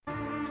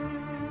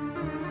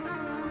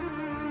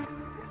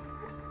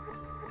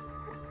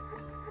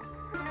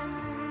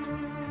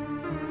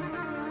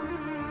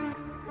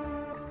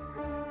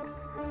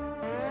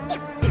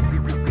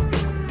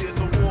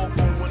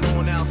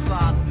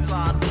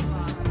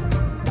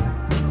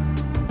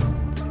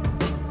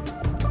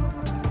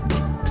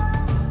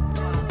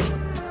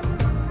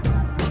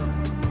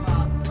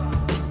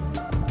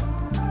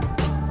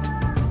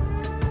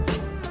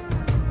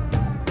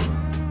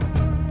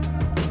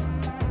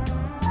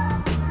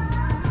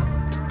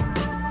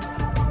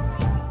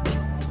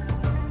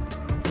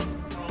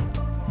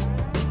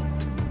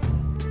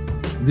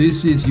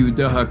This is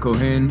Yehuda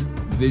HaKohen,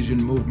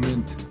 Vision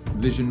Movement,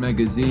 Vision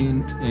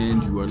Magazine,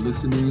 and you are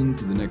listening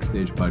to the Next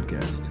Stage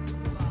podcast.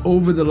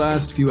 Over the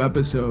last few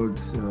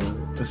episodes,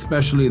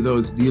 especially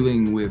those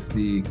dealing with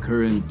the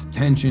current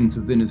tensions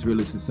within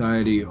Israeli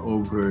society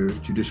over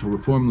judicial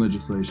reform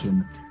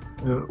legislation,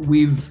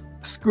 we've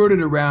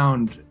skirted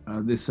around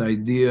this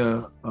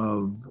idea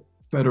of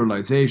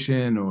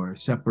federalization or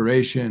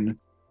separation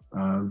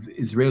of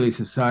Israeli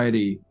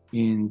society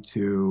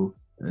into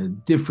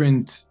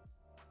different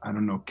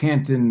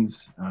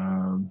cantons,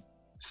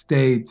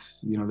 states.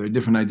 There are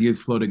different ideas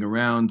floating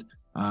around.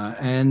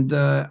 And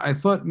I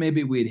thought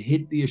maybe we'd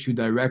hit the issue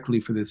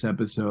directly for this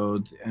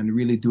episode and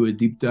really do a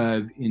deep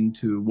dive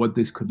into what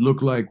this could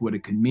look like, what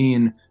it can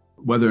mean,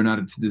 whether or not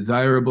it's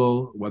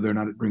desirable, whether or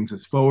not it brings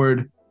us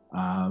forward,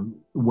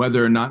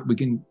 whether or not we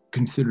can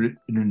consider it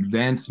an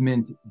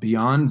advancement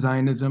beyond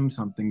Zionism,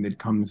 something that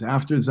comes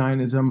after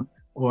Zionism,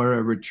 or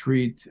a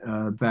retreat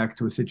back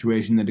to a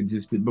situation that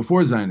existed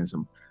before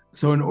Zionism.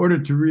 So in order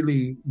to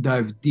really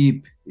dive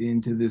deep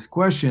into this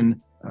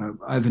question,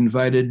 I've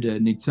invited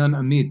Nitzan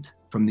Amit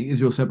from the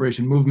Israel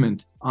Separation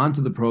Movement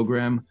onto the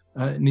program.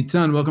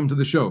 Nitzan, welcome to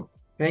the show.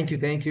 Thank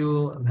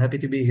you. I'm happy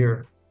to be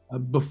here.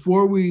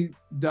 Before we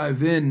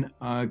dive in,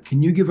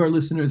 can you give our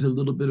listeners a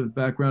little bit of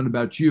background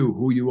about you,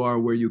 who you are,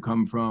 where you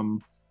come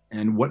from,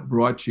 and what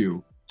brought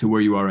you to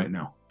where you are right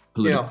now?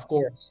 Yeah, of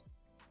course.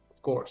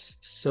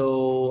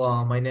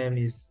 So my name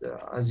is,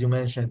 as you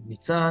mentioned,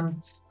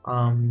 Nitzan.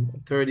 I'm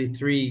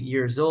 33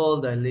 years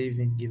old. I live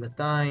in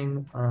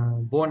Givatayim,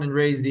 born and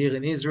raised here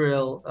in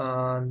Israel.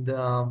 And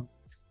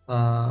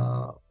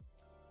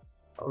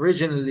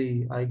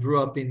originally, I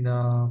grew up in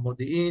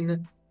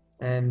Modi'in,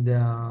 and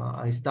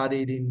I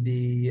studied in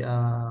the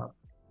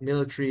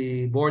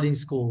military boarding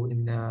school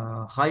in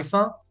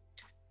Haifa.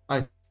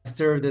 I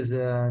served as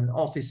an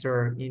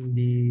officer in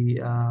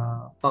the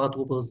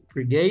paratroopers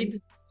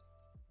brigade.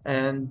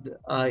 And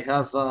I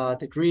have a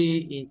degree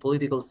in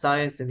political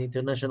science and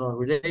international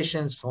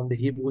relations from the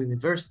Hebrew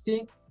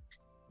University,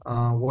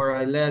 where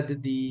I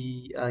led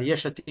the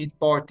Yesh Atid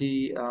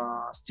party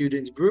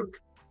student group.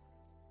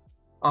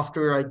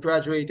 After I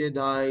graduated,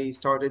 I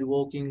started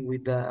working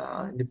with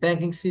in the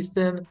banking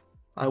system.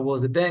 I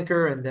was a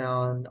banker and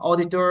an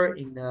auditor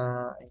in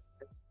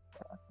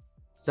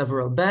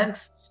several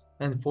banks.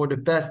 And for the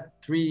past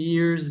 3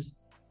 years,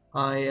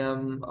 I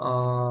am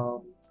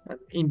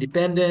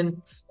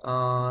independent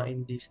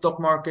in the stock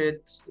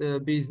market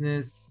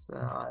business.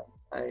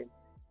 I'm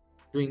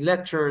doing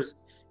lectures,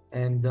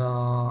 and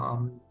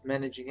I'm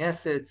managing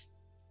assets,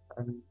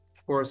 and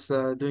of course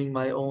doing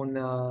my own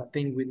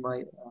thing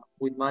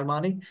with my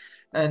money,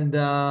 and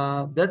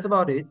that's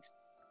about it.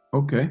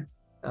 Okay.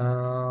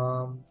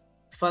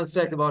 Fun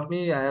fact about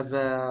me: I have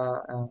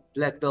a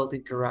black belt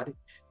in karate.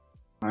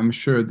 I'm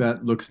sure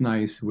that looks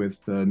nice with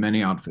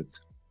many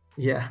outfits.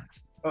 Yeah.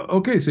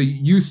 Okay, so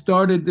you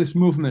started this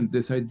movement,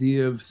 this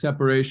idea of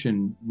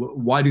separation.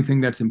 Why do you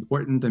think that's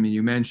important? I mean,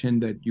 you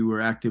mentioned that you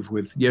were active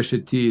with Yesh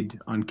Atid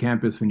on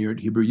campus when you were at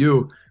Hebrew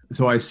U.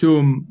 So I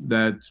assume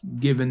that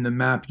given the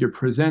map you're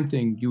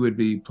presenting, you would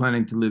be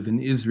planning to live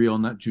in Israel,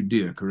 not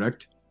Judea,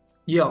 correct?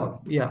 Yeah.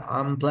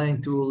 I'm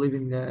planning to live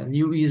in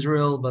New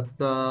Israel, but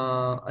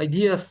the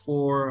idea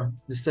for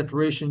the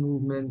separation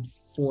movement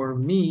for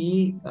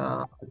me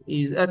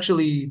is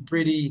actually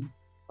pretty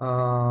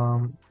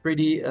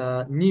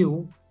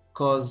new,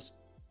 because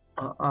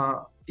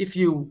if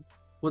you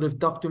would have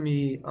talked to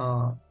me,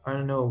 I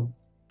don't know,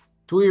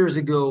 2 years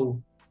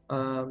ago,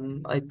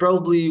 I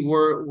probably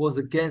was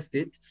against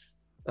it.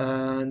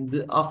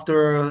 And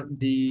after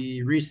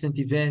the recent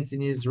events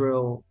in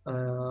Israel,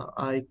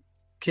 I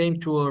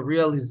came to a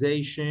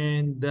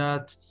realization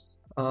that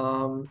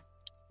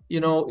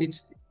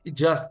it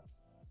just,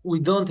 we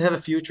don't have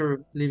a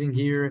future living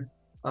here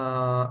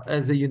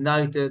as a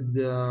united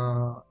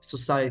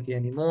society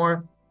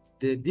anymore.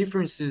 The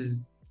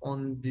differences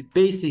on the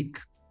basic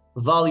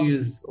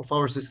values of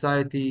our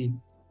society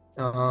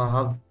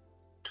have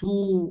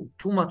too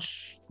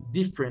much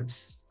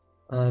difference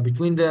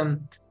between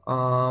them.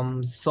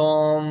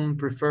 Some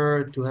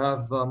prefer to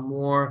have a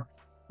more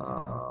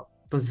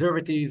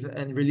conservative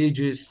and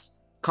religious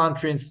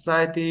country and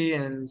society,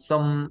 and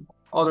some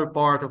other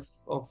part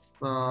of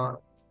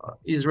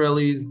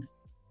Israelis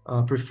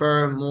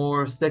prefer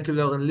more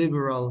secular and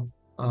liberal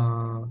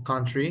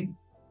country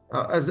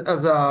as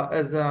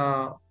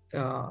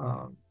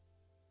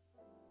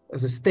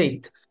a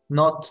state.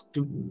 Not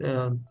to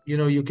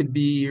you could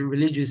be a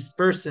religious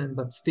person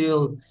but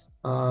still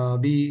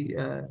be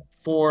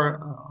for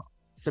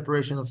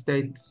separation of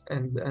state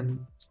and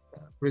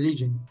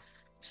religion.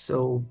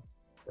 So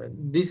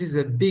this is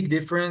a big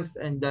difference,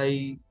 and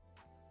I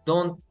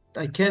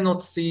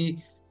cannot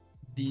see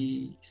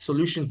the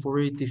solution for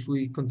it if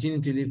we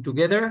continue to live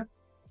together.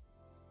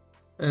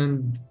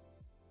 And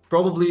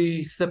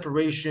probably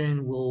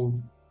separation will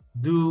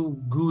do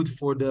good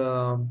for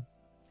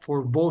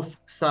both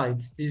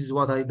sides. This is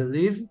what I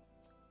believe.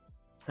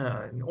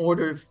 In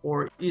order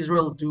for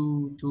Israel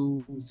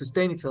to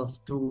sustain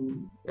itself,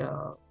 to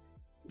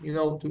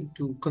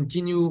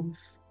continue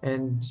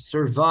and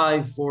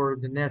survive for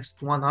the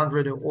next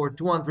 100 or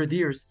 200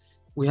 years,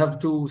 we have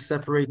to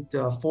separate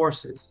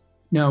forces.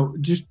 Now,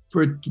 just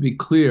for it to be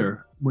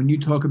clear, when you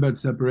talk about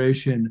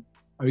separation,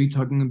 are you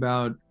talking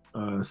about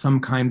some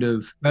kind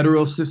of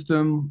federal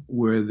system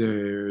where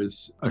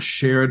there's a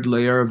shared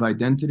layer of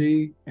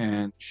identity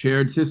and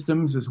shared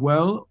systems as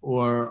well?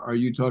 Or are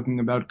you talking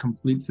about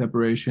complete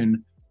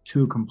separation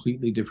to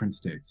completely different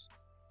states?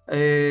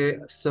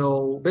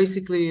 So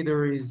basically,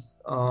 there is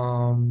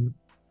a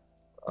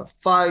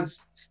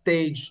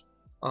five-stage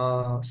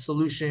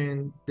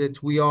solution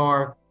that we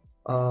are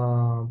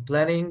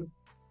planning.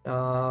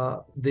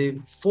 The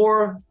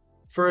four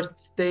first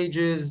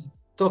stages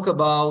talk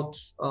about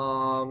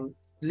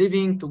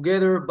living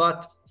together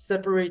but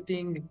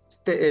separating,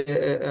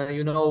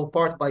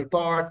 part by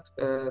part.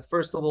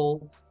 First of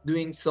all,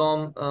 doing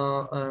some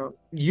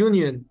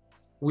union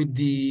with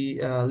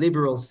the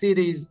liberal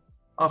cities.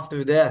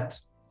 After that,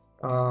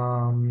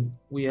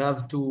 we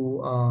have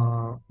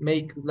to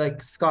make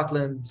like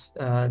Scotland,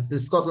 the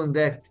Scotland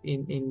Act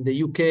in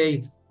the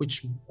UK,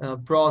 which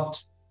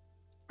brought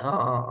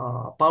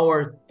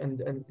power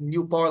and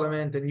new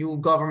parliament and new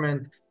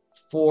government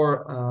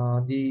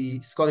for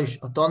the Scottish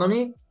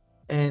autonomy.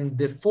 And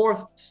the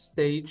fourth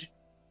stage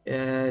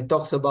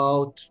talks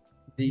about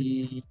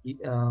the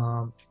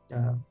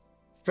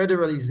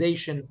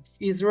federalization of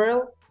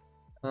Israel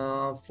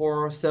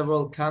for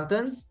several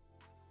cantons.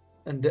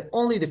 And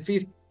only the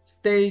fifth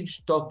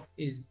stage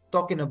is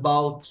talking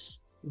about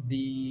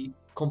the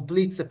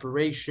complete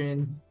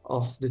separation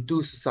of the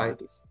two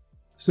societies.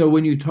 So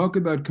when you talk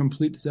about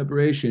complete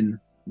separation,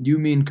 you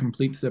mean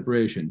complete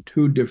separation,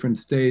 two different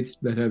states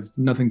that have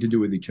nothing to do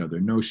with each other,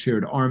 no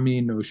shared army,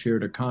 no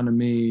shared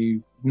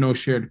economy, no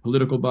shared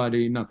political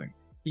body, nothing.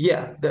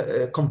 Yeah,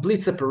 the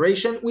complete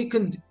separation. We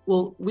can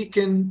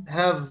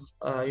have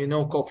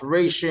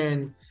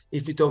cooperation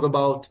if we talk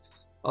about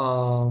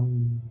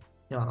um,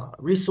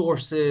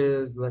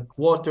 resources like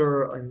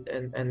water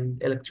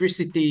and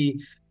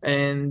electricity,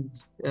 and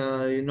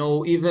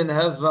even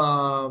have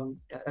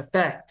a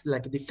pact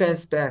like a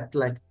defense pact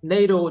like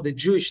NATO, the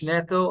Jewish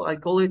NATO, I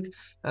call it,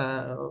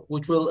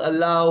 which will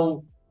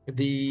allow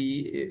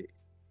the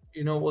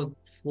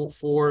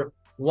for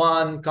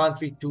one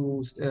country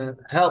to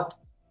help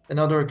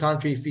another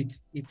country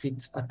if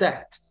it's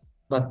attacked,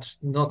 but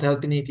not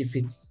helping it if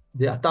it's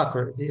the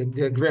attacker,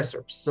 the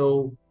aggressor.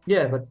 So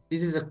yeah, but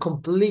this is a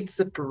complete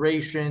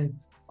separation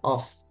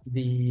of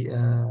the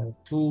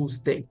two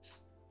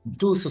states,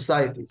 two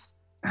societies.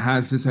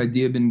 Has this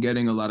idea been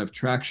getting a lot of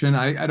traction?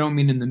 I don't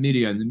mean in the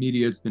media. In the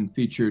media, it's been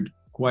featured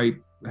quite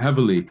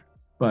heavily.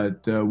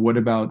 But what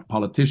about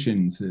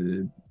politicians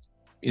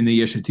in the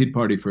Yesh Atid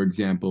party, for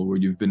example, where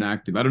you've been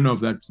active? I don't know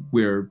if that's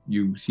where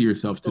you see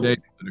yourself today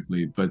So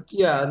politically, but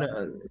yeah,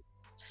 no,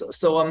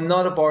 so I'm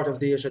not a part of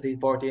the Yesh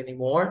party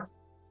anymore.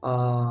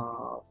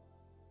 Uh,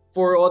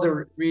 for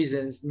other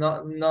reasons,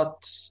 not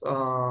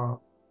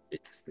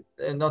it's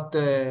not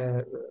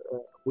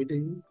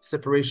within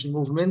separation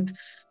movement,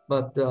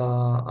 but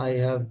I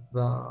have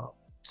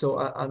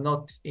I'm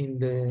not in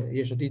the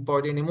Yesh Atid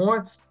party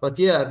anymore. But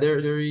yeah,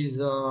 there is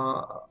a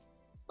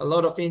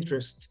lot of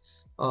interest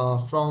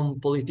from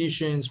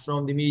politicians,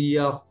 from the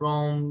media,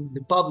 from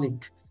the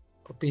public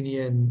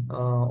opinion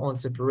on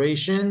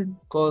separation,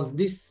 because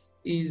this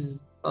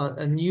is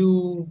a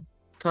new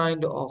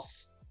kind of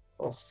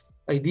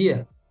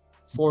idea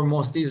for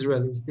most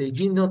Israelis. They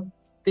did not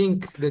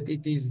think that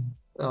it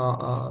is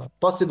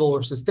possible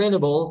or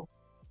sustainable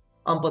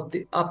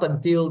up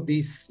until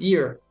this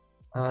year.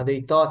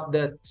 They thought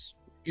that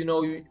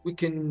we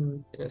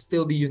can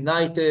still be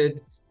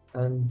united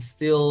and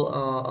still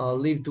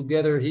live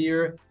together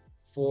here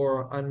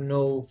for I don't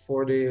know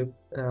for the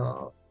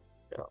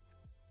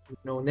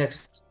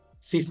next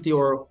 50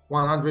 or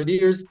 100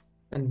 years,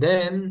 and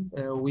then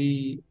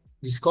we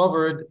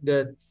discovered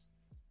that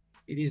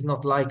it is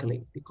not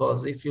likely,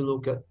 because if you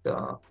look at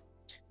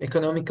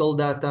economical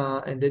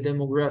data and the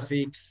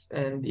demographics,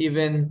 and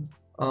even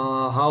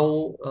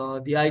how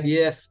the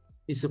IDF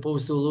is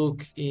supposed to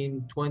look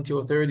in 20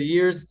 or 30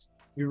 years,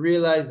 you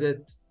realize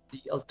that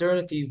the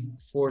alternative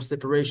for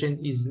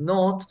separation is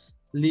not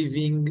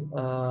living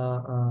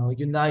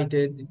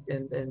united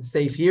and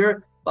safe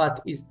here,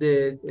 but is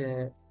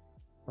the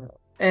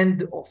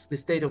end of the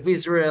state of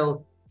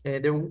Israel.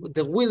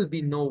 There will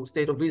be no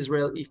state of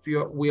Israel if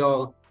we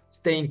are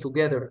staying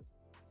together.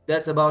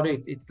 That's about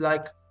it. It's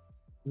like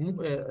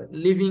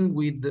living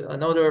with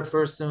another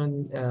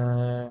person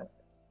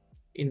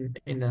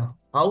in a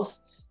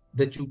house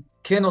that you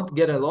cannot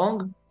get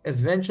along.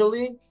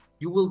 Eventually,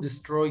 you will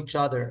destroy each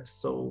other.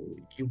 So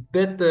you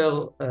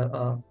better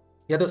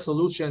get a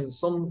solution,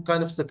 some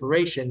kind of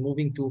separation,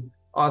 moving to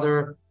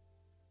other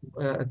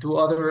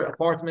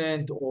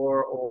apartment,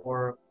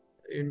 or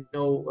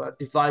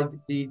divide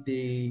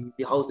the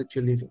house that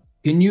you live in.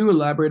 can you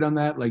elaborate on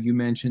that? Like you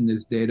mentioned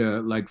this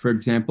data, like for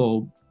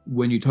example,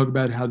 when you talk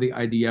about how the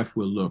IDF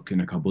will look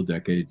in a couple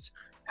decades,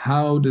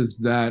 how does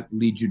that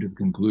lead you to the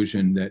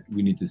conclusion that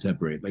we need to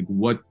separate? Like,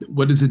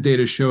 what does the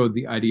data show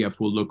the IDF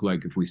will look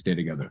like if we stay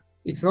together?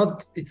 It's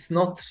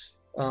not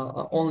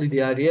only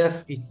the IDF,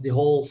 it's the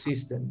whole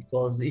system.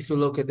 Because if you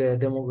look at the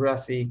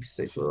demographics,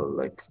 if you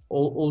like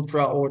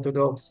ultra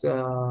Orthodox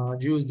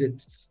Jews that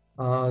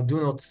do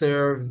not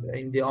serve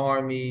in the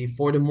army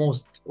for the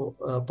most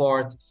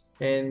part,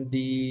 and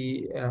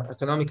the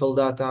economical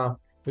data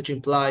which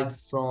implied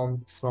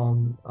from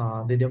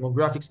the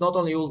demographics, not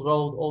only ultra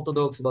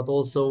Orthodox but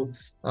also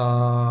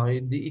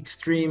the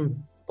extreme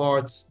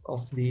parts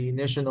of the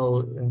national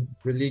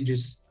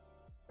religious,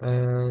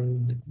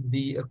 and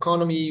the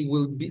economy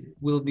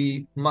will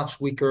be much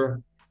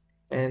weaker.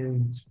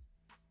 And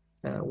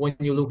when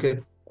you look at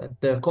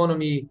the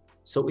economy,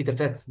 so it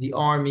affects the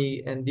army,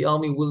 and the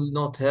army will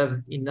not have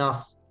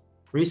enough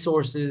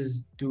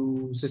resources to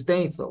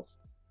sustain itself.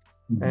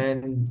 Mhm.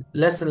 And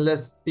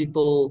less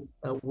people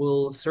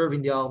will serve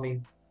in the army.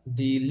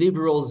 The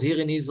liberals here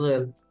in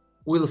Israel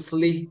will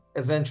flee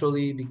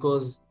eventually,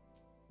 because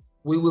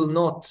we will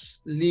not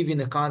live in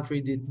a country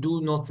that do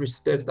not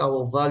respect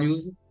our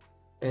values.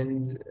 And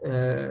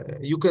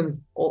you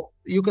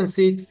can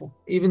see it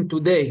even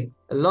today.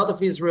 A lot of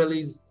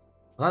Israelis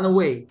run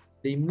away.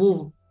 They move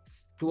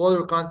to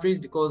other countries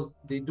because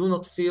they do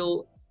not feel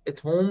at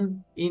home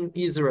in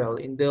Israel,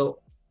 in their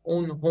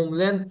own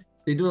homeland.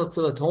 They do not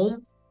feel at home,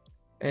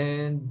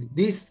 and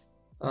this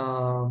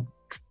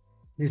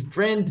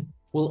trend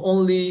will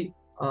only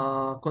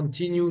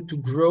continue to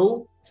grow,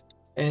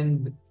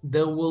 and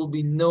there will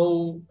be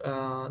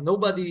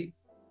nobody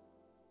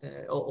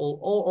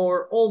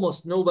or almost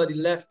nobody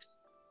left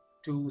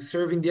to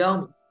serve in the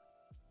army.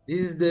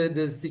 This is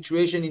the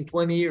situation in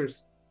 20 years.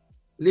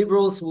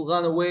 Liberals will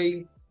run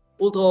away.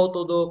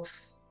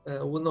 Ultra-Orthodox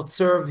will not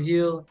serve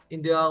here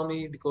in the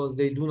army because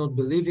they do not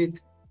believe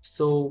it.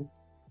 So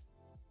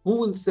who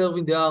will serve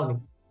in the army?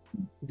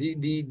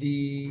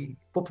 The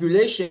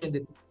population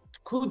that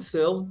could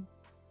serve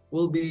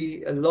will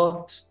be a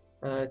lot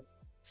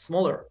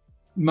smaller.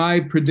 My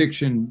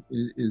prediction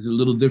is a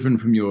little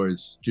different from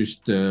yours.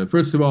 Just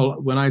first of all,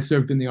 when I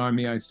served in the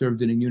army, I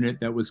served in a unit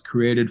that was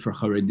created for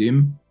Haredim.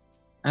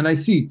 And I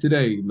see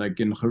today, like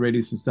in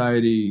Haredi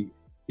society,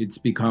 it's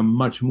become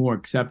much more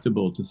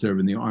acceptable to serve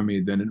in the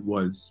army than it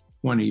was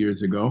 20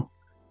 years ago.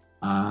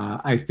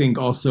 I think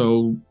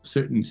also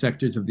certain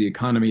sectors of the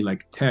economy,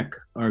 like tech,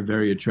 are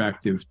very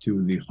attractive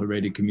to the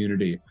Haredi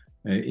community.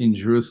 In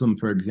Jerusalem,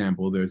 for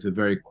example, there's a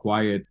very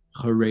quiet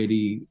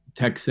Haredi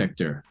tech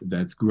sector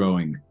that's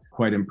growing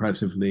quite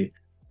impressively.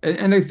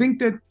 And I think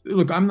that,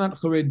 look, I'm not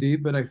Haredi,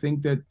 but I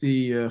think that the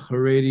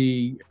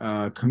Haredi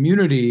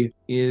community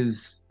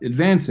is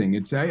advancing.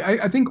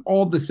 I think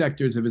all the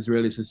sectors of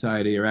Israeli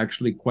society are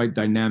actually quite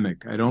dynamic.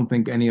 I don't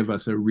think any of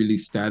us are really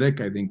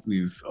static. I think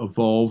we've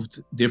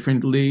evolved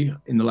differently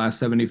in the last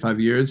 75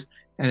 years.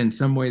 And in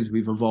some ways,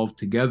 we've evolved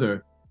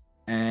together.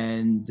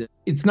 And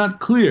it's not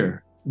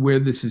clear where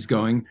this is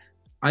going.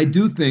 I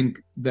do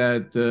think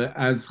that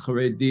as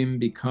Haredim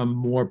become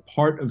more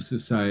part of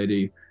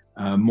society,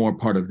 more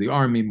part of the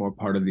army, more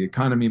part of the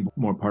economy,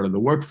 more part of the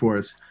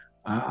workforce,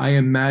 I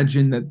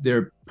imagine that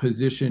their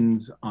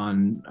positions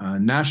on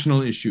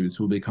national issues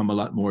will become a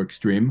lot more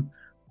extreme.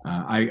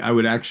 I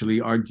would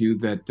actually argue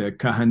that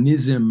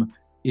Kahanism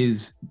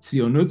is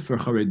Tzionut for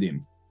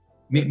Haredim,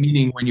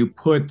 meaning when you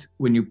put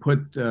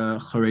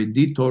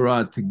Haredi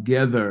Torah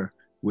together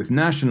with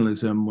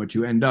nationalism, what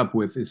you end up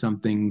with is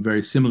something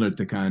very similar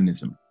to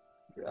Kahanism.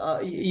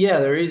 Yeah,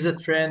 there is a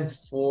trend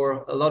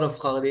for a lot of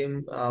Haredim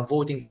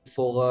voting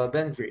for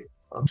Ben Gvir.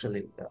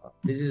 Actually,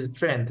 this is a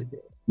trend.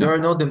 They Yeah.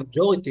 are not the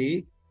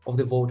majority of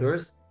the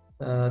voters.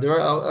 There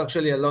are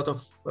actually a lot of,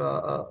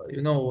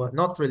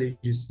 not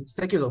religious,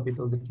 secular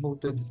people that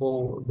voted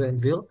for Ben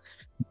Gvir.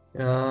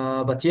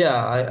 But yeah,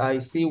 I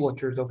see what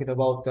you're talking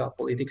about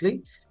politically.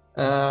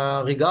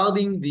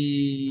 Regarding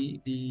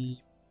the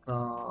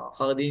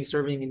Haredim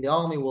serving in the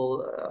army, well,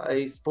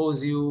 I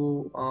suppose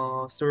you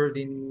served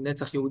in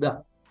Netzach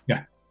Yehuda.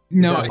 Yeah.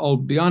 No,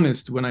 I'll be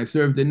honest. When I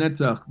served in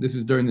Netzach, this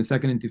was during the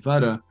Second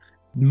Intifada,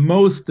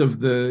 most of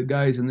the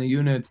guys in the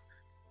unit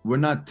were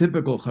not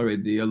typical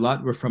Haredi. A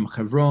lot were from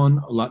Hebron,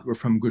 a lot were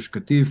from Gush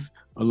Katif,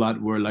 a lot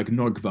were like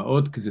Nor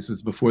Gvaot, because this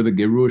was before the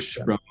Gerush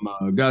from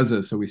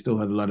Gaza, so we still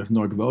had a lot of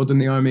Nor Gvaot in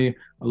the army,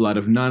 a lot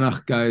of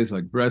Nanach guys,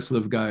 like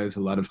Breslov guys,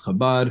 a lot of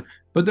Chabad,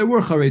 but there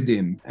were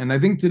Haredim. And I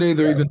think today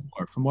there are even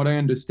more. From what I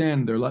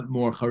understand, there are a lot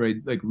more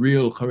Hared, like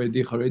real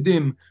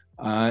Haredim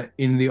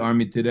in the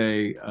army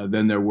today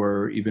than there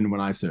were even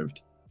when I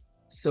served.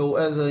 So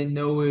as I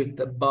know it,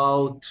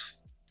 about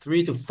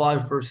 3 to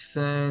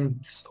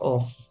 5%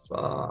 of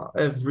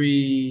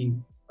every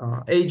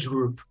age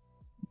group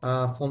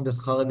from the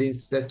Haredim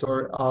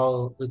sector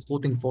are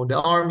recruiting for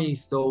the army.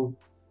 So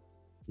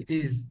it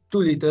is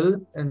too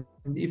little. And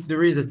if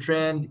there is a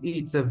trend,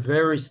 it's a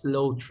very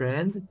slow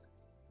trend.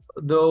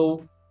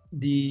 Though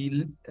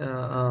the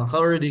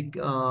Haredi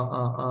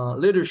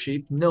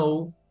leadership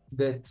know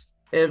that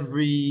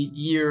every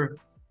year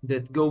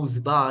that goes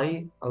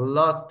by, a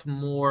lot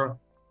more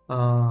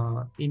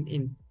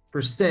in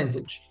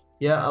percentage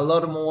Yeah, a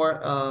lot more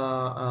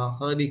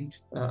Haredi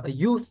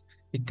youth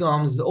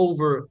becomes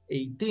over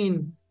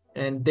 18,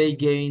 and they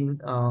gain,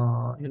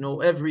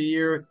 every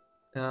year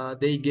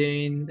they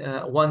gain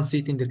one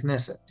seat in the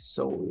Knesset.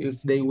 So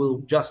if they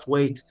will just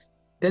wait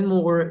 10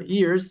 more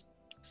years,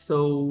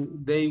 so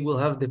they will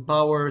have the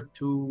power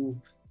to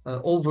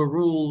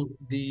overrule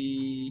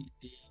the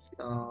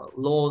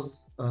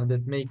laws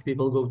that make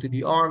people go to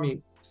the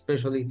army,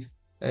 especially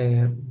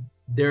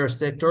their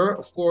sector.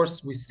 Of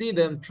course, we see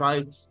them try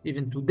it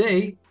even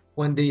today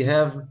when they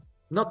have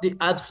not the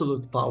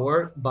absolute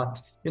power,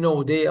 but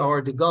they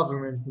are the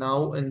government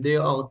now, and they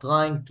are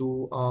trying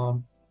to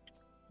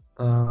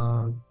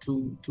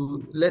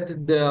let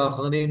the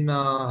Haredim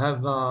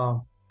have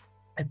a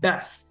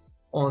pass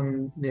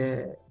on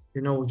the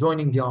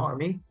joining the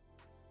army.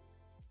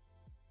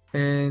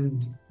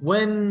 And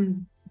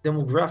when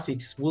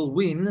demographics will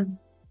win,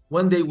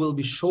 when they will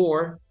be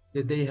sure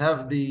that they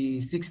have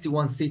the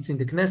 61 seats in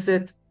the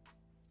Knesset,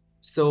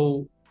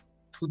 so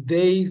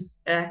today's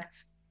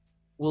act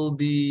will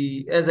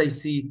be, as I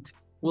see it,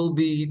 will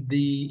be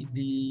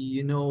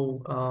the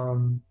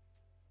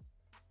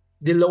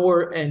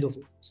lower end of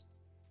it.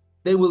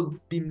 They will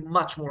be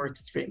much more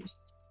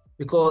extremist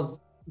because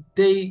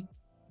they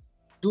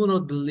do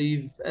not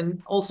believe,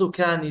 and also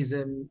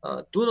Kahanism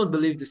do not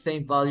believe the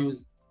same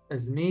values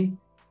as me.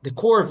 The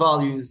core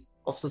values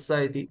of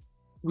society,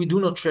 we do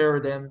not share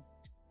them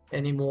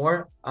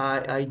anymore.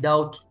 I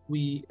doubt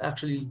we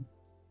actually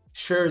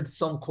shared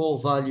some core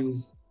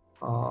values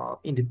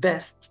in the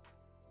past.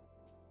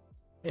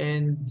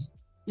 And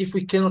if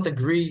we cannot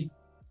agree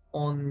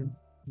on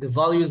the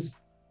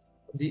values,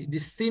 the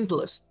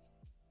simplest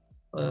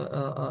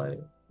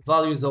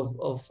values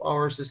of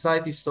our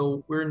society,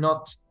 so we're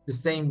not the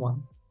same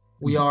one.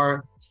 We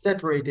are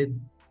separated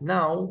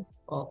now,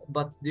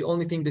 but the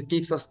only thing that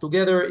keeps us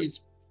together is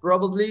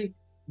probably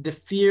the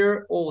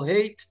fear or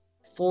hate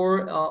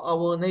for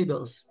our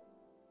neighbors.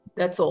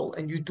 That's all.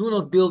 And you do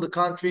not build a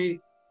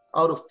country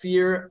out of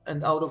fear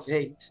and out of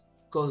hate,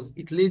 because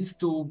it leads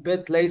to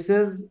bad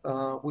places.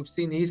 We've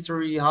seen in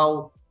history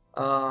how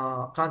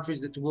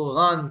countries that were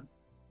run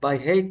by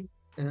hate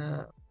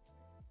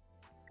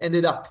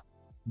ended up.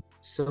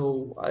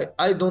 So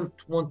I don't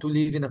want to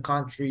live in a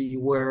country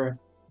where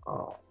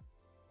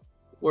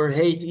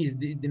hate is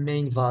the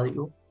main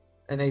value.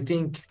 And I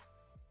think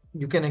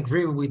you can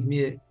agree with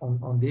me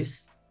on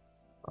this.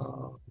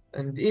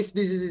 And if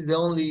this is the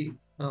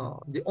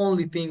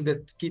only thing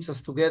that keeps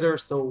us together,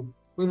 so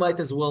we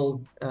might as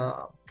well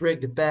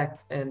break the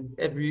pact, and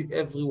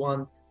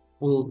everyone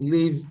will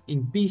live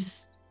in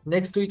peace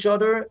next to each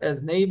other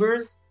as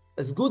neighbors,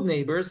 as good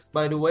neighbors.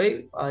 By the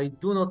way, I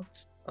do not,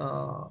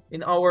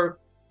 in our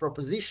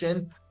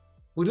proposition,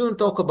 we don't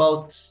talk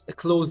about a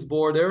closed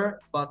border,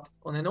 but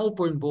on an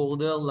open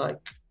border,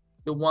 like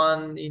the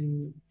one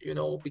in,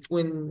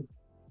 between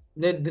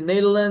the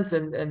Netherlands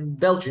and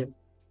Belgium.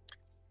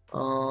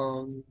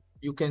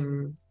 You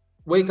can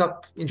wake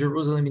up in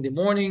Jerusalem in the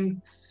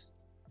morning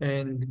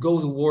and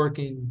go to work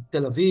in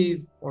Tel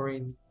Aviv or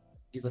in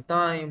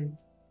Givatayim,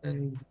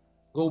 and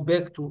go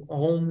back to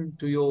home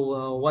to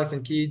your wife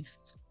and kids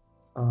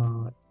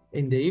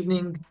in the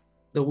evening.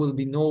 There will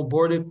be no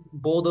border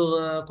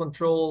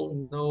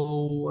control.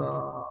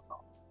 No,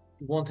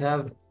 you won't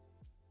have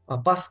a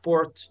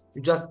passport.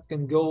 You just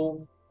can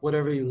go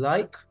whatever you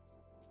like.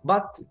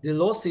 But the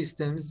law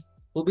systems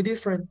will be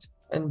different.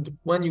 And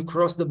when you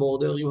cross the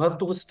border, you have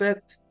to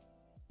respect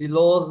the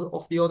laws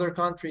of the other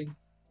country.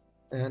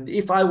 And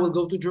if I will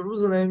go to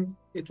Jerusalem,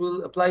 it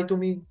will apply to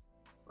me.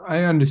 I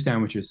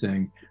understand what you're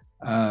saying.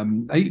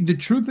 The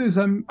truth is,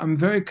 I'm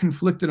very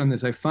conflicted on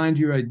this. I find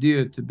your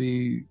idea to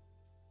be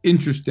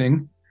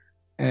interesting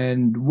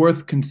and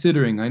worth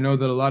considering. I know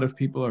that a lot of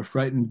people are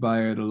frightened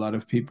by it. A lot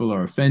of people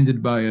are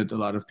offended by it. A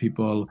lot of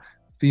people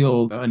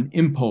feel an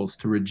impulse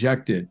to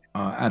reject it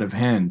out of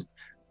hand.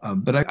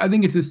 But I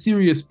think it's a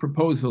serious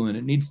proposal and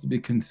it needs to be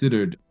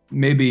considered.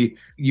 Maybe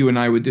you and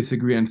I would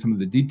disagree on some of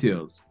the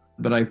details,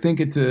 but I think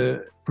it's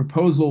a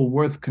proposal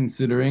worth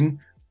considering.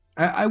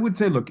 I would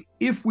say, look,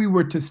 if we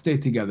were to stay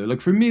together,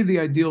 like for me, the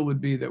ideal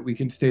would be that we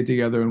can stay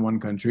together in one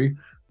country.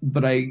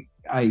 But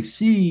I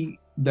see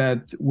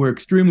that we're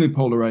extremely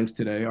polarized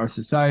today. Our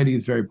society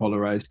is very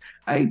polarized.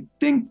 I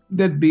think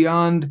that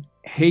beyond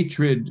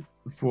hatred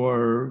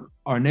for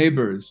our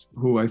neighbors,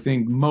 who I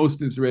think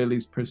most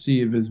Israelis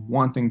perceive as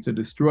wanting to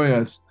destroy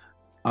us,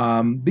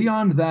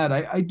 beyond that,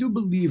 I do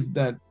believe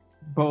that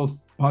both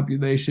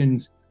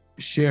populations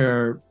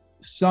share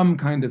some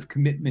kind of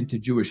commitment to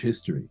Jewish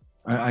history.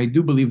 I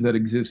do believe that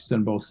exists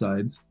on both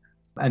sides.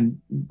 And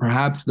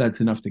perhaps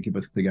that's enough to keep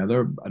us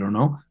together. I don't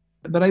know.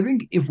 But I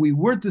think if we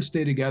were to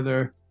stay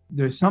together,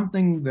 there's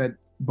something that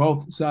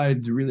both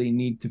sides really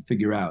need to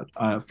figure out.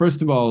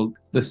 First of all,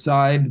 the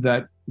side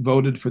that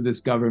voted for this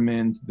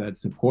government, that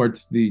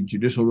supports the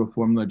judicial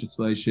reform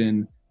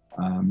legislation,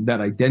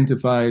 that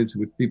identifies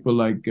with people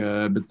like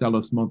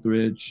Bezalel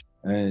Smotrich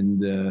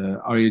and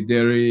Aryeh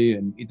Deri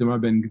and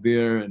Itamar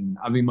Ben-Gvir and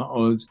Avi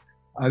Maoz.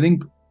 I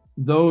think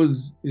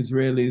those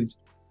Israelis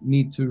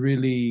need to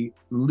really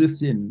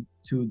listen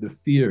to the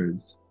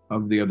fears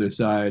of the other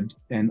side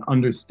and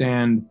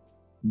understand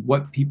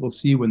what people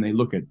see when they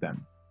look at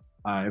them,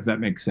 if that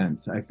makes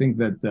sense. I think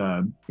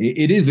that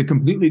it is a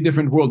completely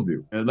different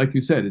worldview. Like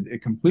you said,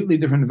 completely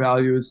different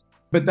values,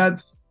 but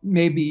that's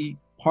maybe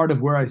part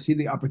of where I see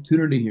the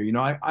opportunity here.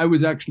 I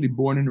was actually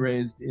born and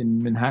raised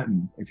in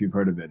Manhattan, if you've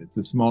heard of it. It's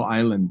a small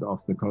island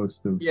off the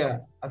coast of. Yeah,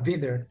 I've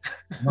been there.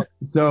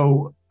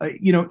 So,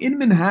 in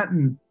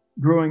Manhattan,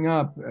 growing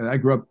up, I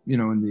grew up,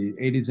 in the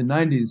 80s and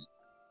 90s,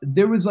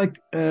 there was like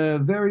a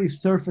very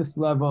surface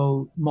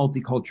level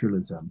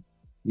multiculturalism.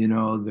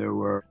 There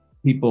were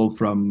people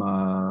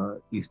from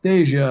East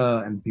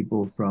Asia and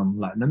people from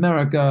Latin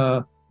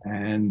America,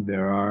 and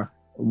there are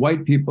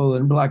white people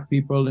and black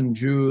people and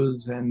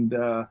Jews and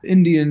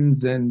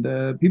Indians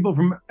and people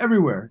from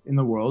everywhere in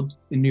the world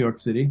in New York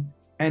City.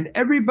 And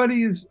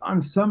everybody is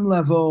on some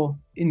level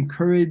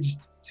encouraged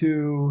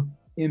to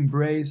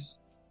embrace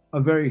a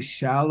very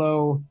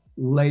shallow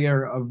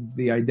layer of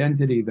the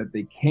identity that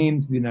they came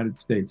to the United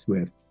States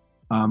with,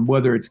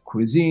 whether it's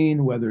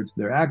cuisine, whether it's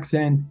their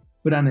accent.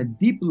 But on a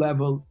deep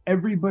level,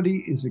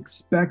 everybody is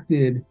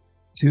expected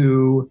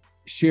to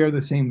share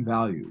the same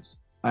values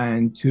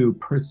and to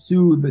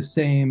pursue the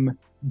same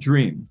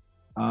dream,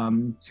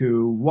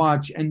 to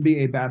watch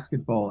NBA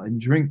basketball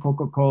and drink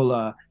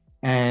Coca-Cola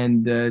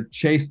and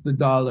chase the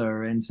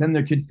dollar and send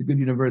their kids to good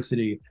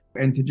university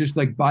and to just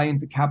like buy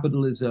into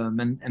capitalism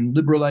and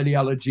liberal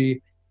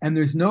ideology. And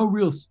there's no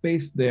real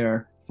space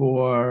there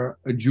for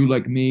a Jew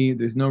like me.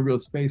 There's no real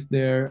space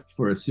there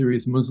for a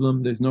serious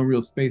Muslim. There's no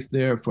real space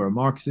there for a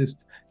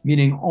Marxist,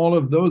 meaning all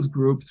of those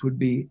groups would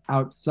be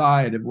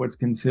outside of what's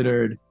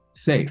considered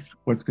safe,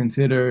 what's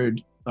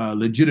considered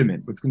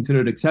legitimate, what's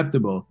considered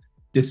acceptable,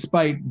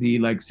 despite the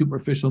like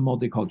superficial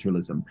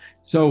multiculturalism.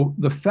 So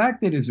the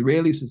fact that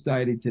Israeli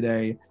society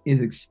today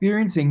is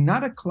experiencing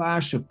not a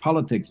clash of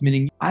politics,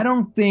 meaning I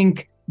don't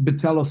think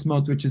Bezalel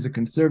Smotrich is a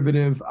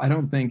conservative. I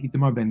don't think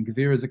Itamar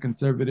Ben-Gvir is a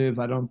conservative.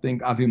 I don't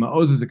think Avi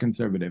Maoz is a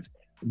conservative.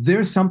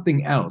 There's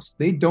something else.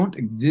 They don't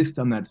exist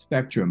on that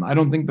spectrum. I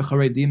don't think the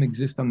Haredim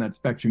exist on that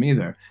spectrum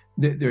either.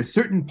 There are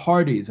certain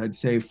parties, I'd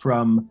say,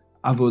 from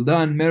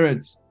Avodah and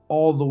Meretz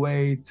all the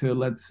way to,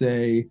 let's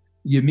say,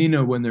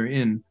 Yemina when they're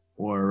in,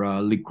 or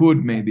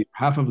Likud, maybe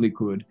half of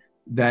Likud,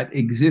 that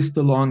exist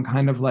along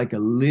kind of like a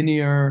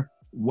linear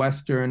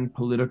Western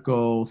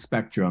political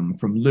spectrum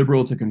from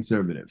liberal to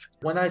conservative.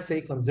 When I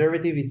say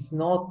conservative, it's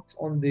not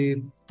on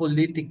the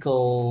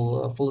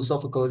political,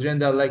 philosophical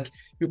agenda like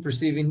you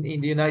perceive in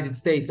the United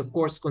States. Of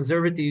course,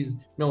 conservatives,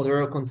 no,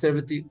 there are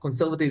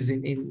conservatives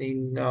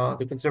in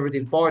the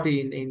Conservative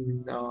Party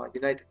in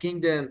United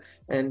Kingdom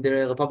and the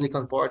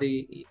Republican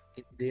Party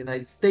in the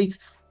United States.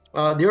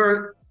 There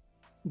are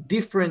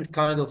different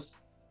kind of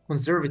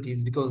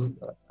conservatives, because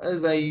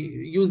as I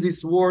use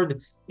this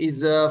word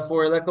is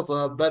for lack of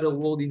a better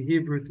word in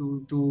Hebrew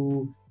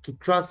to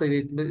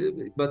translate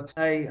it, but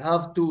I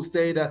have to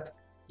say that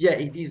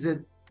it is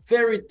a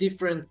very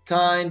different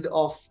kind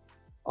of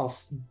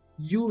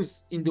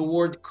use in the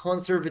word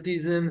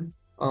conservatism.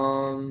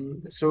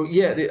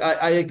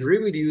 I agree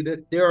with you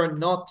that there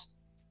are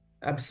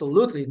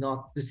absolutely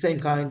not the same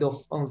kind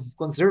of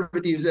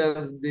conservatives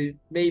as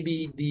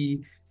maybe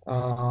the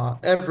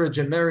average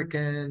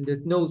American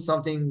that knows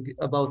something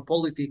about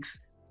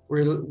politics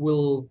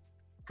will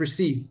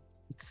perceive.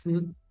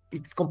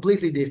 It's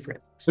completely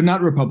different. But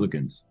not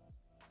Republicans.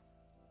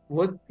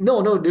 What?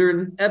 No,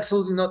 they're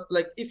absolutely not.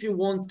 Like, if you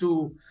want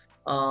to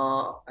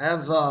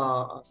have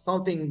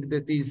something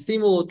that is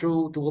similar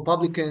to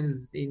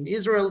Republicans in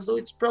Israel, so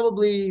it's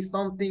probably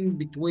something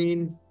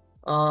between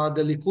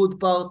the Likud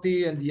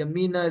party and the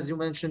Yamina, as you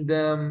mentioned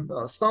them,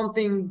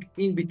 something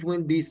in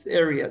between these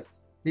areas.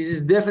 This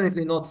is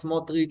definitely not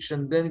Smotrich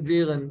and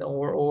Ben-Gvir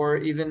or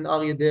even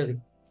Aryeh Deri.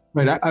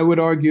 Right. I would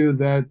argue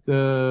that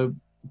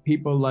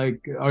people like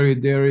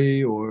Aryeh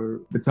Deri or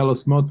Bezalel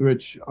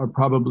Smotrich are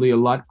probably a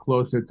lot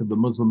closer to the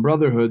Muslim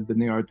Brotherhood than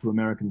they are to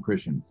American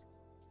Christians.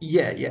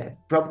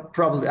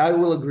 Probably. I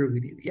will agree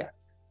with you.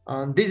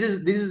 This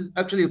is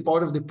actually a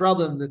part of the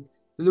problem. That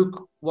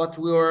look what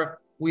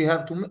we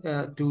have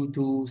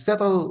to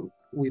settle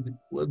with.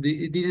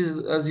 This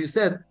is, as you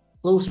said,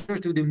 closer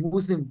to the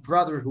Muslim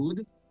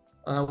Brotherhood,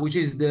 which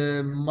is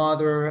the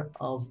mother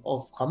of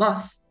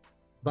Hamas,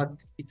 but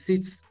it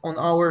sits on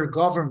our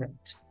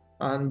government.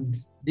 And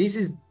this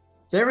is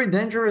very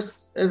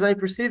dangerous as I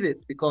perceive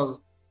it,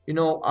 because,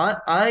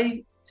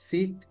 I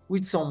sit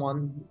with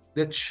someone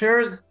that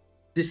shares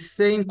the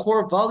same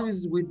core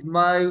values with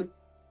my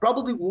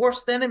probably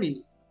worst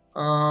enemies.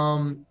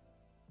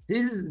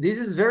 This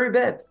is very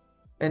bad.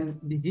 And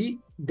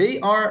they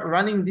are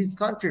running this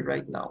country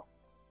right now.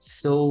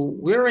 So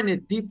we're in a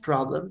deep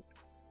problem.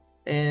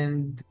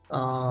 And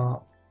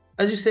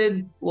as you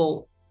said,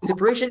 well,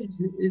 separation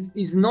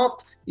is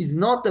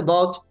not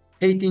about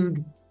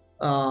hating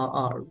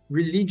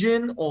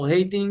religion or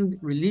hating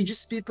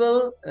religious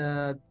people.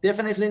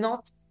 Definitely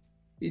not.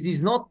 It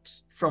is not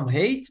from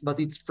hate, but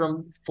it's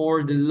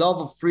for the love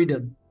of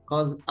freedom.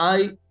 Because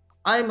I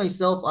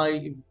myself,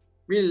 I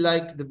really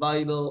like the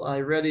Bible.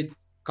 I read it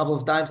couple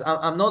of times.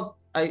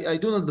 I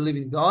do not believe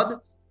in God,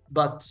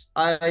 but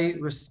I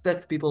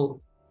respect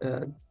people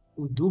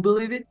who do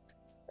believe it,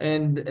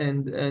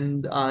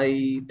 and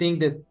I think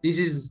that this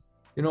is,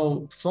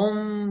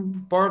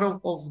 some part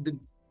of the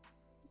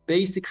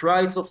basic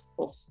rights of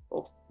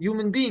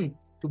human being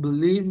to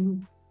believe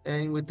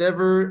in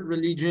whatever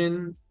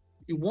religion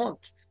you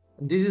want.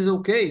 And this is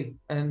okay.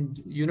 And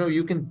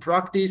you can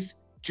practice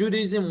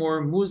Judaism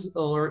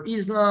or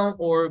Islam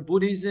or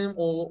Buddhism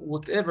or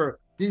whatever.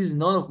 This is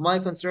none of my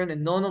concern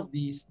and none of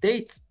the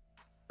state's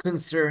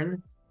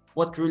concern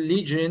what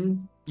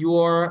religion you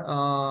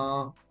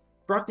are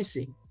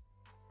practicing.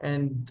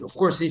 And of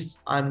course, if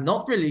I'm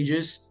not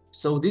religious,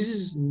 so this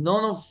is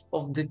none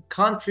of the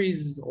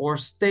countries or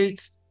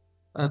states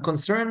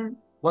concern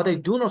what I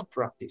do not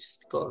practice,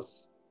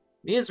 because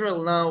in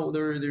Israel now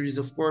there is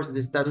of course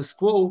the status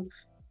quo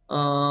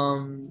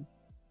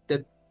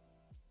that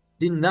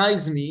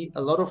denies me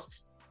a lot of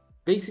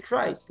basic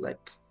rights,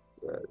 like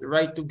the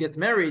right to get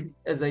married,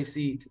 as I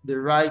see it, the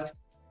right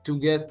to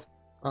get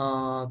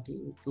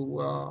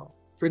to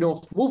freedom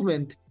of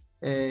movement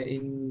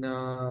in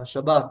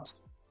Shabbat.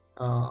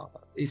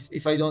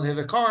 If I don't have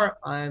a car,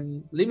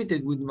 I'm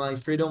limited with my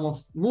freedom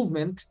of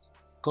movement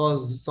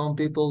because some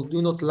people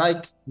do not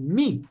like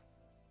me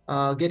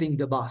getting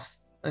the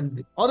bus,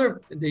 and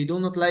they do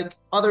not like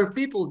other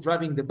people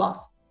driving the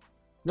bus.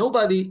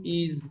 Nobody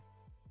is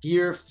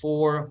here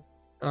for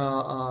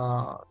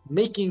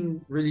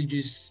making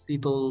religious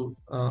people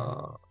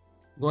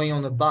going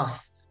on a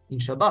bus in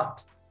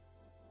Shabbat.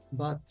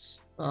 But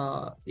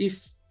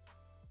if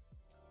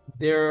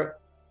their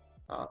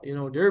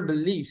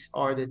beliefs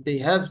are that they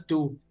have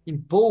to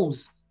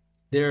impose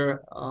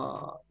their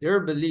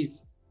belief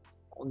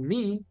on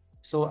me,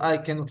 so I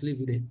cannot live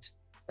with it.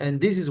 And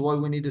this is why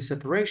we need a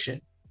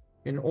separation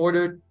in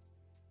order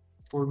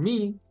for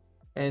me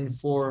and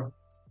for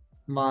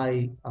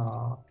my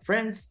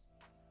friends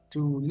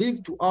to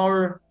live to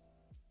our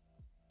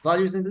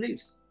values and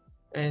beliefs,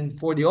 and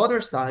for the other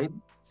side,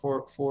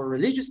 for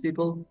religious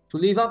people to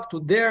live up to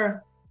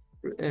their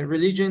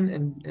religion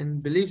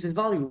and beliefs and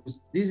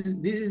values. This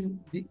is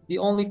the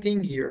only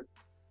thing here,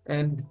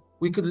 and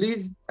we could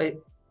live,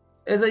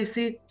 as I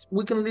see it,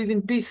 we can live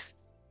in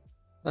peace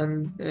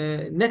and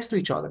next to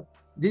each other.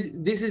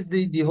 This is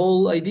the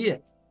whole idea,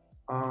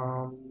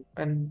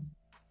 and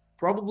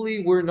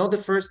probably we're not the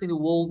first in the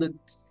world that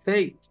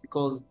say it,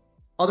 because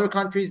other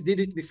countries did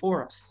it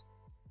before us.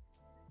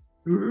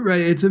 Right.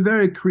 It's a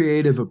very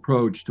creative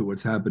approach to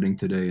what's happening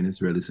today in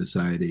Israeli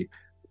society.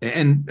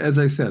 And as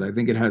I said, I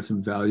think it has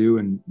some value.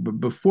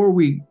 But before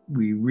we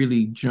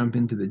really jump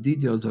into the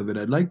details of it,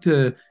 I'd like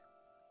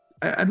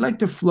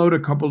to float a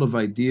couple of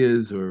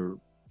ideas, or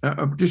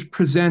just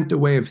present a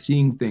way of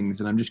seeing things.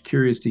 And I'm just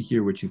curious to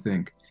hear what you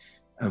think.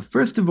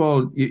 First of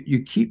all,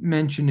 you keep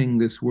mentioning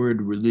this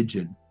word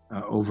religion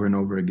over and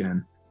over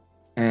again.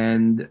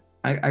 And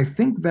I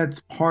think that's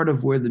part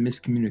of where the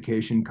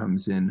miscommunication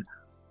comes in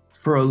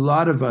for a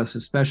lot of us,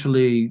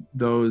 especially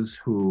those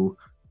who,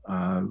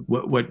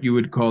 what you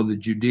would call the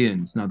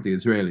Judeans, not the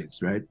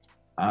Israelis, right?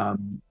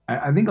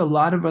 I think a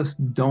lot of us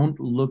don't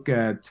look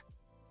at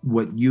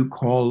what you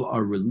call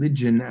a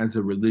religion as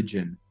a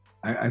religion.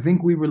 I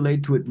think we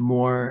relate to it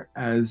more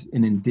as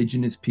an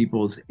indigenous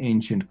people's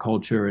ancient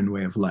culture and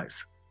way of life.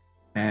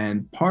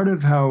 And part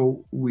of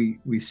how we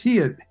see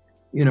it,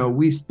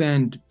 we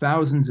spend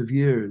thousands of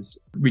years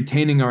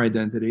retaining our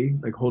identity,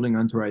 like holding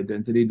onto our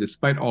identity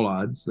despite all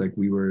odds. Like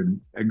we were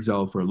in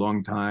exile for a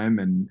long time,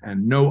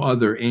 and no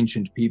other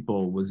ancient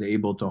people was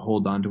able to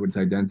hold on to its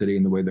identity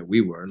in the way that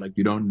we were. Like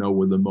you don't know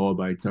where the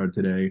Moabites are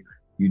today.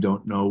 You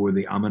don't know where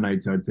the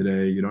Ammonites are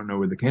today. You don't know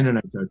where the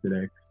Canaanites are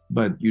today,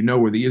 but you know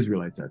where the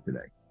Israelites are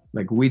today.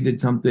 Like we did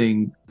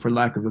something, for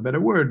lack of a better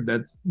word,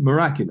 that's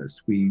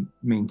miraculous. We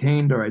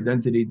maintained our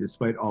identity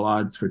despite all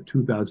odds for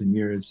 2,000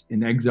 years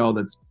in exile.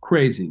 That's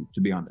crazy,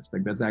 to be honest.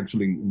 Like that's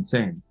actually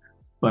insane.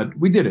 But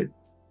we did it.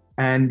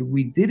 And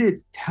we did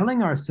it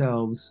telling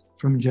ourselves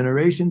from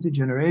generation to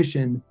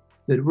generation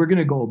that we're going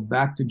to go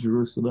back to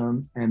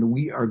Jerusalem and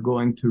we are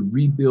going to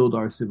rebuild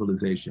our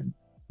civilization.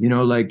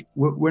 Like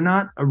we're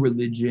not a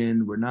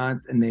religion, we're not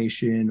a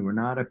nation, we're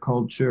not a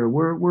culture.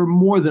 We're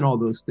more than all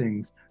those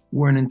things.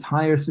 We're an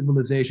entire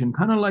civilization,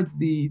 kind of like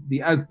the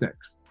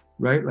Aztecs,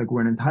 right? Like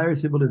we're an entire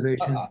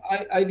civilization.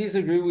 I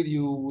disagree with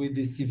you with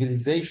the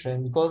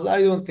civilization, because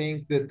I don't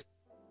think that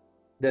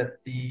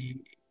the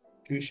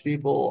Jewish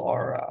people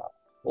are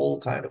all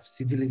kind of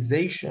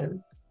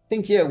civilization. I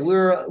think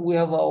we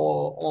have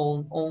our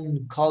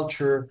own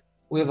culture,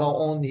 we have our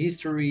own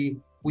history.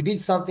 We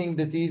did something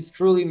that is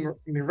truly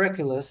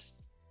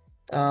miraculous,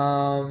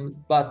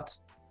 but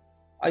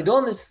I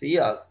don't see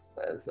us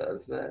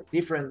as a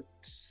different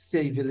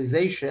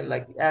civilization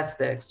like the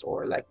Aztecs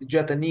or like the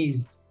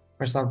Japanese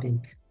or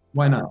something.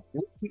 Why not?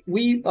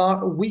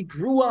 We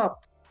grew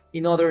up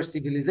in other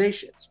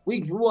civilizations.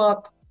 We grew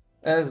up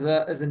as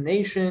a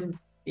nation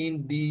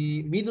in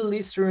the Middle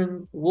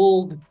Eastern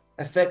world,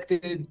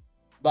 affected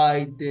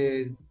by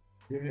the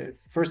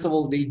first of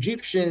all the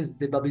Egyptians,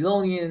 the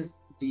Babylonians,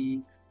 the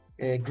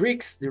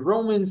Greeks, the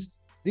Romans.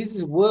 this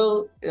is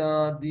where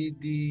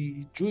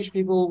the Jewish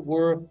people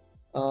were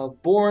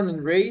born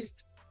and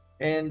raised.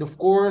 And of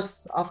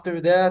course,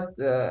 after that,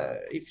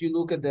 if you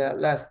look at the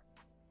last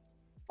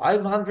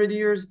 500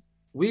 years,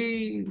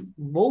 we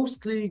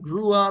mostly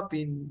grew up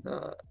in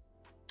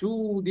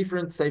two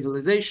different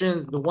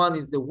civilizations. The one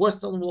is the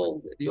Western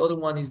world, the other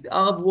one is the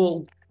Arab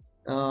world.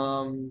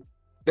 Um,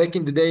 Back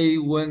in the day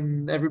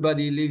when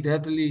everybody lived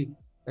happily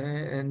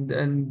and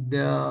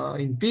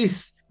in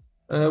peace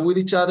with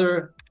each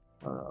other.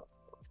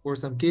 Of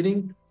course, I'm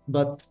kidding,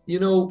 but you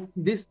know,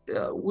 this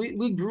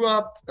we grew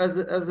up as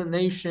a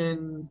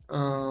nation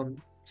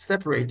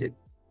separated,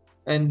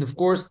 and of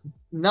course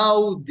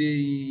now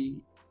the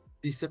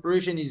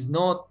separation is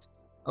not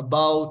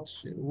about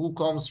who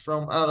comes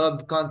from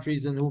Arab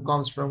countries and who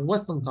comes from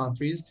Western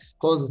countries,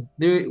 because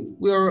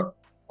we are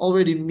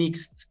already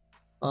mixed,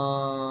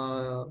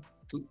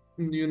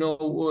 you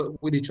know,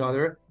 with each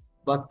other.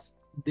 But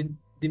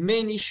the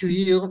main issue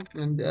here,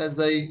 and as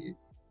I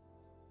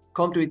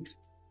come to it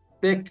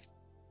back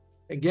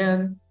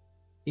again,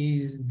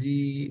 is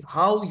the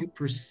how you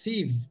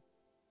perceive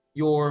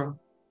your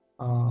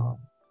uh,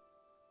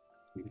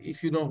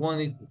 if you don't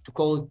want it to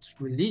call it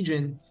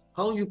religion,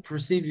 how you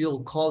perceive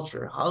your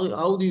culture,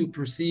 how do you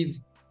perceive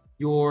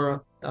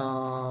your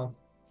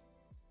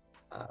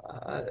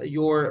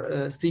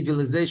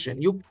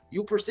civilization.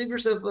 You perceive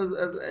yourself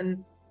as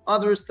an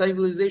other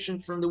civilization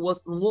from the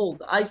Western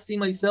world. I see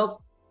myself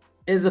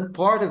as a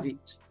part of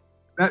it.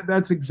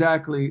 That's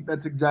exactly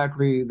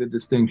the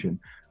distinction.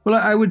 Well,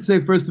 I would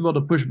say, first of all,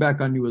 to push back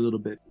on you a little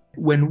bit.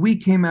 When we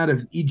came out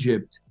of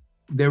Egypt,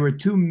 there were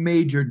two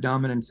major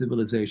dominant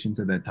civilizations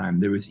at that time.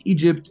 There was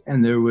Egypt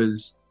and there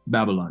was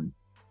Babylon.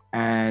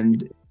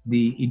 And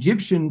the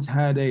Egyptians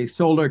had a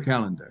solar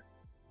calendar,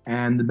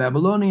 and the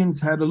Babylonians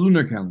had a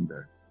lunar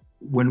calendar.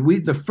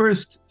 The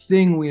first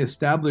thing we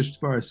established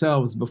for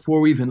ourselves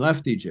before we even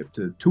left Egypt,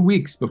 2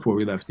 weeks before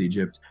we left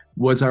Egypt,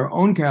 was our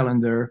own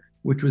calendar,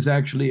 which was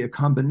actually a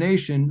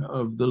combination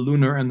of the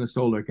lunar and the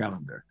solar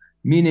calendar.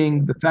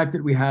 Meaning the fact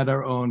that we had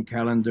our own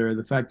calendar,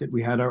 the fact that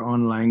we had our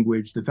own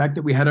language, the fact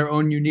that we had our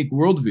own unique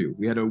worldview.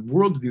 We had a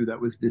worldview that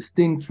was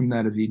distinct from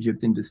that of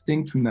Egypt and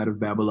distinct from that of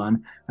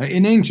Babylon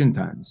in ancient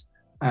times.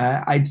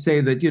 I'd say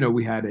that, you know,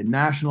 we had a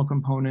national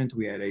component,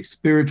 we had a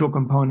spiritual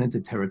component,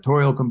 a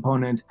territorial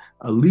component,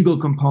 a legal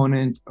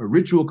component, a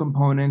ritual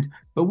component,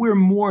 but we're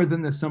more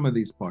than the sum of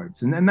these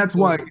parts. And that's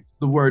why it's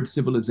the word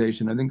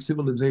civilization. I think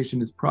civilization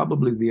is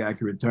probably the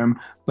accurate term.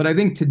 But I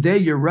think today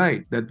you're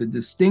right that the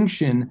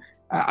distinction,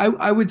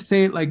 I would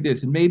say it like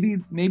this, and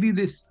maybe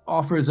this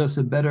offers us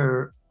a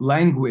better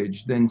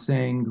language than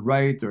saying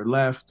right or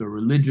left or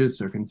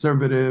religious or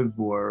conservative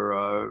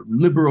or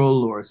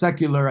liberal or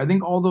secular. I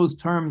think all those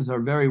terms are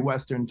very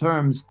Western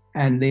terms,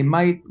 and they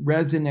might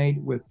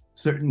resonate with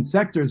certain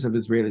sectors of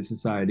Israeli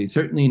society,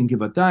 certainly in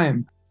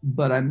Givatayim,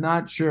 but I'm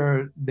not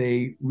sure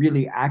they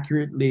really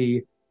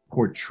accurately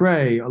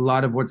portray a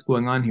lot of what's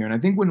going on here. And I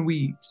think when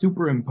we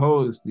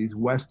superimpose these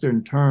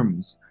Western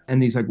terms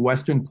and these like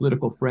Western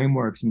political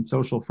frameworks and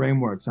social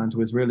frameworks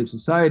onto Israeli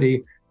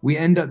society, we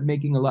end up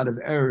making a lot of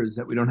errors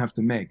that we don't have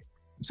to make.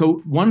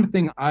 So one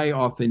thing I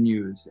often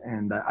use,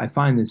 and I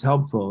find this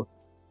helpful,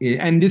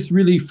 and this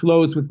really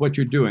flows with what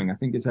you're doing. I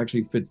think this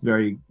actually fits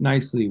very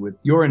nicely with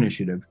your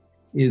initiative,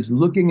 is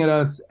looking at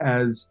us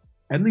as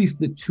at least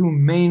the two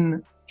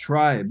main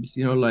tribes,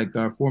 you know, like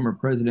our former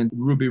president,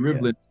 Ruby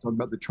Rivlin, talked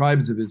about the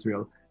tribes of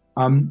Israel,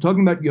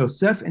 talking about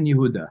Yosef and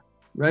Yehuda,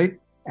 right?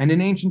 And in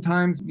ancient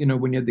times, you know,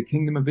 when you had the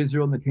kingdom of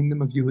Israel and the kingdom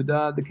of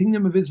Yehuda, the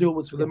kingdom of Israel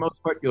was for the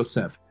most part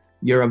Yosef.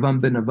 Yeravam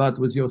ben Nevat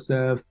was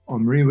Yosef,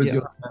 Omri was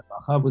Yosef,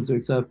 Achav was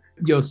Yosef.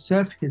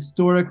 Yosef,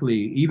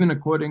 historically, even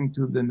according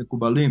to the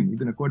Mekubalim,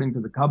 even according to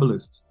the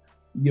Kabbalists,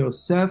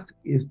 Yosef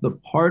is the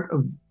part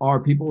of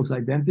our people's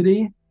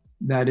identity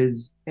that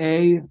is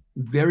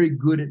very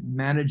good at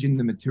managing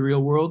the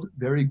material world,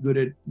 very good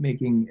at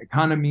making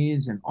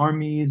economies and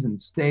armies and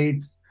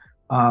states,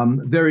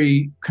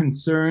 very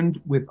concerned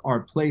with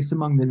our place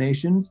among the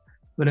nations,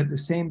 but at the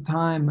same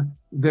time,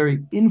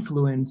 very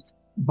influenced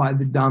by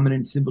the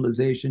dominant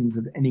civilizations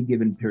of any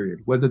given period,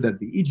 whether that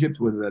be Egypt,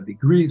 whether that be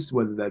Greece,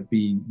 whether that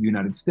be the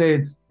United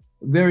States,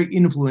 very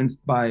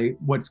influenced by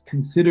what's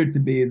considered to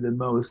be the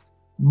most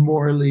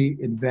morally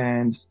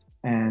advanced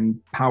and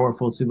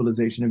powerful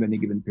civilization of any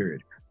given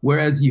period.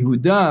 Whereas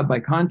Yehuda, by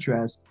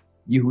contrast,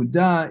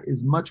 Yehuda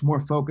is much more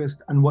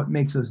focused on what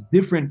makes us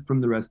different from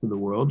the rest of the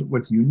world,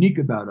 what's unique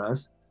about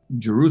us,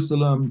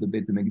 Jerusalem, the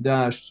Beit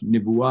HaMikdash,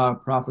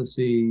 Nivuah,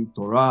 prophecy,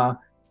 Torah,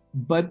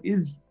 but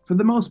is for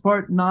the most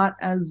part not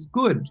as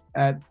good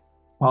at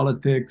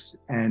politics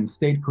and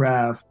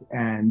statecraft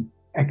and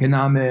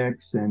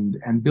economics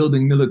and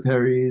building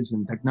militaries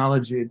and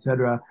technology,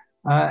 etc.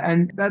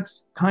 And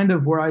that's kind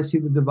of where I see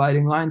the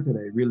dividing line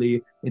today.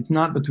 Really, it's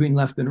not between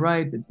left and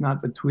right. It's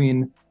not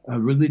between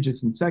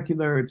religious and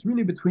secular. It's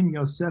really between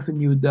Yosef and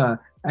Yehuda.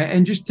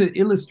 And just to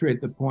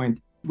illustrate the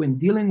point, when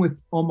dealing with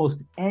almost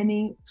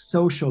any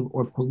social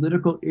or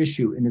political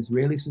issue in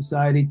Israeli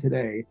society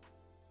today,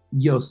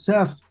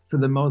 Yosef, for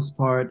the most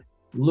part,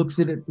 looks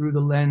at it through the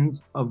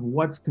lens of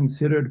what's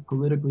considered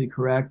politically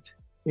correct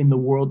in the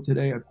world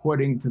today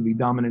according to the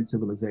dominant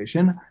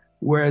civilization.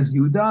 Whereas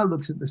Yehuda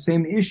looks at the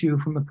same issue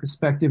from the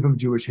perspective of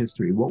Jewish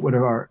history. What would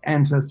our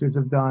ancestors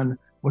have done?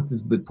 What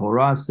does the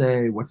Torah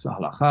say? What's the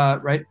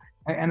halacha, right?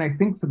 And I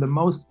think for the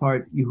most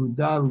part,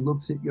 Yehuda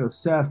looks at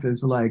Yosef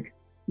as like,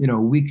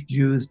 weak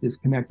Jews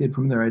disconnected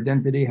from their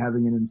identity,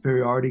 having an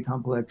inferiority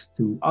complex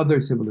to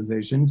other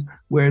civilizations.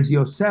 Whereas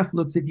Yosef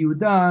looks at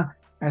Yehuda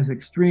as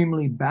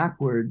extremely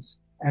backwards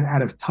and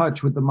out of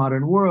touch with the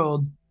modern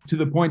world to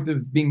the point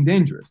of being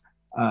dangerous.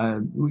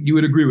 You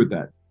would agree with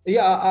that?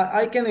 Yeah,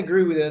 I can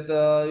agree with it.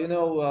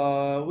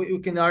 We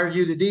can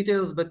argue the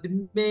details, but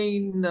the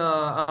main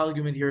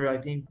argument here, I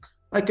think,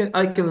 I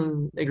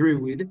can agree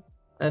with.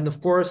 And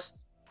of course,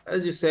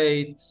 as you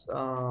say, there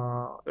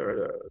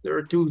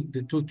are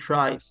the two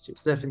tribes,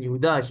 Yosef and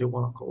Yehuda, if you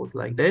want to call it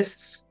like this.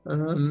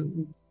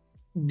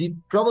 The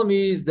problem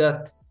is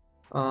that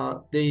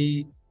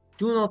they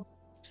do not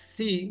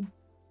see,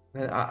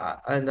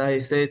 and I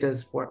say it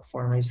as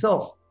for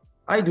myself,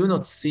 I do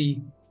not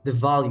see the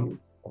value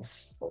of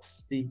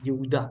the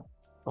Yehuda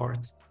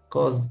part,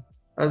 because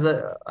as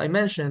I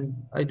mentioned,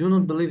 I do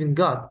not believe in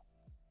God,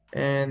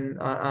 and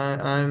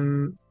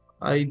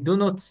I do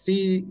not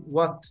see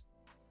what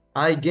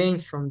I gain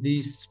from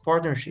this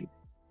partnership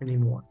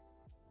anymore.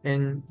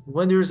 And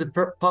when there is a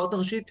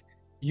partnership,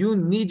 you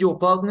need your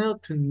partner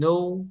to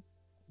know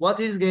what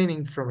he's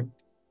gaining from it.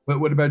 But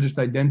what about just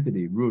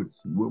identity,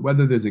 roots,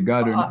 whether there's a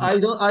God or not?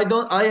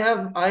 I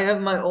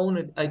have my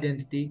own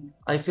identity.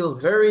 I feel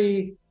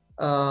very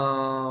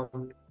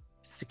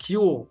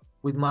secure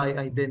with my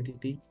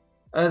identity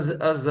as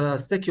a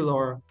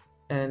secular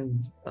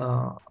and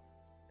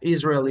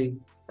Israeli,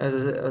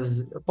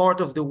 as a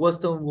part of the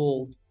Western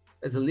world,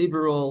 as a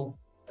liberal,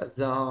 as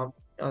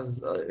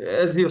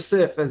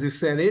Yosef, as you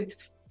said it.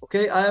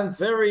 Okay, I am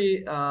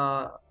very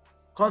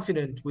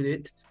confident with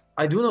it.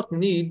 I do not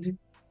need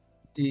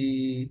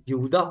the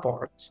Yehuda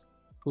part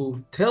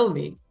to tell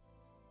me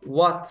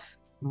what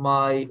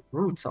my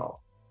roots are.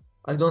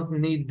 I don't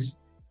need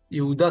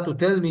Yehuda to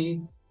tell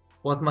me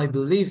what my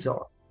beliefs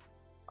are.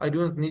 I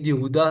don't need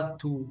Yehuda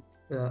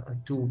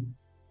to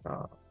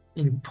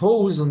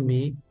impose on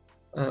me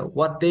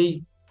what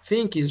they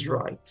think is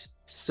right.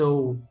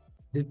 So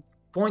the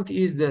point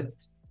is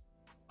that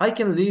I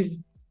can live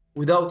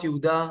without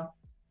Yehuda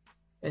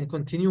and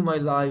continue my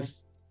life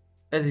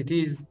as it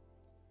is,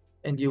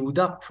 and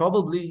Yehuda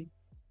probably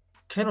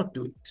cannot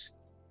do it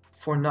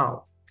for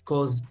now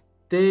because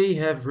they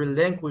have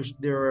relinquished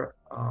their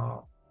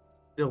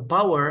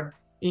power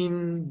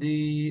in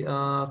the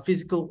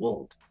physical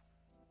world.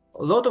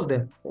 A lot of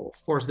them,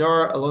 of course, there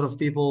are a lot of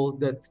people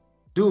that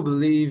do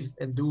believe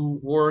and do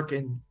work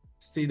and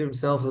see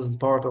themselves as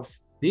part of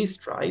this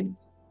tribe,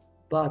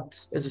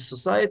 but as a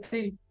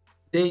society,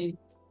 they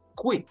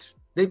quit.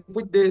 They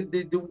quit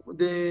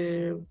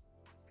the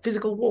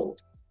physical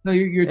world. No,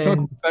 you're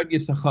And talking about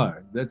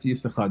Yisachar. That's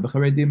Yisachar. The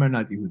Charedim are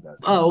not Yehuda.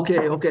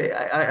 okay.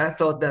 I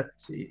thought that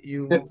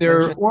you They're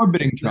mentioned.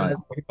 orbiting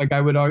tribes. Like I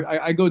would,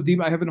 I go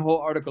deep. I have a whole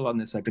article on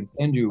this I can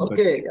send you. But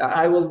Okay,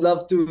 I would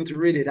love to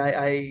read it. like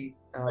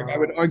I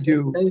would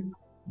argue,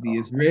 the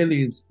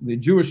Israelis, the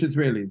Jewish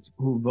Israelis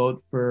who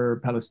vote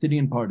for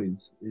Palestinian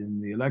parties in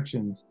the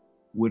elections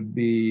would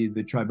be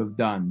the tribe of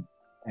Dan.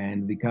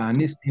 And the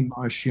Kahanistim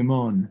are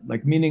Shimon,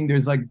 like meaning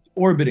there's like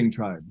orbiting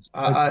tribes.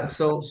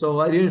 So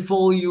I didn't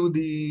follow you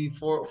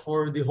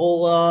for the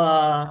whole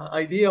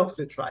idea of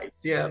the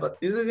tribes. Yeah,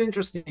 but this is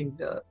interesting.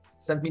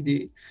 Sent me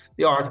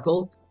the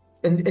article,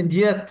 and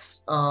yet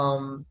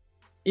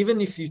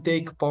even if you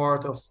take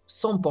part of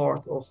some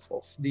part of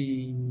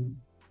the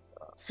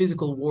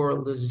physical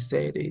world, as you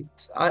said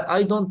it,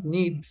 I don't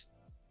need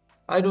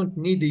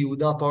the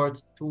Yehuda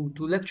part to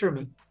lecture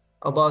me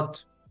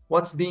about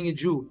what's being a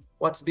Jew,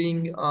 what's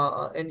being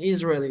an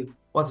Israeli,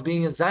 what's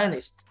being a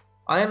Zionist.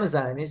 I am a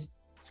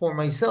Zionist for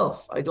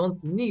myself. I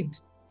don't need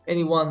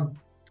anyone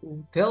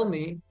to tell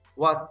me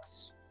what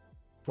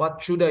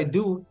should I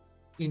do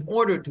in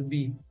order to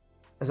be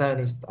a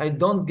Zionist. I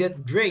don't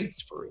get grades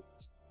for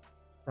it.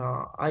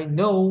 I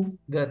know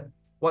that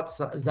what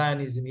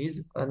Zionism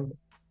is, and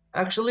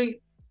actually,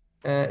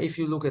 if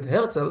you look at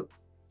Herzl,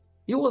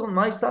 he was on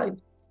my side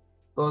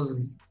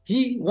because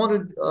he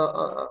wanted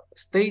a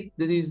state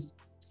that is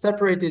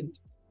separated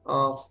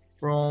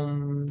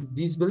from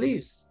these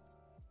beliefs.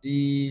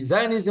 The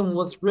Zionism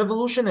was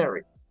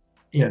revolutionary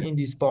in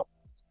this part.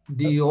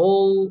 The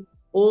whole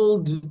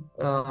old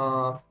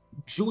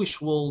Jewish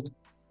world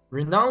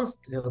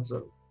renounced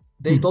Herzl.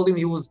 They told him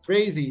he was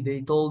crazy.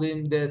 They told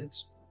him that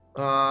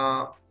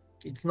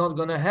it's not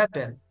going to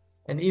happen.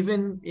 And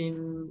even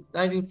in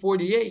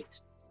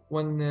 1948,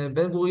 when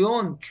Ben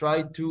Gurion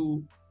tried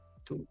to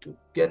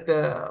get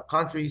the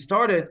country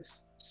started,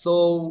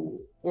 so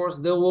of course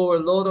there were a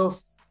lot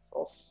of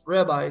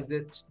rabbis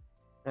that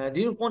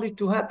didn't want it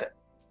to happen.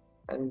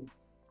 And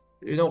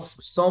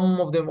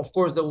some of them, of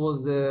course, there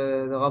was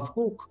the Rav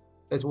Kook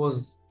that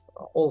was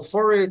all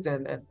for it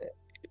and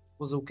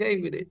was okay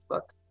with it.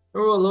 But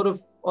there were a lot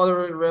of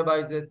other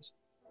rabbis that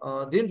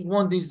didn't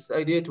want this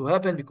idea to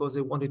happen because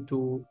they wanted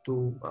to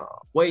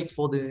wait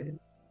for the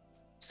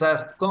Messiah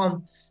to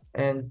come,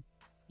 and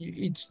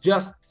it's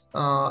just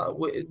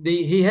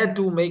he had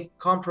to make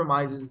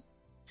compromises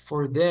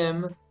for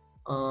them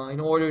in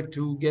order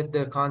to get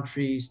the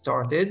country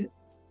started,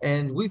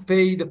 and we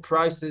pay the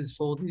prices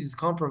for these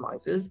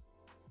compromises,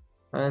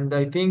 and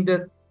I think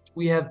that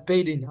we have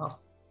paid enough,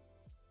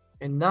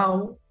 and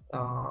now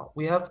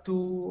we have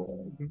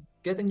to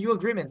get a new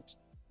agreement.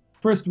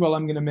 First of all,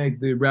 I'm going to make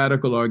the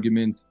radical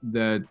argument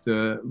that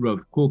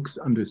Rav Kook's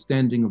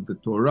understanding of the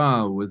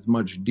Torah was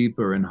much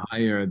deeper and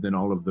higher than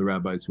all of the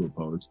rabbis who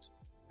opposed,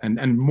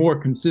 and more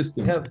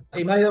consistent.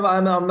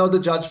 I'm not the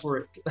judge for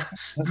it.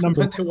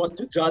 Number but I want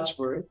to judge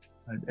for it.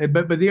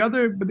 But the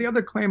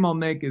other claim I'll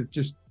make is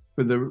just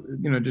for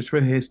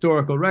the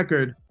historical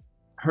record.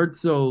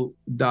 Herzl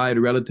died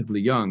relatively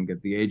young at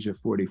the age of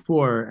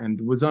 44 and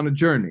was on a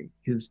journey.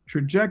 His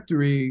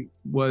trajectory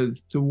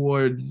was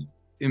towards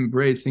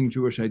embracing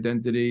Jewish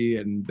identity,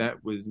 and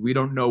we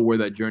don't know where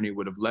that journey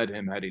would have led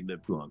him had he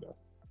lived longer.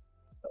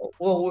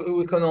 Well,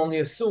 we can only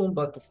assume,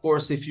 but of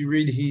course, if you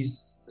read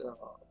his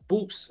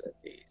books and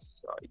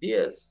his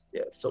ideas,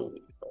 yeah. So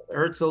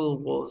Herzl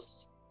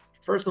was,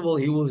 first of all,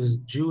 he was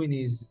Jew in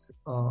his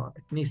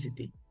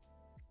ethnicity.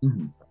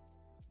 Mm-hmm.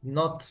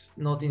 Not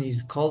in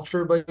his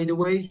culture, by the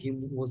way. He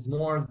was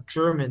more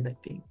German, I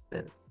think,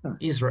 than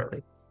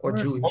Israeli or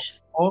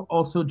Jewish.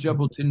 Also,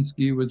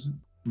 Jabotinsky was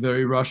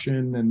very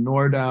Russian, and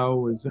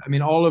Nordau was. I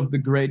mean, all of the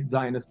great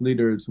Zionist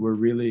leaders were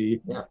really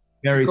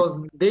very,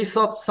 because they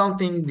thought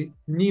something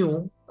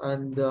new,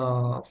 and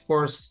of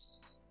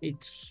course,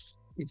 it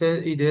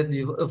had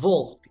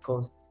evolved,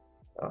 because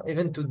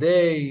even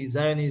today,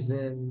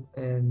 Zionism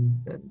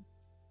and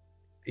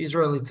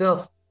Israel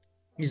itself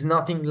is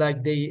nothing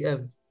like they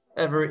have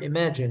ever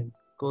imagined,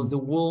 because the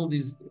world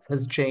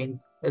has changed,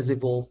 has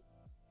evolved,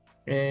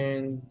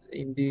 and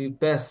in the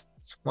past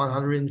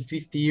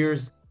 150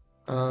 years,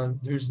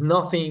 there's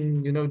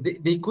nothing,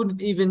 they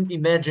couldn't even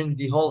imagine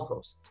the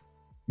Holocaust.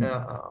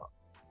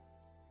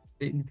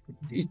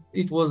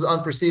 It was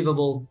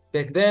unperceivable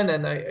back then,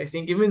 and I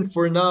think even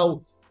for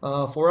now,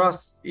 for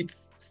us,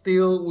 it's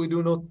still, we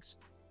do not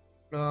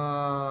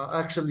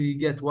actually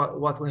get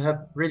what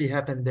really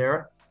happened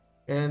there.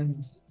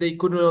 And they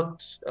could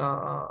not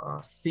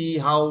see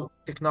how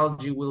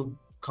technology will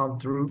come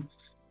through.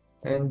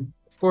 And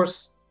of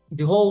course,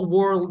 the whole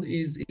world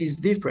is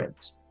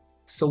different.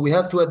 So we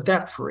have to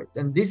adapt for it.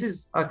 And this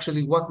is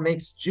actually what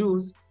makes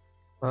Jews,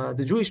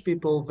 the Jewish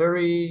people,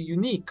 very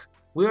unique.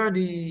 We are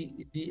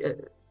the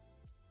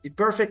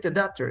perfect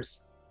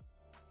adapters.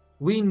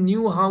 We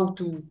knew how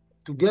to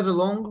get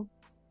along,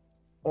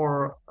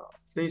 or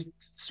at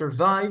least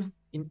survive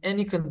in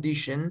any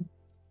condition.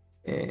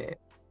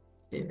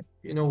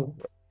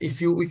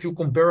 If you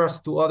compare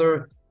us to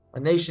other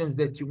nations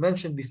that you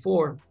mentioned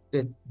before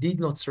that did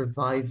not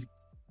survive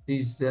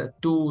this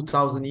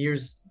 2,000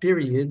 years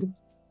period,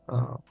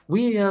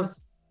 we have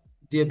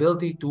the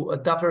ability to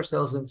adapt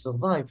ourselves and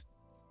survive.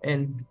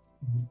 And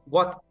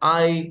what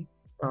I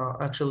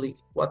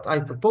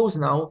propose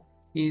now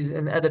is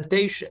an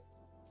adaptation.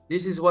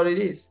 This is what it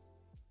is,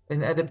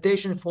 an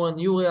adaptation for a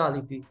new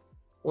reality,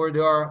 where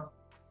there are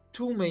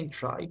two main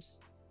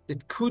tribes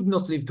that could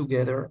not live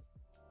together.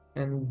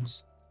 And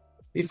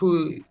if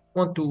we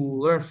want to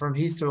learn from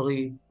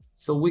history,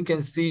 so we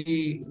can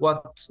see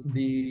what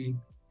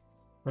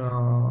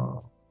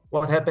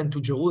happened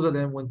to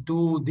Jerusalem when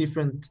two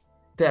different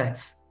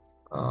texts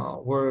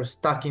were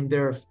stuck in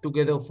there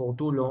together for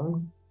too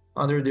long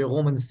under the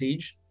Roman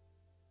siege.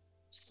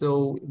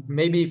 So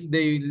maybe if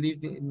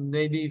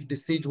the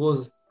siege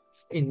was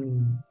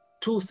in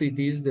two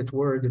cities that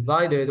were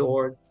divided,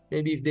 or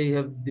maybe if they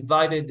have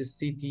divided the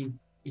city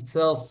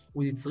itself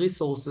with its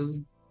resources,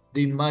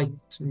 they might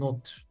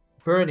not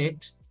burn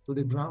it to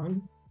the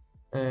ground.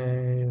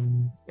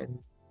 And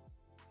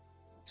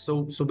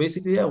so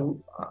basically,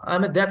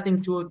 I'm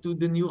adapting to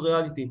the new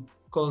reality,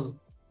 because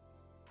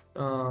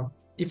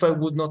if I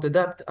would not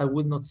adapt, I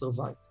would not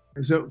survive.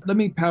 So let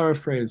me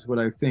paraphrase what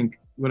I think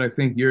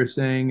you're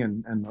saying,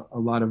 and a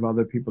lot of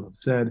other people have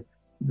said,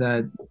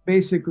 that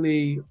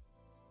basically,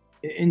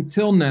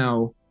 until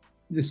now,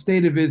 the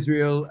state of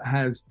Israel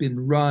has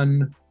been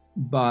run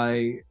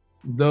by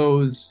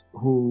those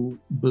who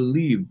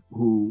believe,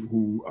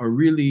 who are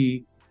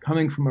really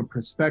coming from a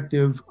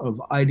perspective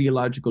of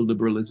ideological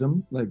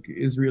liberalism. Like,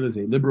 Israel is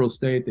a liberal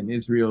state, and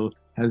Israel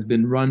has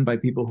been run by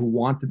people who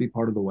want to be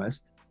part of the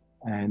West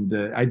and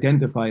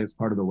identify as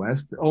part of the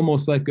West,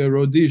 almost like a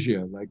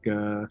Rhodesia, like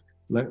a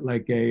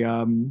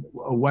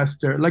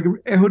Western, like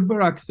Ehud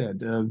Barak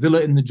said, a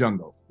villa in the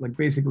jungle, like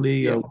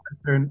basically a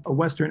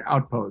Western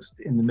outpost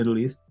in the Middle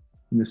East,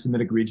 in the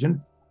Semitic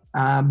region.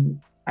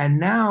 And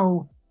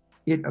now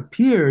it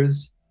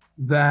appears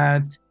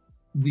that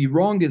the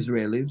wrong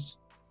Israelis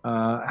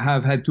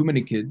have had too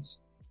many kids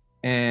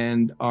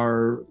and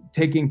are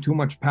taking too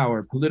much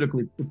power,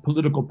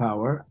 political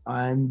power,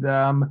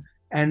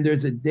 and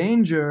there's a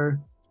danger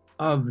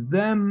of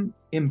them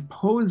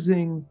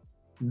imposing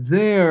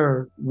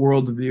their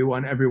worldview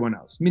on everyone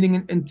else.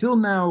 Meaning, until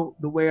now,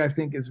 the way I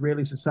think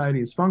Israeli society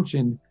has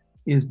functioned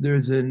is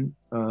there's an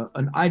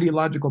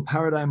ideological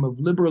paradigm of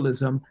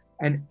liberalism,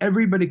 and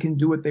everybody can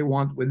do what they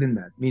want within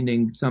that.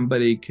 Meaning,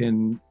 somebody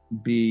can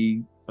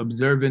be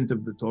observant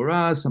of the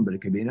Torah, somebody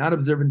could be not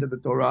observant of the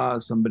Torah,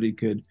 somebody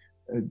could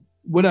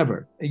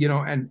whatever,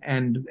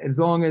 and as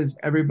long as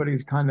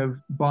everybody's kind of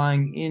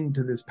buying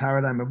into this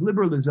paradigm of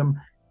liberalism.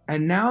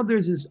 And now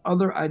there's this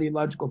other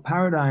ideological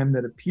paradigm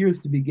that appears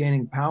to be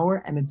gaining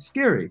power, and it's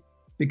scary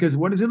because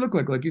what does it look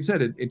like? Like you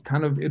said,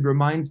 it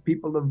reminds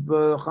people of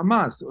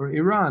Hamas or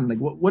Iran. Like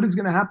what is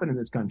going to happen in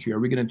this country? Are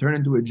we going to turn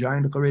into a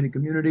giant Haredi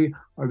community?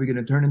 Are we going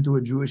to turn into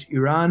a Jewish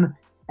Iran?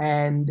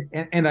 And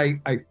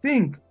I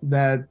think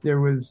that there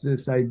was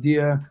this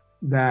idea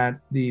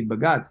that the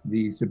Bagatz,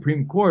 the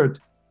Supreme Court,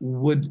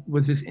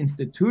 was this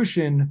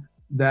institution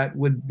that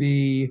would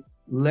be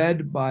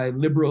led by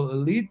liberal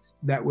elites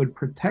that would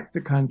protect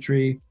the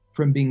country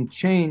from being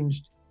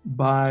changed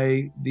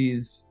by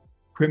these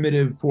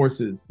primitive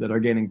forces that are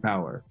gaining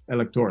power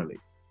electorally.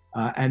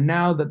 And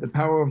now that the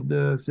power of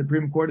the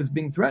Supreme Court is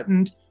being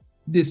threatened,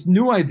 this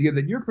new idea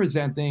that you're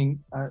presenting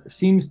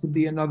seems to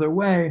be another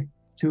way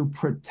to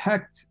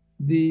protect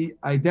the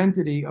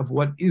identity of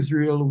what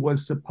Israel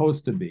was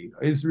supposed to be.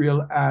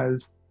 Israel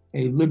as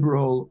a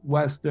liberal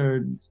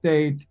Western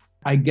state,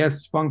 I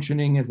guess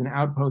functioning as an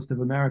outpost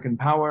of American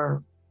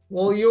power.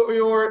 Well,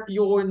 you're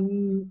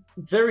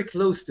very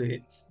close to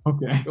it.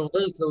 Okay. You're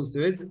very close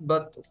to it,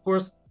 but of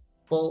course,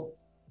 well,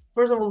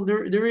 first of all,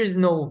 there is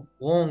no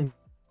wrong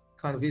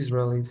kind of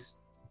Israelis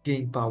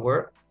gain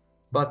power,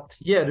 but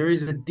yeah, there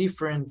is a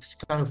different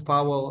kind of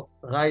power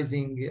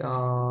rising,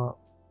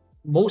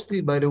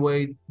 mostly, by the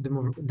way,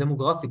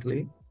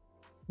 demographically,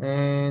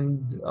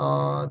 and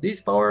this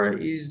power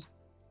is,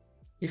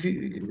 if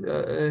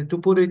you to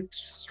put it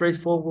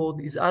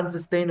straightforward, is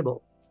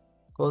unsustainable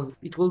because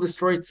it will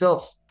destroy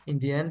itself in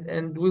the end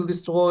and will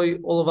destroy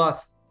all of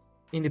us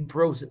in the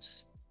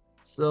process.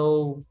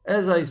 So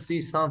as I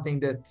see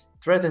something that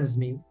threatens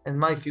me and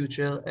my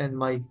future and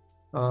my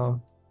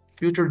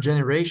future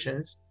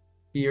generations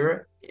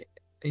here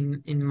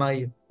in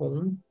my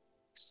home,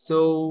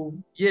 so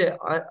yeah,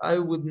 I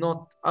would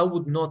not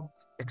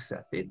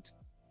accept it.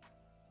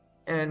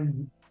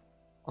 And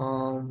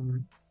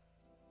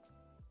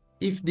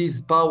if this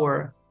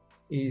power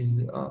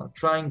is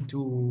trying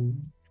to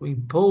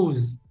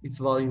impose its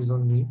values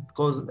on me,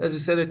 because as you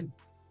said it,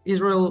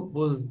 Israel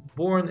was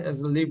born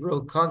as a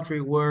liberal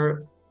country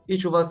where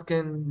each of us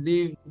can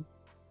live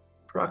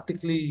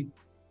practically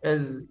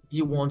as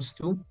he wants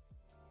to.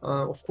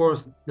 Of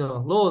course, the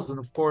laws and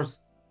of course,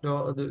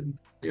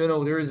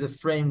 there is a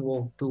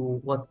framework to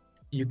what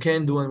you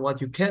can do and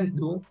what you can't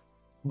do,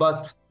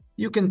 but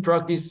you can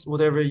practice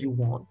whatever you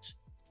want.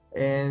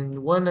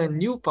 And when a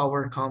new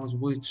power comes,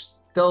 which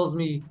tells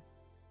me,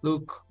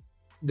 look,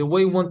 the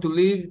way you want to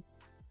live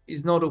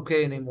is not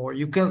okay anymore.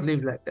 You can't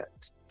live like that.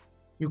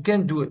 You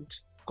can't do it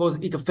because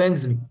it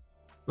offends me.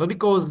 Not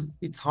because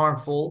it's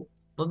harmful,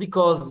 not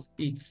because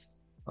it's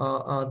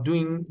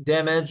doing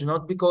damage,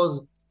 not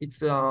because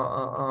it's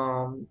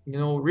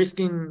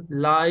risking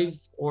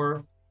lives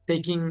or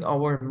taking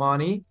our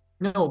money.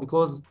 No,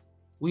 because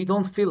we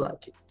don't feel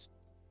like it.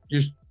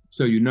 Just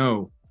so you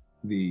know,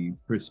 the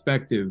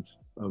perspective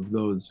of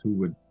those who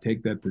would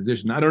take that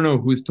position. I don't know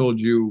who's told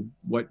you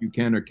what you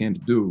can or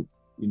can't do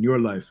in your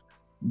life,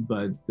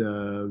 but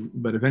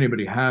if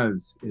anybody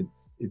has,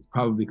 it's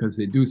probably because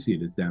they do see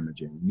it as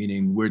damaging.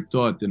 Meaning, we're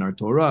taught in our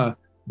Torah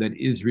that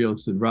Israel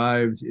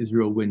survives,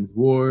 Israel wins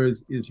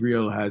wars,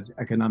 Israel has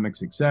economic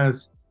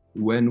success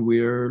when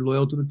we're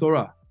loyal to the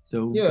Torah.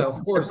 So yeah,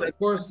 of course,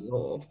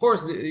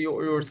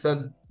 you're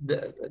said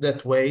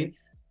that way,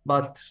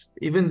 but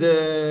even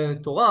the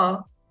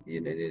Torah,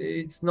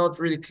 it's not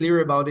really clear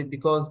about it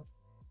because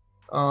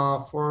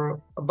for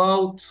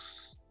about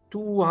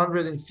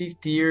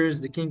 250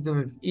 years, the Kingdom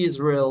of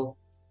Israel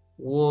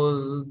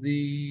was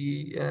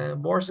the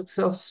more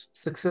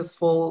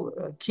successful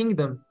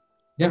kingdom,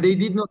 and they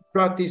did not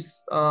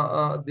practice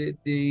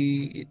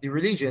the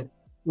religion.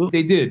 Well,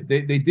 they did.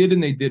 They did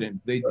and they didn't.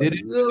 They did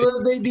it.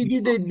 They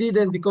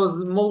didn't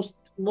because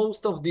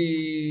most of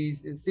the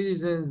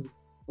citizens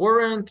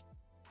weren't.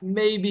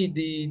 Maybe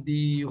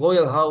the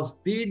royal house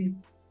did.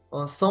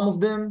 Some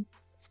of them,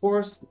 of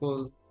course,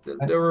 because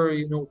there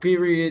were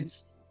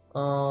periods.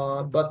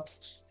 But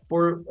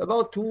for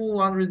about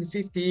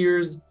 250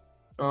 years,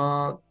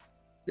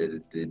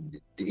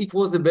 it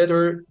was the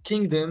better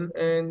kingdom,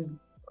 and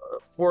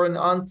for an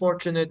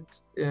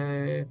unfortunate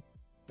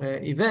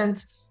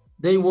event,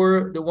 they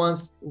were the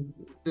ones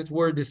that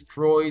were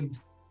destroyed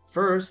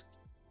first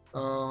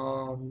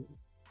by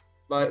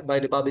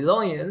the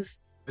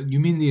Babylonians. You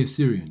mean the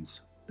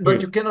Assyrians?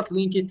 But you cannot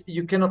link it.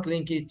 You cannot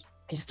link it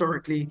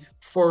historically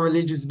for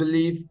religious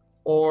belief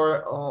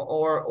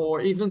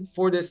or even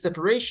for the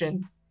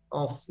separation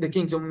of the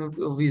kingdom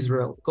of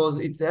Israel, because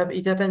it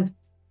happened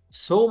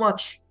so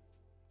much,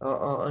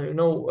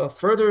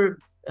 further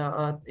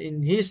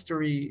in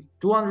history,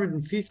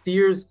 250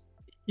 years.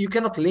 You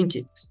cannot link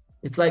it.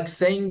 It's like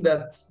saying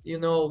that,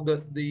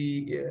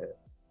 that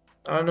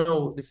I don't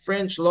know, the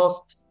French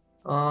lost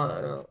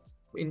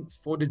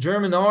for the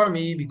German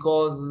army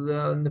because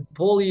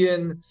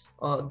Napoleon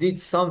did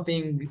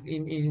something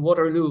in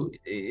Waterloo.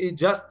 It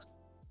just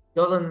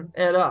doesn't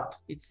add up.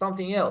 It's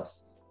something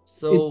else. It,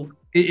 So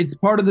it's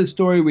part of the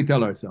story we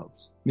tell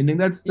ourselves. Meaning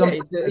that's yeah,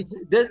 something.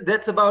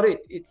 that's about it.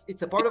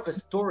 It's a part of a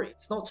story.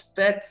 It's not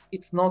facts.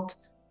 It's not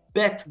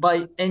backed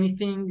by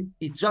anything.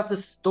 It's just a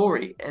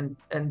story, and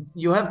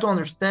you have to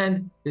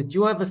understand that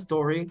you have a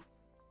story,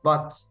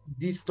 but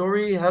this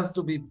story has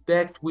to be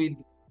backed with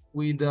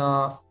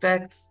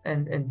facts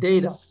and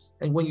data.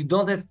 And when you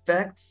don't have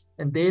facts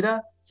and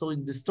data, so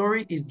the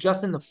story is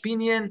just an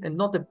opinion and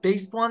not a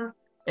based one,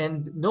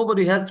 and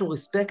nobody has to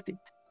respect it.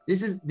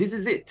 This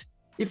is it.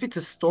 If it's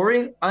a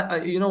story,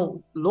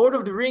 Lord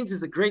of the Rings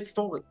is a great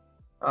story.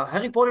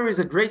 Harry Potter is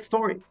a great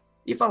story.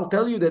 If I'll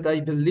tell you that I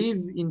believe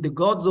in the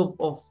gods of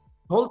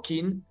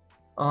Tolkien,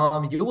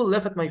 you will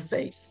laugh at my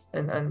face,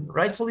 and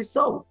rightfully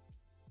so,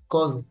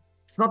 because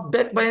it's not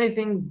backed by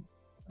anything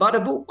but a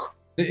book.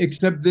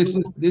 Except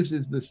this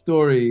is the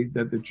story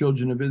that the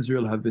children of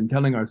Israel have been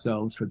telling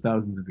ourselves for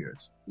thousands of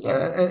years. Yeah,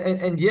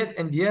 and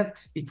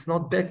yet it's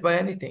not backed by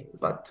anything.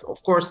 But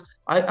of course,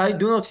 I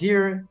do not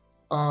hear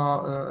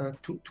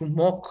to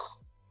mock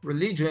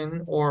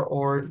religion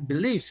or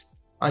beliefs.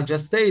 I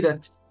just say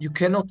that you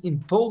cannot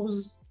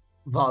impose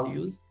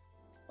values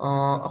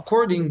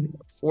according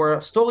for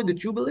a story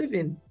that you believe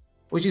in,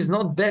 which is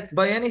not backed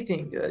by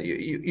anything.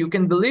 You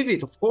can believe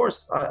it, of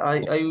course.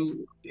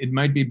 It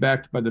might be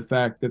backed by the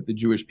fact that the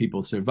Jewish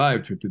people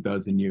survived for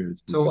 2,000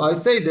 years. So I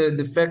say that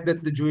the fact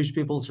that the Jewish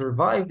people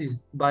survived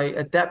is by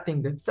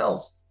adapting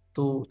themselves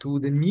to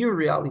the new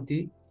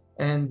reality,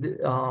 and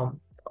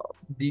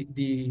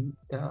the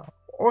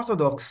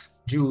Orthodox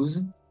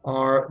Jews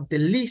are the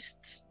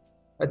least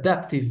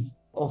adaptive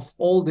of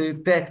all the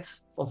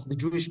pacts of the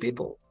Jewish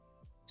people.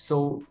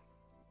 So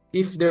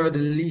if they're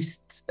the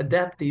least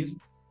adaptive,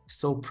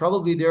 so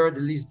probably they are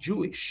the least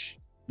Jewish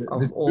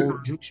of all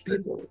Jewish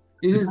people.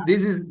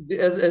 This is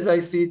as I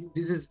see it,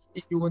 this is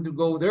if you want to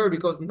go there,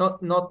 because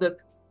not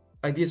that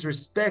I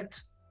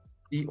disrespect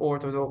the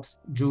Orthodox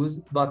Jews,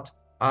 but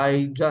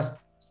I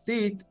just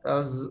see it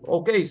as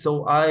okay.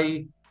 So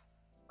I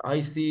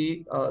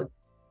see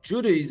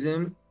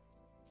Judaism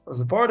as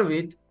a part of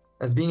it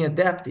as being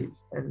adaptive,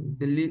 and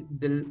the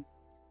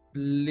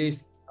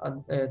least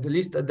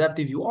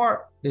adaptive you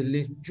are, the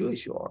least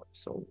Jewish you are.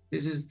 So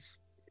this is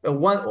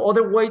one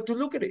other way to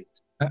look at it.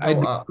 I'd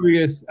be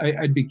curious.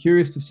 I'd be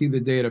curious to see the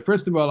data.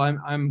 First of all,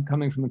 I'm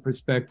coming from the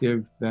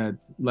perspective that,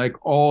 like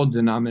all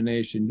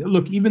denominations,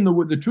 look, even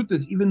the truth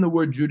is, even the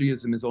word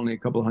Judaism is only a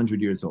couple hundred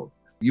years old.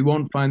 You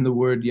won't find the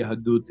word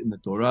Yahadut in the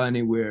Torah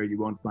anywhere. You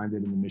won't find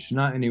it in the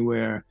Mishnah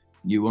anywhere.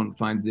 You won't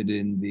find it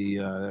in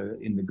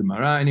the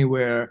Gemara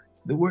anywhere.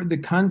 The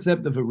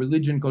concept of a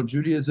religion called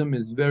Judaism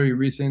is very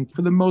recent.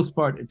 For the most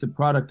part, it's a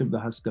product of the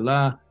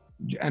Haskalah.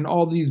 And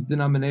all these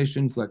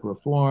denominations like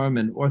Reform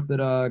and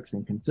Orthodox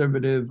and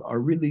Conservative are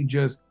really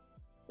just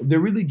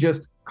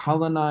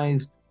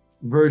colonized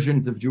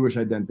versions of Jewish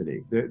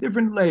identity. They're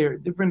different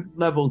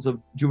levels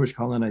of Jewish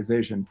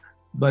colonization.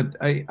 But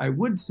I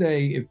would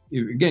say, if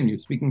again, you're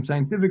speaking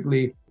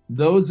scientifically,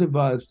 those of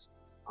us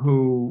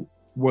who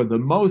were the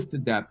most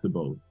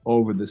adaptable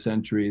over the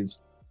centuries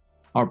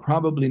are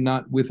probably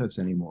not with us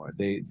anymore.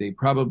 They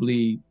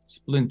probably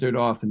splintered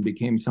off and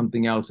became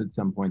something else at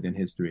some point in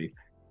history.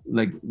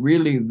 Like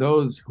really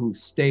those who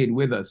stayed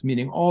with us,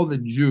 meaning all the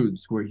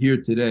Jews who are here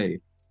today,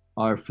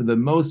 are for the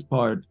most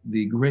part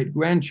the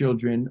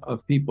great-grandchildren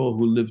of people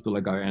who lived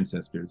like our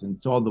ancestors and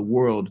saw the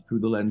world through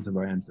the lens of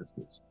our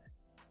ancestors.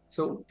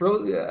 So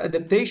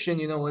adaptation,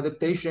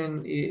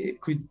 it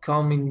could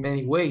come in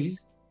many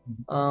ways.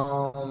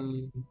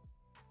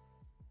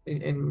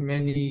 In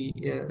many,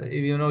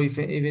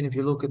 even if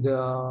you look at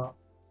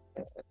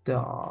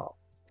the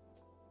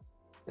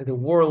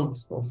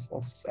world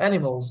of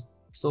animals,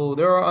 so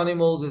there are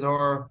animals that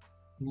are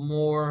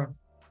more,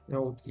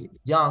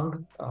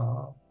 young,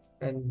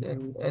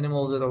 and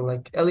animals that are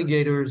like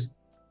alligators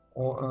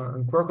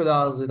and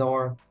crocodiles that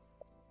are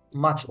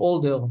much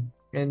older,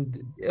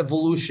 and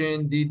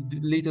evolution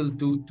did little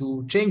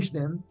to change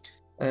them.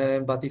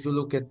 But if you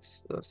look at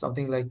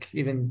something like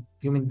even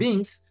human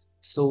beings,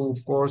 so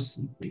of course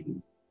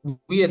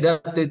we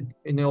adapted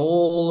in a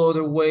whole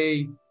other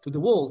way to the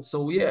world.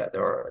 So yeah,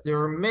 there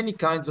are many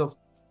kinds of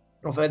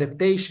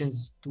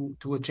adaptations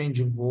to a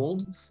changing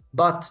world.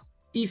 But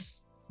if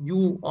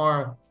you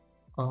are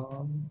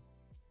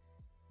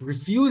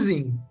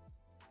refusing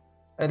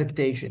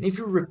adaptation, if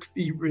you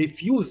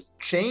refuse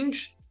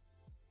change,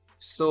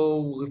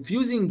 so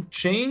refusing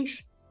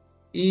change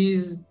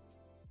is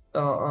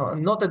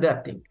not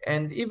adapting.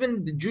 And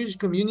even the Jewish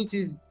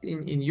communities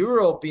in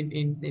Europe,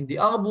 in the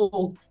Arab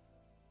world,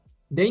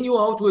 they knew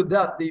how to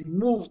adapt. They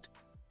moved.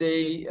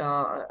 They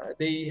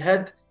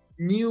had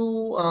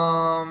new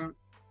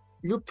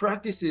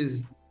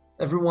practices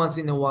every once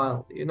in a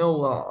while.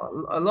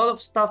 A lot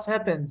of stuff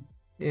happened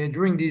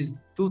during this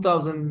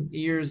 2,000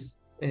 years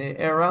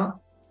era,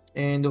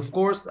 And of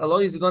course, a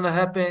lot is going to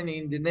happen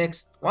in the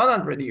next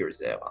 100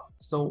 years era.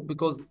 So,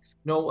 because,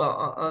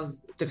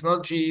 as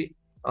technology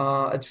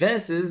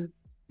advances,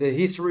 the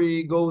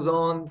history goes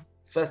on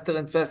faster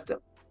and faster.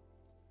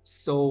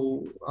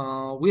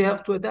 So we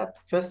have to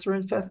adapt faster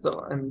and faster.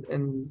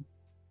 And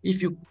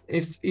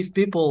if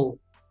people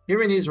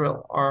here in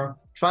Israel are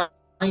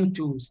trying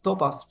to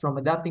stop us from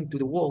adapting to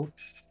the world,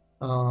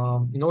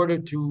 in order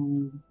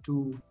to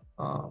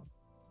uh,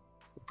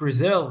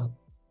 preserve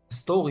a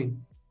story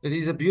that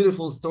is a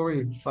beautiful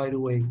story, by the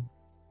way,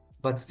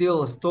 but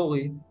still a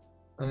story.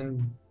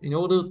 And in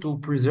order to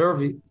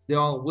preserve it, they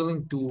are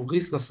willing to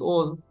risk us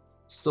all.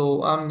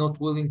 So I'm not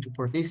willing to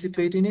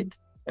participate in it.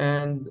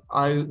 And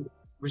I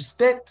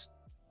respect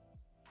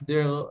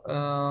their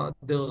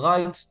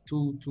right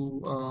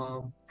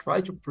to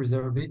try to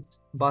preserve it,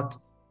 but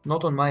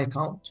not on my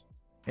account.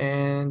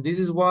 And this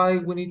is why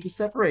we need to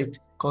separate,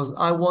 because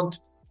I want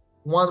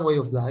one way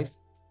of life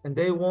and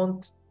they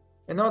want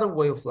another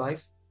way of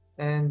life.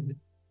 And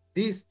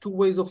these two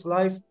ways of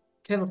life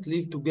cannot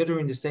live together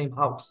in the same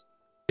house.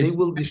 They It's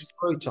will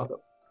destroy each other.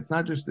 it's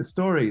not just a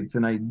story, it's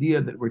an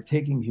idea that we're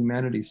taking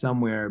humanity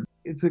somewhere.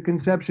 It's a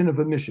conception of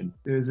a mission.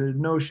 There's a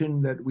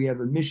notion that we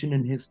have a mission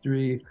in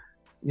history.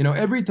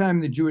 Every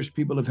time the Jewish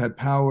people have had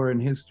power in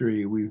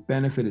history, we've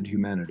benefited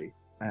humanity.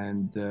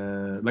 And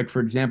like, for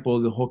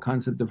example, the whole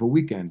concept of a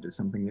weekend is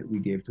something that we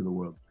gave to the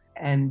world.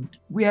 And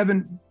we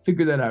haven't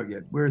figured that out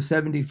yet. We're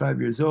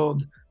 75 years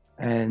old,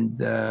 and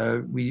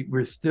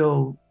we're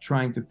still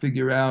trying to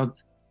figure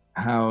out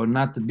how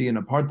not to be an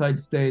apartheid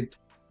state.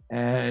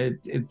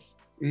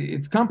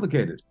 It's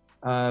complicated.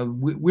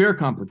 We're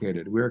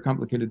complicated. We're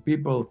complicated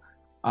people.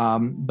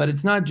 But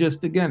it's not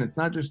just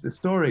a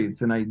story.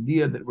 It's an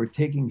idea that we're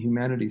taking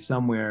humanity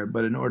somewhere.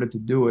 But in order to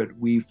do it,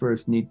 we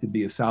first need to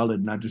be a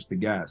solid, not just a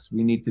gas.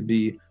 We need to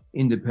be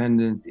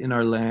independent in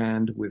our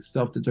land with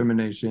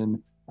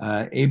self-determination,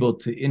 able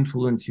to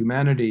influence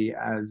humanity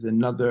as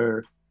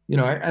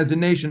as a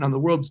nation on the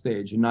world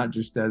stage, and not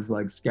just as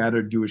like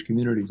scattered Jewish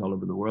communities all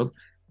over the world.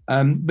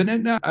 But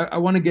now I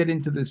want to get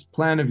into this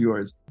plan of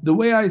yours. The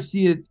way I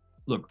see it,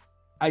 look,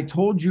 I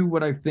told you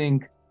what I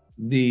think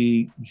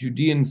the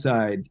Judean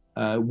side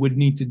would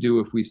need to do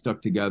if we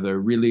stuck together,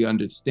 really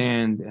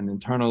understand and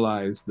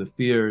internalize the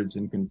fears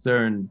and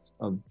concerns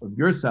of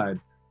your side.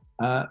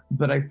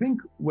 But I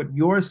think what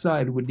your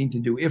side would need to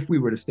do if we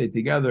were to stay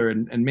together,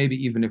 and maybe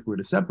even if we were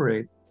to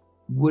separate,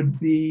 would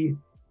be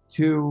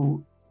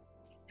to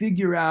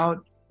figure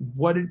out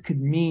what it could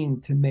mean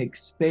to make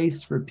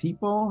space for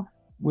people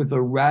with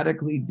a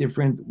radically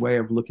different way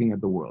of looking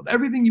at the world.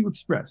 Everything you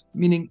expressed,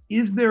 meaning,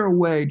 is there a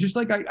way, just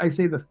like I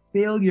say, the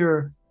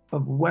failure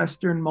of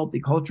Western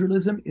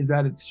multiculturalism is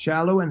that it's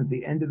shallow, and at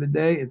the end of the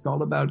day, it's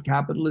all about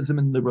capitalism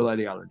and liberal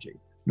ideology.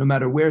 No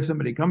matter where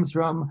somebody comes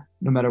from,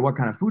 no matter what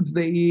kind of foods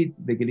they eat,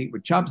 they could eat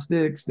with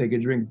chopsticks, they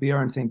could drink beer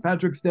on St.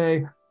 Patrick's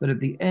Day, but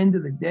at the end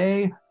of the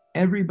day,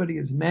 everybody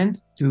is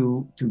meant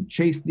to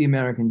chase the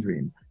American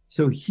dream.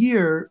 So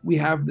here we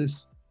have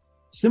this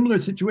similar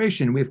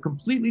situation. We have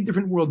completely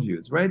different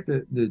worldviews, right?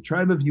 The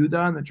tribe of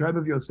Yehuda and the tribe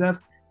of Yosef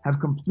have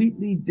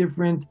completely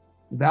different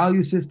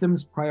value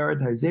systems,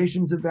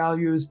 prioritizations of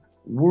values,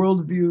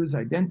 worldviews,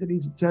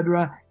 identities,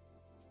 etc.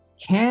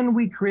 Can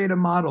we create a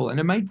model? And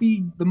it might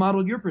be the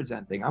model you're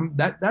presenting.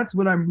 That's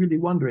what I'm really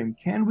wondering.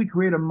 Can we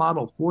create a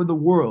model for the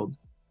world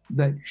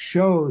that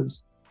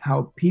shows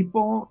how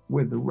people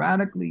with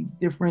radically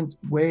different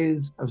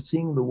ways of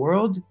seeing the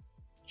world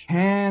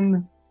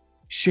can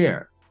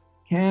share,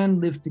 can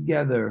live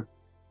together,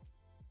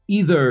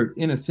 either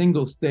in a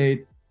single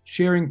state,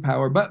 sharing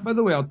power. But by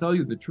the way, I'll tell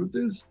you, the truth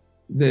is,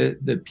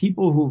 the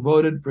people who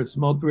voted for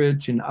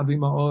Smotrich and Avi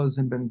Maoz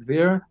and Ben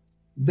Gvir,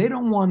 they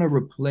don't want to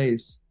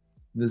replace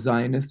the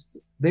Zionists.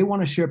 They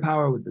want to share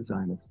power with the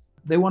Zionists.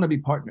 They want to be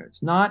partners,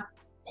 not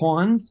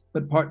pawns,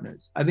 but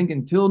partners. I think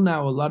until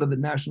now, a lot of the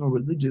national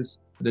religious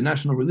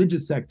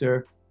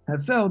sector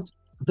have felt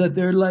that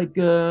they're like,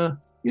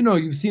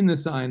 you've seen the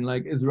sign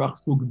like Ezrach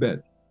Sug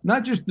Bet.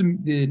 Not just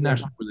the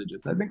national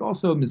religious. I think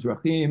also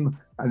Mizrahim,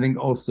 I think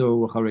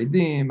also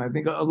Haredim, I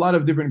think a lot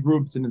of different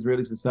groups in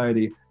Israeli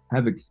society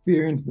have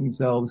experienced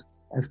themselves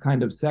as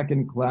kind of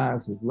second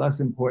class, as less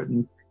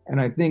important. And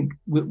I think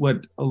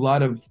what a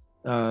lot of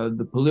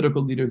the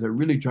political leaders are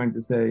really trying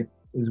to say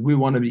is we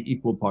want to be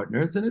equal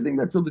partners. And I think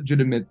that's a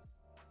legitimate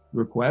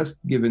request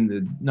given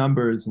the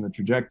numbers and the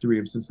trajectory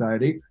of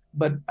society.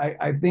 But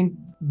I think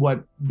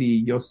what the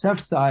Yosef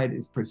side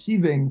is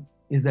perceiving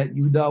is that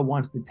Yehuda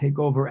wants to take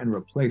over and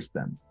replace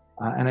them.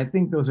 And I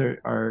think those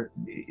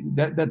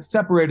that's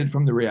separated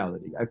from the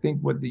reality. I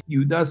think what the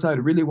Yehuda side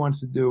really wants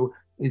to do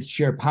is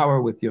share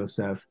power with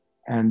Yosef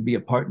and be a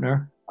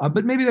partner.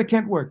 But maybe that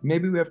can't work.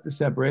 Maybe we have to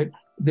separate.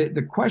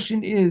 The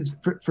question is,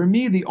 for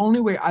me, the only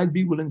way I'd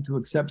be willing to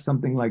accept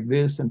something like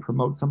this and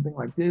promote something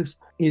like this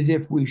is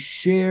if we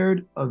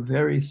shared a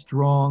very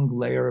strong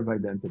layer of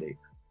identity.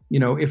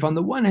 If on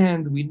the one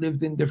hand, we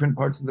lived in different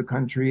parts of the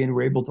country and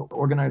were able to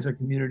organize our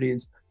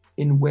communities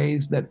in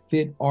ways that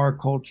fit our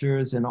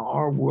cultures and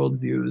our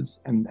worldviews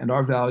and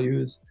our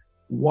values,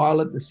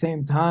 while at the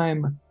same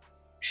time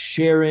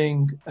sharing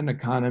an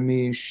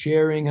economy,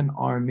 sharing an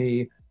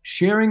army,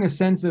 sharing a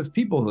sense of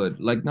peoplehood.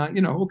 Like not,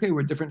 okay,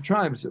 we're different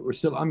tribes, but we're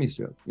still Am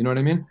Yisrael. You know what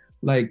I mean?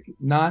 Like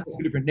not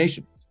two different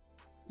nations.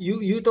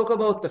 You talk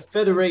about the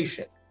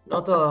federation,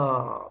 not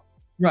a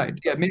Right.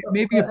 Yeah.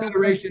 Maybe a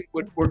federation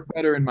would work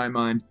better in my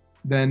mind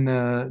than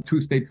a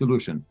two-state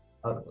solution.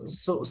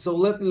 so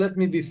let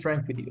me be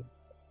frank with you.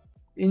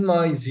 In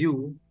my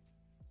view,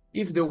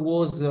 if there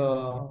was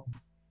a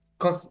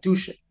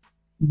constitution,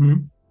 Mm-hmm.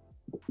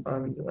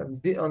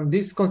 and on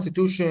this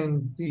constitution,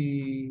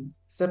 the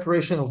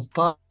separation of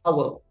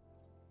power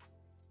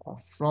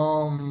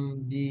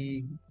from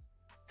the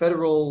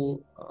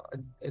federal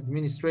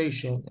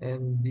administration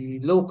and the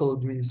local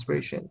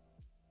administration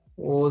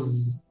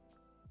was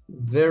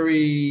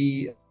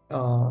very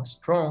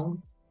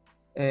strong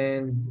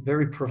and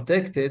very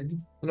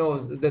protected,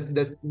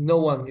 that no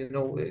one,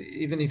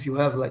 even if you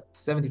have like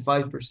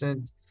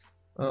 75%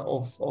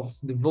 of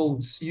the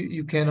votes,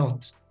 you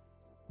cannot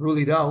rule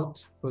it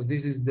out, because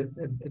this is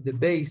the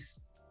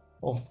base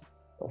of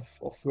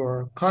of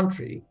your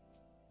country.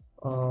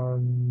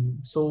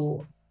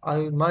 So I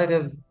might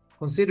have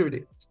considered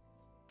it,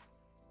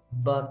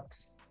 but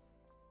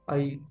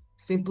I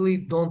simply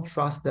don't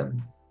trust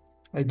them.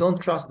 I don't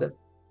trust them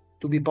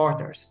to be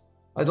partners.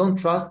 I don't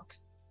trust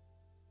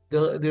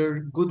their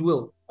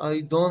goodwill.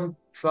 I don't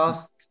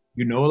trust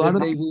You know a lot that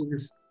of they them? will.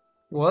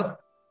 What?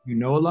 You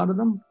know a lot of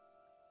them?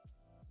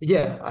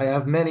 Yeah, I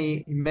have many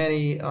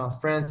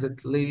friends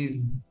that live,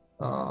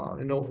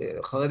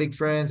 Hasidic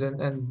friends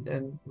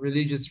and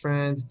religious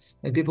friends,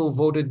 and people who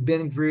voted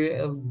Ben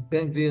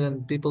Gvir,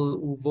 and people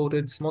who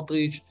voted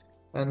Smotrich,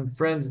 and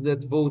friends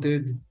that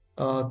voted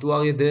to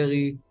Aryeh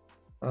Deri,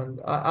 and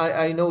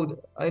I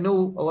know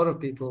a lot of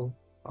people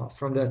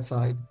from that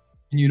side.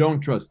 And you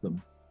don't trust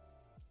them.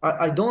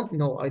 I don't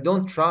know. I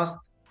don't trust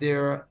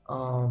their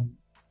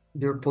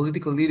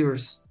political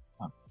leaders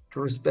Huh. to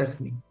respect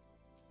me.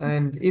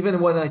 And even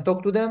when I talk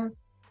to them,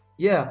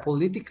 yeah,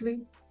 politically,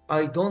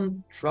 I don't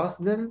trust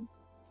them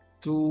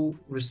to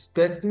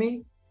respect me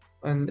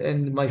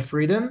and my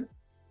freedom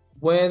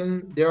when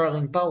they are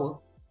in power.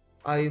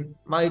 I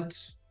might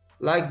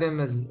like them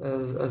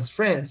as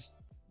friends,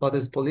 but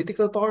as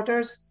political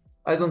partners,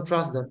 I don't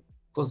trust them.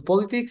 Because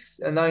politics,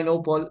 and I know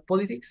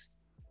politics,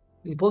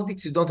 in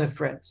politics, you don't have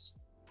friends.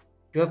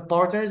 You have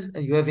partners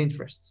and you have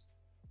interests.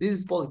 This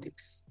is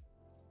politics.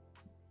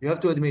 You have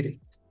to admit it.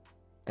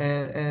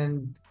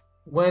 And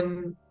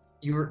when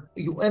you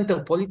enter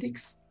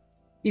politics,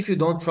 if you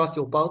don't trust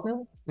your partner,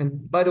 and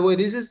by the way,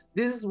 this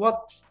is what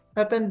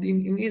happened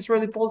in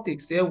Israeli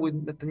politics, yeah, with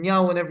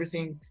Netanyahu and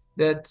everything,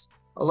 that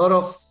a lot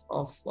of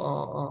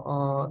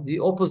the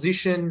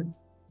opposition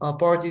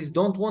parties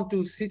don't want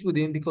to sit with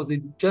him because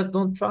they just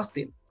don't trust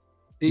him.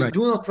 They Right.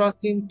 do not trust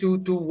him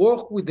to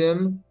work with them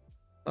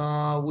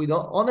with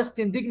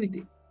honesty and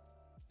dignity.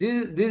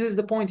 This is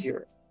the point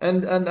here.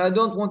 And I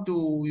don't want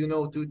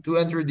to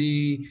enter the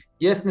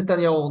yes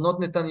Netanyahu or not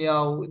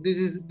Netanyahu.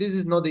 This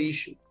is not the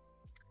issue.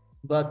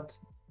 But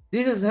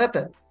this has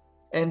happened.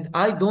 And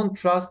I don't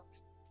trust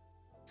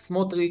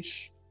Smotrich,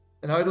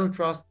 and I don't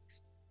trust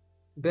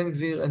Ben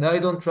Gvir, and I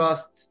don't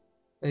trust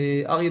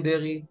Aryeh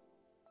Deri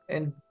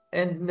and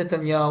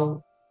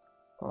Netanyahu.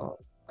 Uh,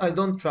 I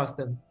don't trust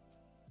them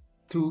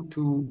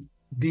to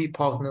be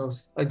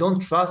partners. I don't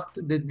trust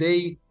that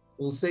they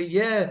will say,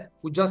 yeah,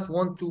 we just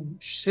want to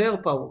share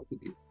power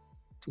with you,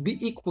 to be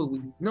equal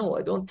with you. No,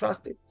 I don't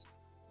trust it.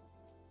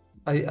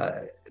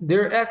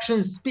 Their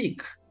actions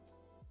speak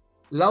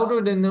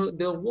louder than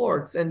their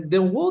words, and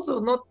their words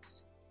are not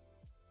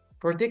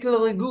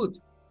particularly good.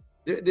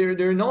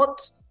 They're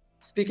not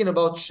speaking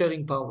about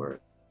sharing power.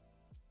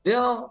 They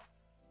are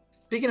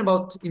speaking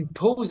about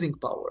imposing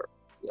power,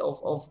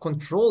 of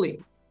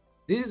controlling.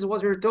 This is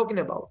what we're talking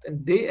about,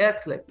 and they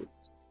act like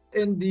it.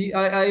 And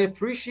I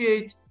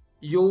appreciate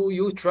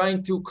you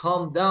trying to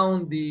calm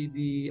down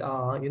the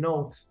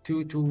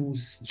to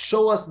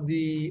show us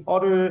the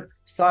other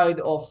side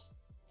of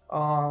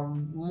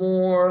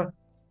more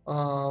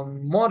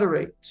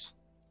moderate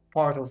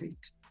part of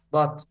it,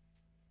 but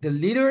the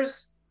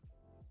leaders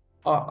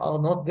are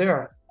not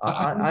there.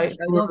 I'm not I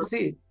don't sure.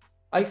 see it.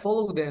 I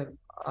follow them.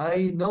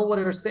 I know what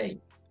they're saying.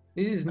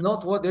 This is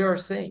not what they are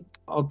saying.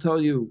 I'll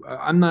tell you,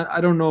 I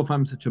don't know if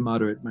I'm such a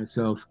moderate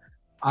myself.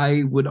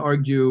 I would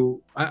argue,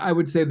 I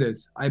would say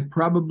this. I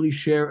probably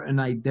share an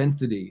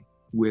identity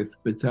with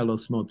Bezalel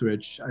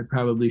Smotrich. I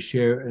probably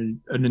share an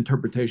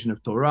interpretation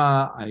of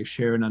Torah. I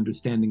share an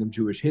understanding of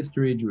Jewish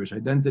history, Jewish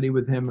identity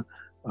with him,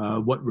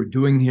 what we're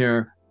doing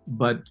here.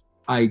 But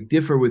I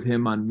differ with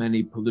him on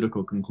many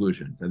political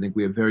conclusions. I think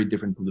we have very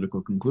different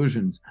political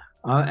conclusions.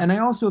 And I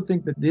also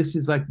think that this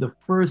is like the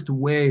first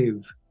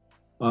wave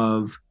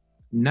of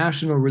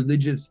national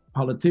religious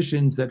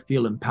politicians that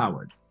feel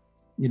empowered.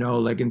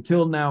 Like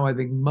until now, I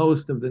think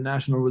most of the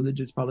national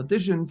religious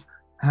politicians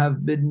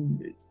have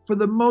been, for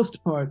the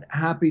most part,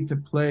 happy to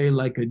play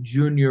like a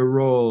junior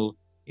role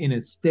in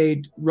a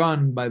state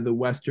run by the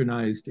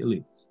westernized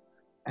elites.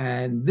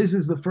 And this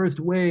is the first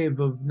wave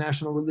of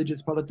national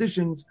religious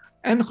politicians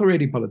and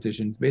Haredi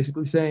politicians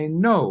basically saying,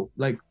 no,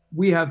 like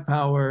we have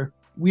power,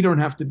 we don't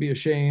have to be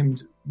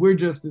ashamed, we're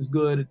just as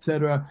good,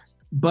 etc.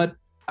 But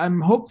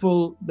I'm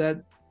hopeful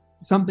that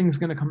something's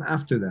going to come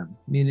after them,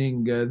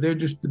 meaning they're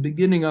just the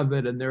beginning of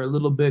it and they're a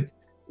little bit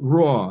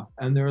raw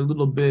and they're a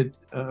little bit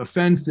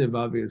offensive,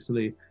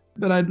 obviously.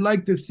 But I'd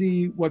like to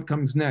see what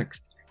comes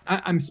next.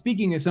 I'm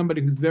speaking as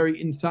somebody who's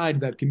very inside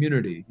that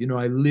community. You know,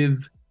 I live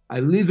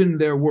in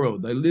their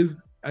world. I live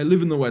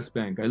in the West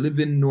Bank. I live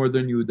in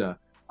northern Yehuda.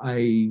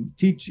 I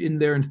teach in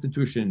their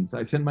institutions.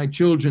 I send my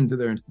children to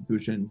their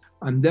institutions.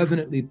 I'm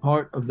definitely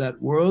part of that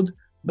world.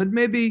 But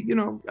maybe, you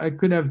know, I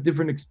could have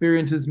different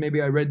experiences.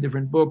 Maybe I read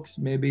different books.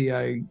 Maybe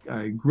I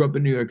grew up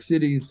in New York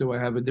City, so I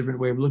have a different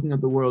way of looking at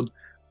the world.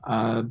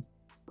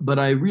 But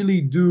I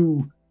really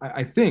do,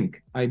 I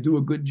think I do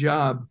a good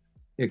job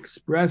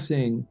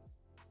expressing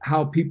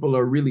how people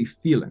are really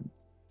feeling.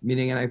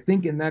 Meaning, and I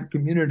think in that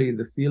community,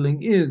 the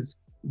feeling is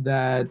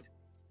that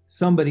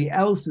somebody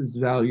else's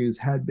values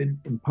had been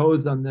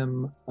imposed on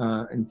them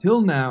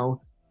until now.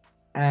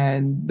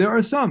 And there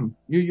are some,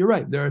 you're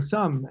right, there are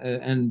some,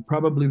 and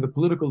probably the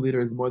political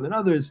leaders more than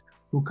others,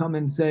 who come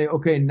and say,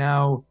 okay,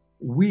 now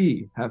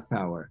we have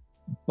power.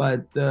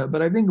 But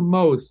I think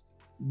most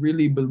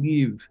really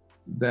believe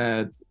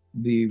that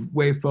the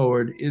way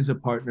forward is a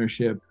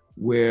partnership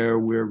where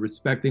we're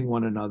respecting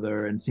one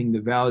another and seeing the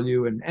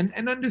value and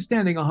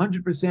understanding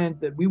 100%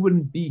 that we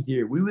wouldn't be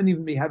here. We wouldn't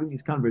even be having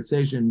these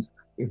conversations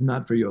if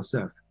not for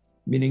Yosef.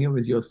 Meaning it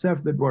was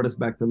Yosef that brought us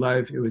back to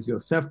life. It was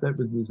Yosef that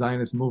was the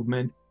Zionist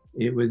movement.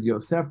 It was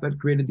Yosef that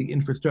created the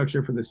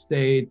infrastructure for the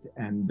state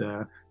and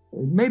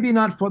maybe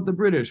not fought the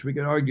British. We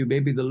could argue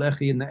maybe the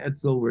Lehi and the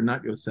Etzel were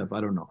not Yosef. I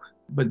don't know.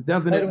 But By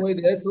the definitely. way,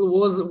 the Etzel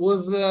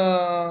was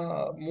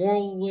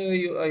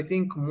more, I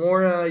think,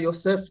 more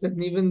Yosef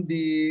than even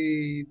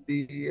the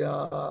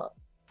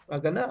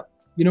Haganah.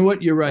 You know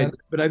what? You're right. And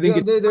But I think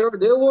yeah, it,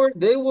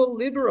 they were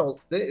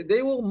liberals.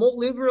 They were more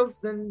liberals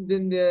than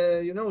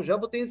the,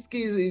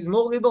 Jabotinsky is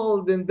more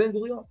liberal than Ben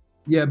Gurion.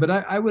 yeah, but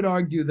I would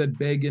argue that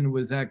Begin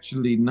was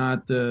actually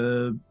not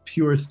a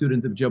pure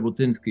student of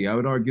Jabotinsky. I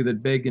would argue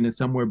that Begin is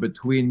somewhere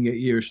between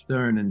Yair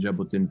Stern and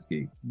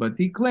Jabotinsky, but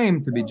he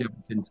claimed to be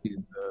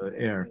Jabotinsky's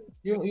heir.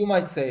 You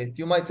might say it.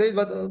 You might say it,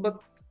 but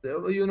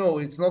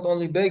it's not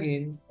only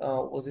Begin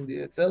was in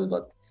the Etzel,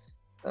 but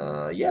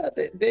yeah,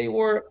 they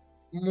were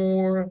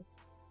more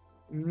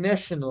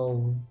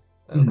national,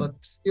 but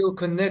still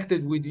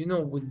connected with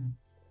with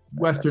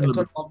Western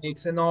liberal.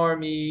 economics and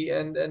army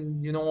and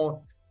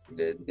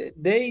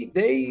they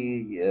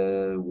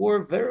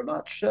were very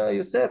much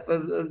Yosef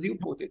as you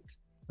put it.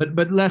 But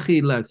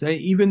Lehi less.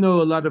 Even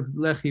though a lot of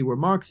Lehi were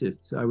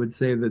Marxists, I would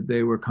say that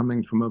they were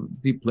coming from a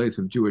deep place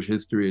of Jewish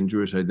history and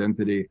Jewish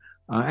identity.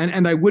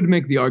 And I would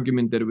make the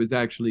argument that it was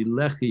actually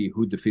Lehi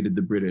who defeated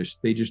the British.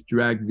 They just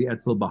dragged the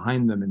Etzel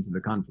behind them into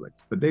the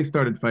conflict. But they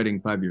started fighting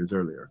 5 years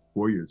earlier,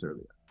 4 years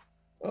earlier.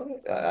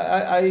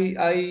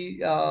 I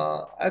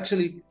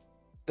actually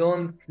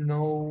don't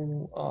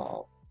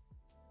know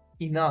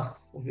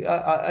enough of it.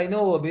 I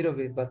know a bit of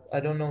it, but I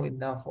don't know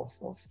enough of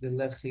the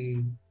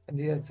Lehi and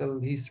the Etzel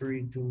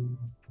history to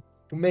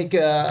make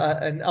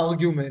an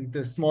argument,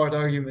 a smart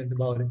argument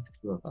about it.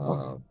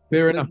 Sure.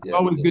 Fair enough. It's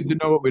always good to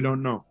know what we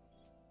don't know.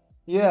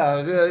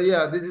 Yeah.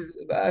 This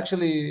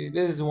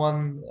is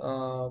one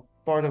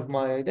part of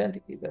my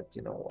identity that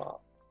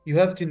you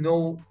have to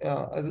know.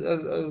 As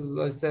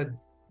I said,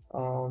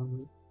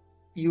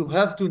 you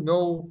have to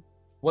know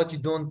what you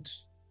don't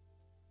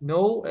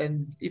know,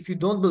 and if you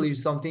don't believe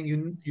something,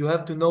 you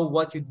have to know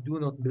what you do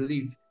not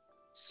believe.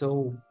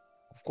 So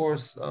of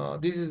course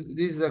this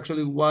is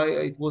actually why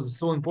it was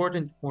so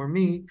important for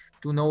me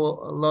to know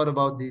a lot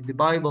about the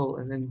Bible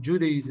and then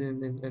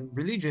Judaism and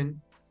religion,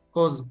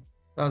 because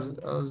as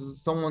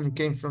someone who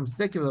came from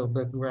secular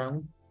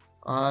background,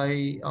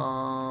 I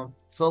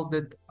felt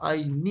that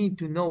I need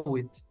to know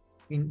it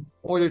in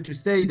order to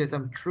say that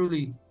I'm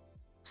truly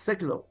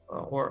secular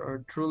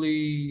or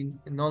truly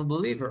a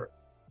non-believer,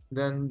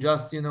 than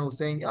just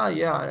saying,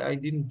 yeah, I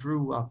didn't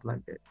grow up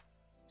like this.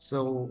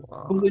 So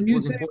When it you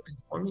was say important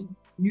for me.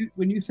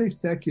 when you say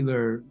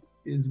secular,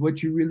 is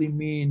what you really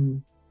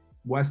mean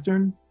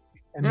Western?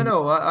 I mean,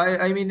 No,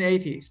 I mean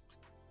atheist.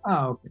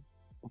 okay.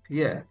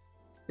 Yeah,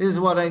 this is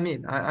what I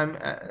mean. I'm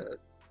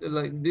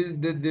like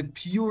the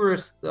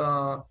purest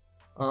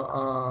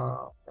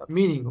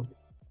meaning of it.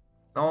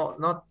 No,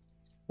 not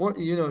what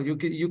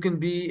you can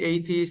be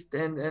atheist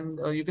and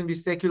you can be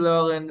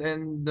secular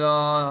and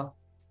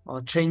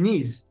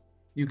Chinese.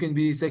 You can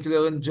be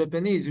secular and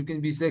Japanese. You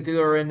can be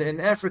secular and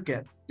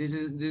African. This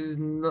is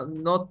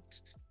not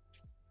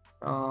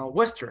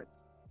Western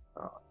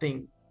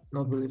thing.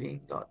 Not believing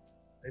in God.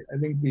 I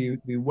think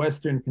the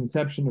Western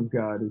conception of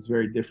God is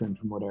very different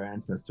from what our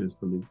ancestors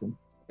believed in.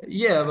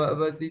 Yeah,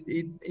 but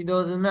it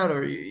doesn't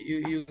matter.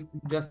 You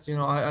just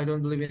I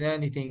don't believe in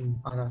anything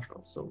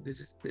unnatural. So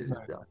this is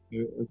Right.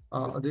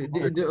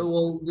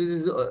 well, this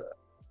is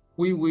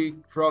we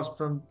crossed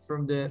from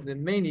the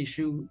main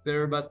issue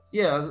there, but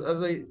yeah,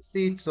 as I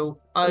see it, so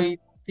I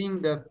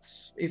think that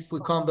if we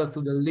come back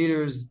to the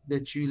leaders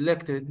that you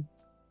elected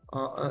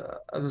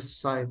as a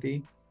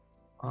society,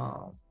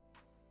 uh,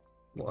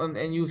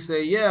 and you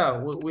say, yeah,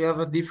 we have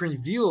a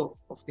different view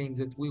of things,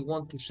 that we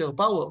want to share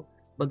power,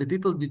 but the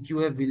people that you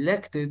have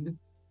elected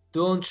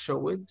don't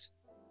show it.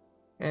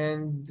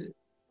 And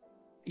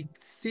it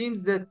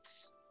seems that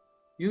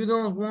you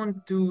don't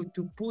want to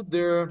put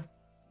there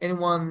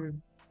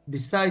anyone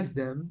besides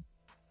them,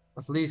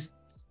 at least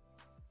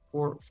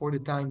for the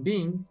time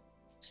being.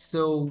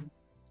 So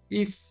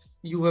if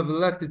you have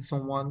elected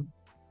someone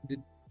that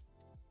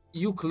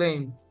you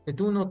claim that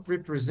do not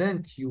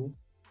represent you,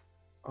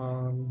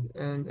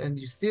 and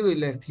you still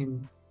elect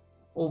him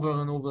over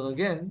and over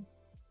again,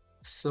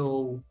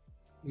 so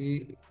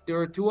there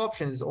are two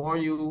options: or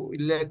you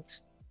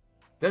elect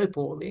very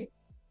poorly,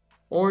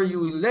 or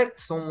you elect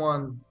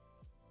someone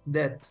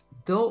that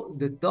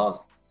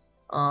does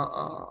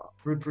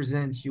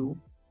represent you,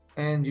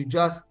 and you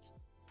just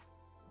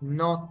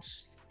not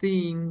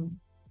seeing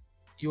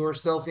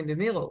yourself in the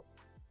mirror.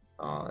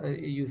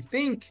 You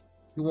think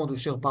you want to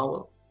share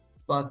power,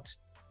 but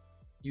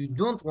you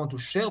don't want to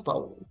share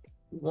power.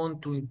 You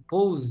want to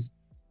impose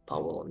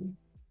power on me.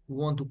 You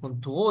want to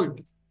control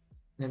me.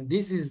 And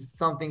this is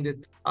something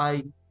that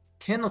I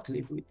cannot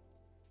live with.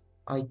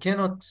 I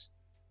cannot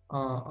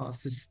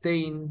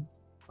sustain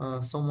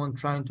someone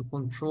trying to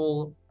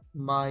control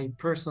my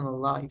personal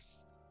life.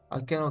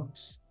 I cannot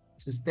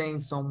sustain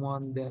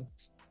someone that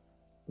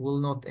will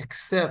not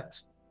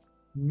accept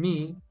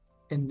me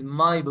and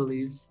my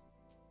beliefs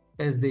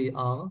as they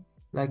are.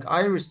 Like,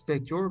 I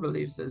respect your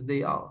beliefs as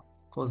they are,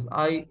 because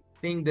I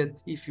think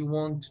that if you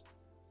want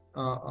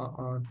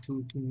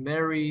to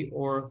marry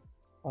or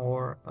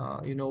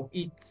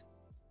eat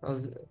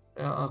as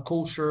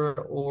kosher,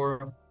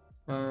 or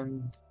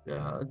and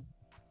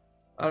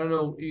I don't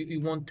know,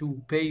 you want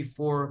to pay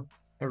for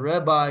a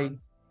rabbi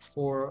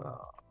for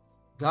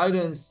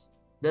guidance,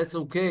 that's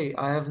okay.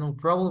 I have no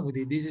problem with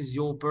it. This is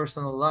your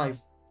personal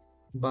life.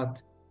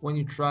 But when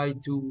you try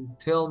to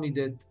tell me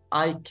that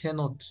I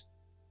cannot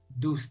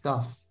do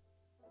stuff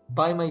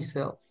by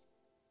myself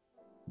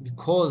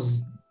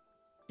because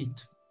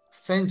it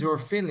offends your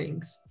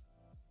feelings,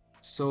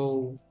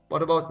 so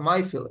what about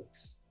my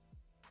feelings?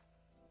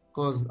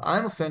 Because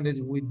I'm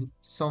offended with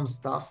some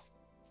stuff,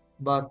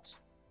 but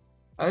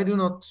I do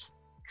not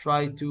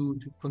try to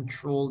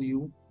control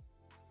you.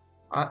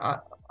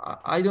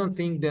 I don't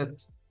think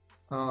that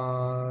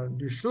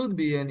there should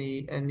be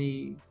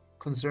any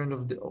concern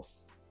of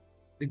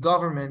the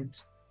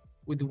government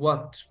with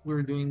what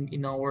we're doing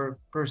in our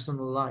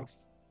personal life.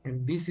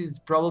 And this is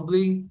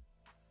probably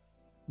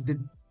the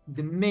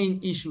main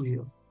issue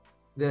here,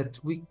 that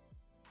we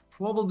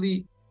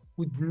probably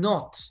would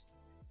not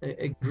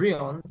agree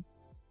on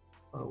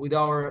with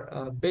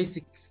our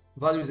basic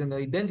values and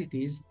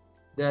identities,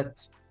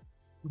 that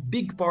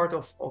big part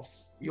of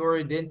your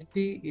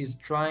identity is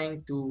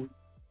trying to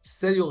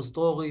sell your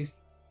story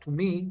to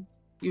me,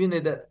 even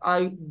that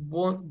I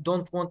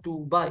don't want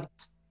to buy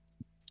it.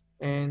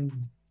 And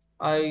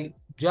I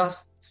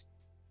just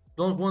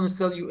don't want to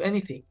sell you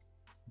anything.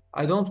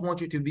 I don't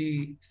want you to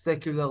be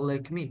secular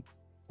like me.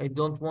 I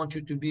don't want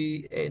you to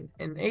be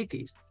an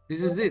atheist.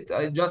 This is it.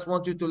 I just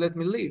want you to let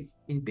me live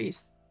in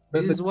peace.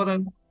 This But is what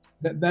I'm.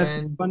 that's the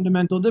And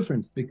fundamental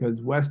difference,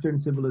 because Western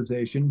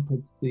civilization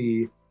puts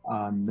the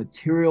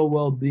material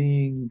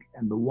well-being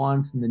and the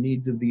wants and the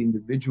needs of the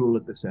individual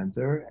at the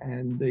center,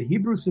 and the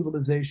Hebrew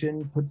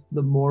civilization puts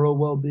the moral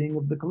well-being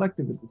of the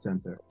collective at the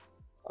center.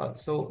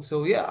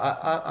 so yeah,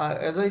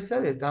 as I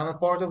said it, I'm a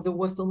part of the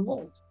Western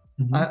world.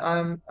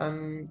 Mm-hmm.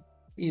 I'm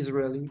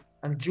Israeli.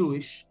 I'm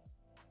Jewish.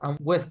 I'm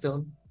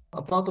Western.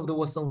 A part of the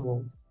Western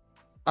world.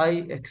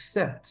 I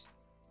accept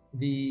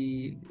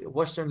the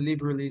Western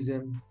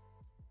liberalism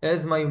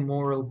as my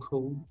moral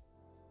code,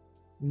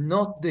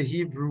 not the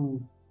Hebrew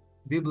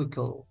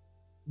biblical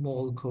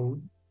moral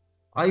code.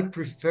 I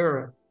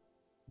prefer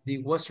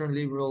the Western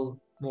liberal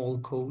moral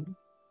code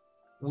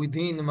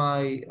within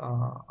my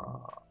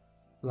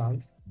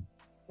life.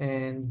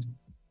 And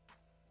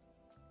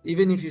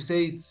even if you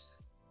say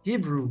it's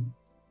Hebrew,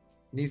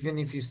 even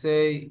if you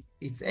say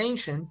it's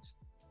ancient,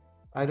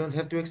 I don't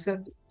have to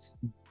accept it.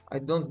 I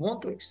don't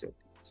want to accept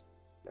it.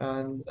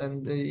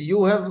 And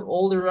you have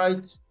all the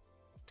right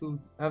to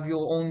have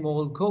your own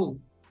moral code,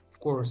 of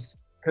course.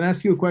 Can I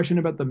ask you a question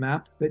about the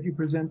map that you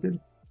presented?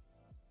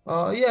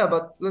 Yeah,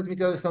 but let me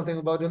tell you something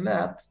about the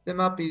map. The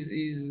map is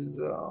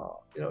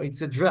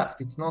it's a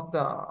draft. It's not.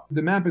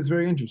 The map is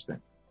very interesting.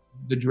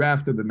 The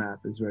draft of the map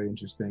is very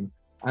interesting.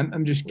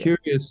 I'm just Yeah.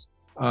 curious,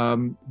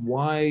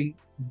 why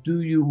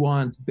do you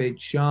want Beit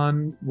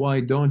Shan?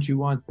 Why don't you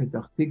want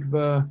Petach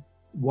Tikva?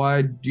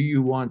 Why do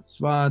you want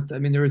Tzfat? I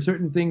mean, there are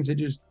certain things that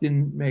just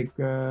didn't make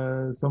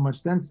so much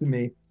sense to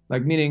me.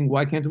 Like, meaning,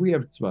 why can't we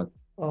have Tzfat?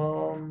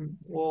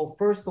 Well,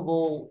 first of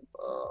all,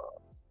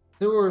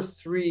 there were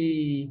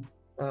three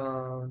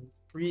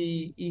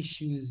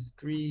issues,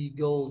 three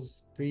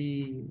goals,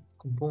 three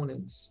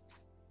components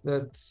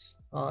that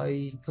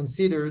I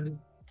considered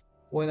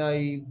when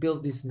I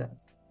built this map.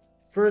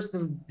 first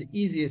and the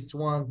easiest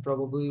one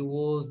probably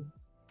was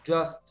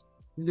just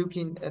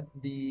looking at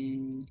the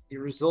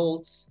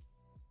results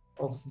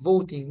of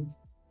voting,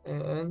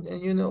 and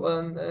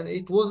and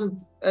it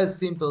wasn't as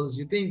simple as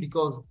you think,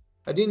 because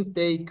I didn't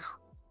take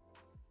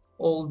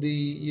all the,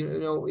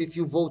 if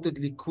you voted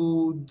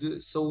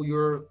Likud, so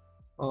you're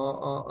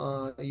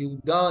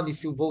Yehuda.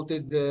 If you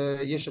voted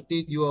Yesh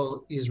Atid, you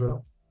are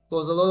Israel,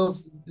 because a lot of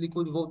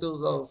Likud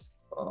voters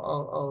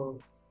are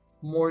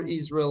more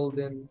Israel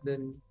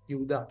than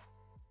Yehuda.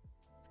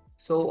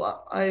 So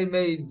I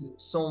made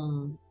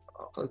some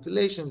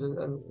calculations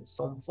and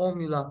some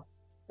formula,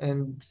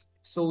 and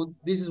so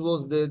this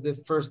was the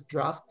first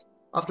draft.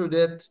 After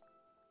that,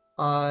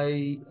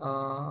 I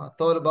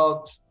thought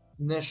about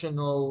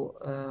national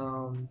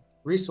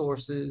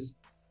resources,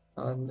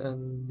 and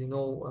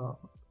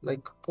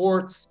like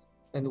ports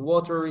and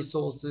water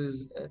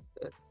resources,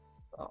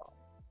 uh,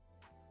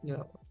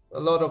 a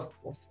lot of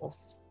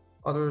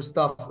other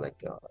stuff,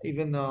 like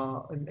even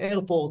in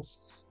airports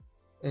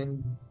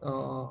and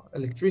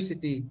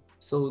electricity,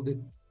 so that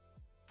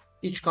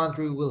each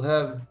country will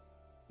have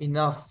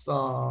enough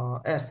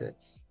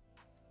assets.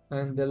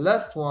 And the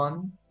last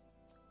one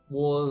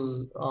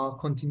was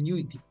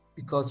continuity,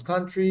 because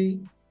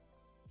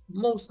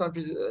most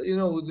countries,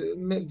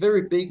 the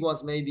very big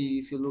ones, maybe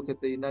if you look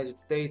at the United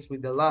States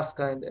with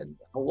Alaska and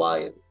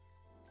Hawaii,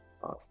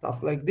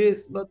 stuff like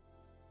this, but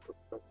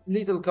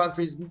little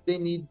countries, they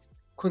need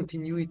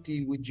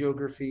continuity with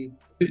geography.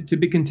 To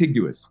be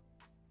contiguous.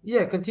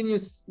 Yeah,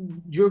 continuous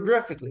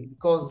geographically,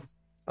 because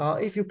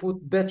if you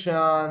put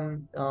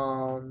Bechan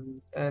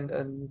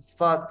and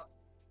Sfat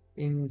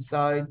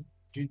inside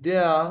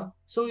Judea,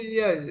 so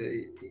yeah,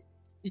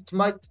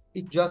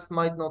 it just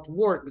might not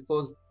work,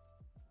 because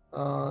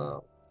uh,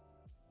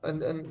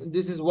 and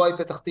this is why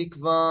Petach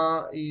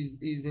Tikva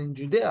is in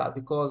Judea,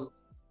 because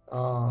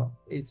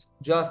it's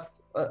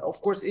just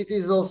of course it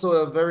is also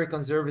a very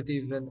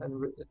conservative, and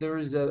there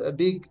is a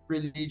big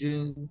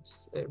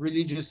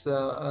religious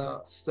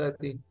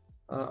society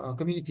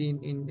community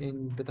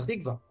in Petach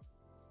Tikva,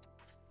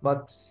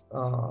 but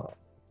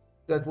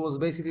that was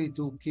basically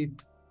to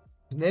keep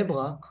Bnei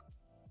Brak,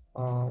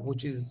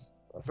 which is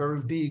a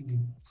very big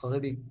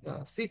Haredi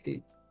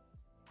city,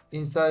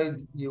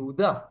 inside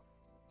Yehuda,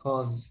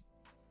 because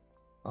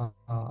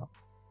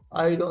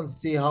I don't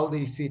see how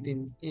they fit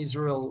in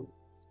Israel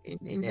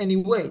in any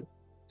way.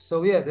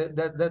 So yeah,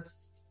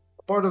 that's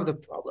part of the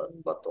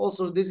problem. But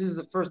also, this is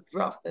the first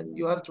draft, and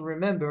you have to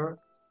remember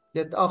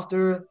that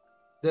after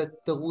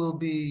that there will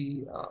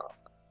be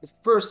the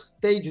first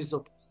stages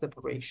of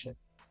separation,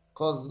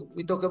 because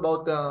we talk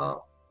about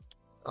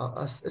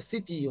a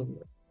city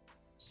union.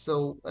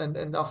 So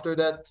and after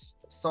that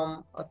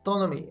some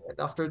autonomy, and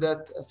after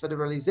that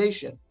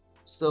federalization.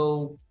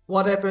 So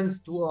what happens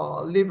to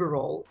a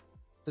liberal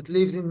that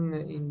lives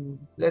in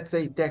let's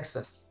say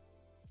Texas?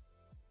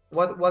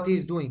 What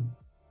he's doing?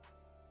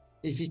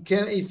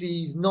 If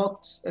he's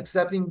not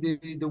accepting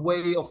the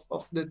way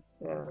of the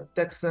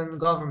Texan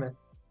government,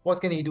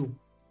 what can he do?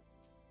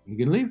 You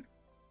can leave.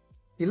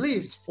 He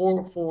leaves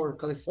for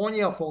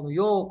California, for New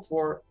York,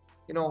 for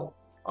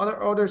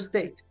other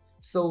state.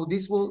 So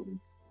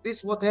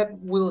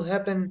will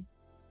happen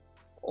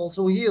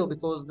also here,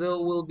 because there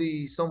will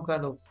be some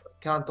kind of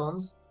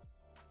cantons,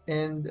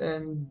 and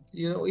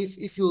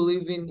if you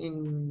live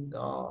in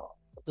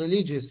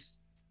religious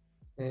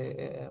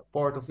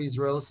part of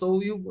Israel, so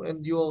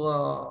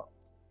you're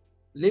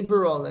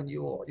liberal and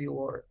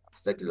you're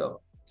secular,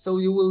 so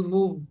you will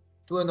move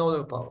to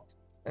another part,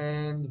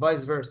 and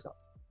vice versa.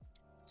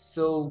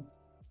 So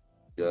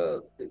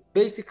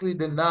basically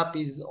the map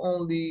is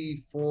only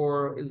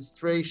for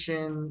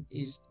illustration.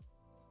 Is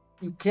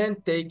You can't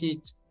take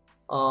it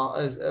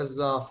as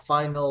a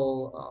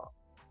final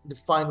the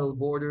final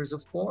borders,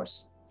 of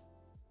course,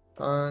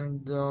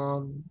 and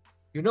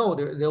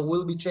there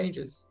will be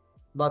changes,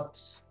 but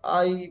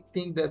I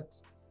think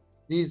that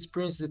these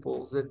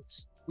principles that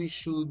we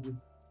should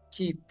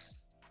keep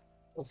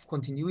of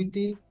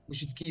continuity, we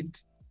should keep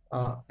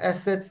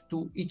assets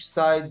to each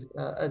side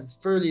as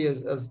fairly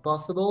as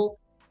possible,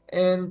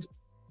 and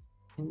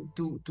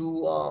to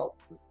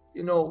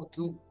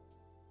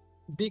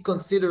be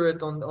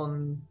considerate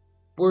on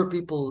where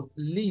people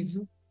live,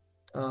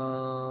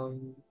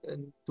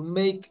 and to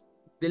make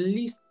the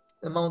least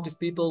amount of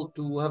people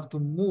to have to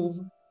move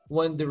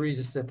when there is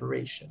a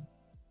separation.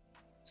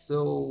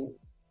 So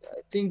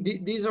I think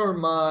these were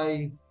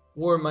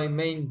my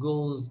main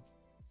goals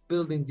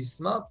building this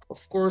map.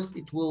 Of course,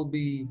 it will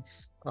be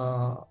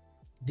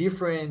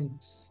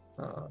different,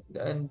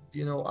 and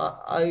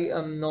I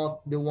am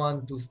not the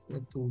one to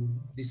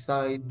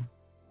decide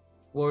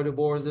where the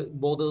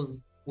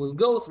borders will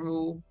go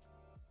through,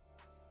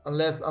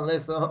 unless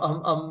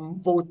I'm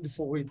voted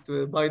for it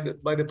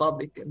by the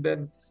public, and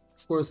then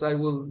of course I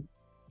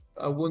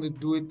want to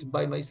do it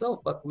by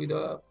myself, but with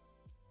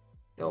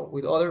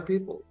with other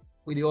people,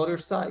 with the other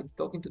side,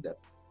 talking to them.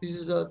 This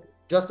is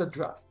just a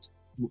draft.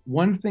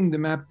 One thing the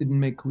map didn't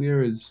make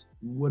clear is,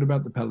 what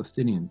about the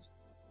Palestinians?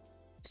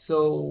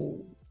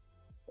 So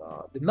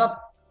the map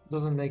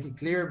doesn't make it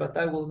clear, but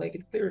I will make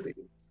it clear to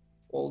you.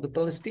 All the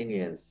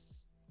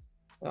Palestinians,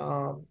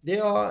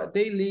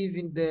 they live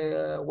in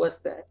the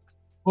West Bank.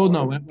 Oh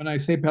no, when I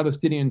say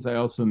Palestinians, I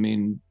also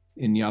mean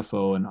in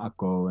Yafo and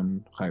Akko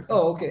and Haifa.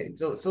 Oh, okay.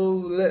 So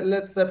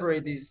let's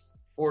separate these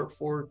for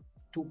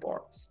two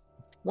parts.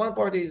 One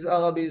part is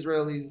Arab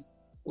Israelis,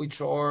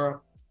 which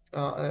are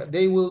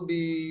they will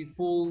be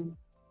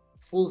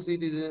full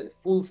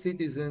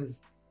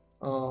citizens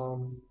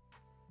um,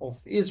 of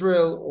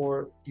Israel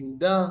or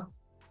Yehuda,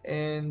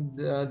 and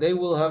they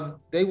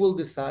will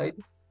decide.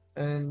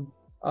 And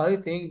I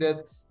think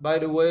that, by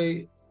the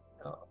way,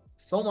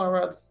 some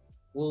Arabs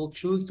will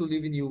choose to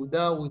live in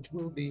Yehuda, which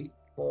will be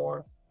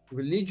more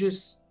religious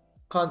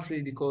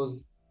country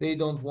because they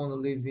don't want to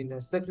live in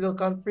a secular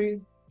country,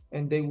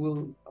 and they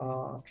will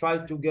try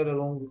to get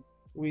along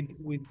with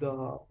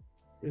the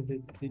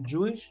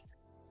Jewish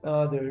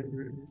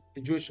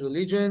the Jewish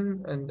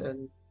religion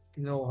and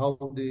you know how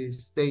the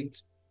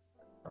state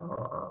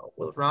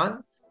will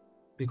run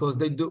because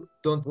they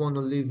don't want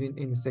to live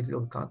in a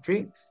secular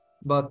country.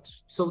 But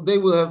so they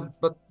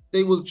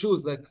will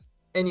choose like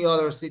any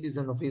other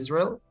citizen of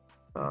Israel.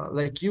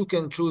 Like you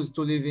can choose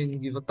to live in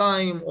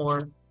Givatayim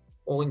or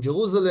in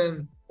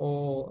Jerusalem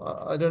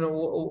or I don't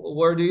know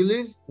where do you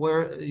live?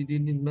 Where you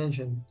didn't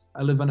mention.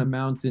 I live on a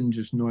mountain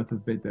just north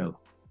of Bethel.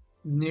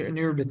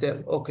 Near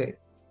Bethel. Okay,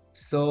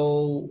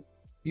 so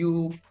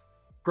you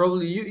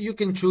probably you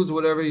can choose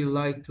whatever you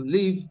like to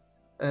live,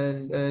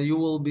 and you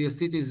will be a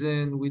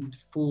citizen with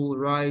full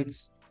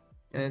rights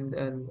and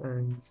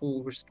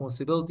full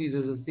responsibilities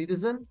as a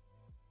citizen.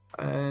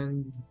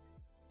 And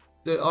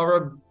the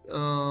Arab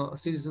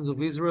citizens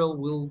of Israel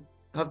will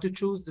have to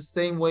choose the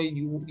same way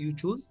you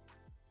choose.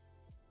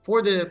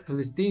 For the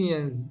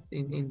Palestinians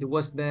in the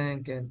West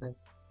Bank and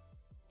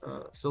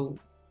so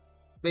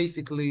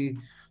basically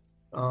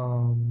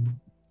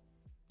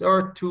there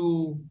are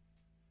two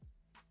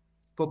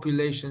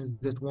populations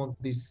that want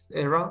this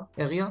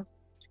area,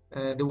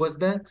 the West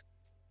Bank,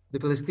 the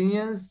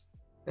Palestinians,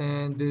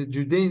 and the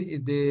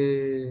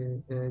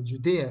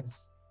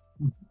Judeans.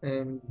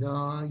 And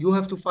you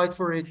have to fight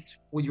for it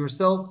with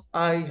yourself.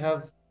 I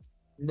have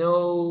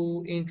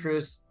no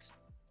interest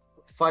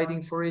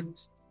fighting for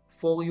it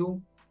for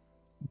you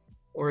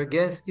or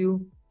against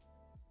you.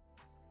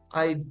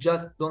 I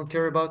just don't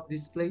care about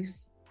this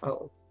place.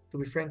 To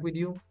be frank with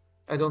you,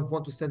 I don't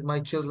want to send my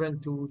children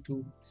to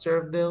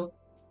serve there.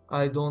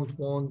 I don't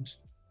want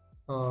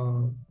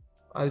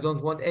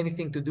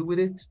anything to do with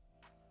it.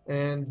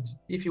 And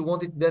if you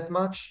want it that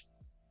much,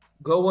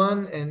 go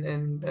on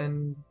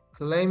and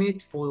claim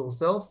it for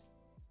yourself.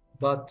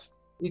 But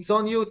it's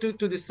on you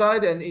to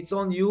decide, and it's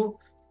on you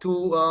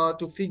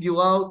to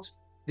figure out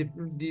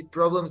the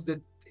problems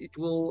that it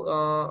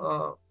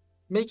will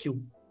make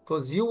you,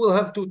 because you will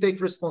have to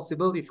take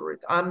responsibility for it.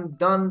 I'm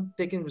done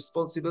taking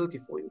responsibility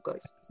for you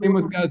guys. Same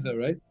with Gaza,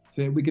 right?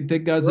 So we can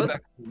take Gaza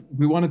back. If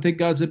we want to take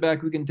Gaza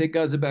back, we can take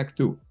Gaza back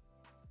too.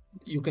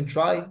 You can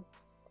try.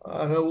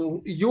 I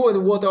know you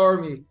and what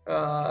army?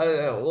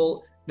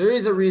 Well, there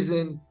is a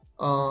reason.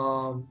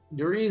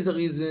 There is a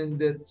reason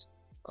that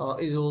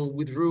Israel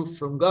withdrew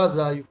from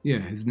Gaza. Yeah,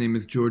 his name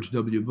is George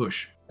W.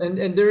 Bush.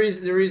 And there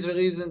is a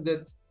reason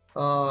that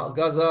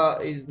Gaza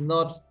is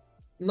not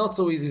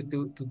so easy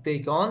to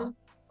take on,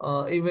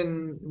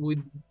 even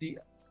with the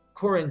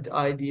current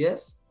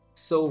IDF.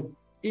 So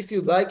if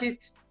you like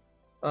it,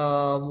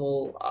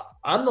 well,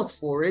 I'm not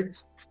for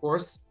it, of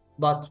course,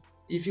 but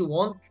if you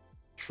want,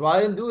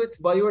 try and do it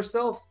by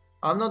yourself.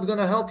 I'm not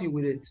gonna help you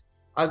with it.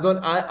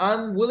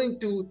 I'm willing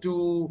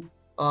to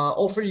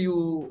offer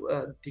you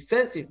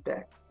defensive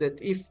pacts that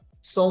if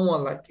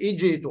someone like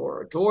Egypt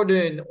or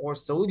Jordan or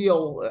Saudi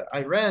or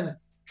Iran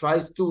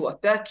tries to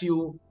attack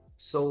you,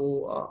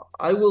 so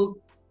I will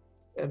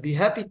be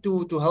happy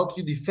to help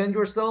you defend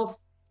yourself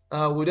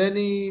with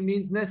any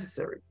means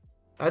necessary.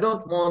 I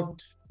don't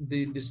want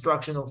the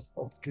destruction of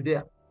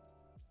Judea,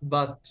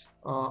 but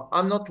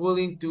I'm not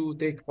willing to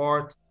take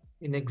part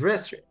in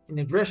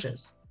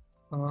aggressions.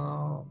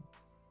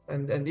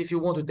 And if you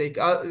want to take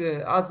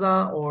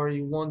Gaza or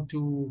you want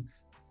to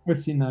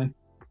Sinai.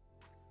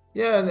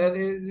 Yeah, and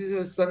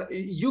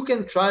you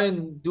can try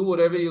and do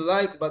whatever you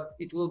like, but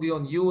it will be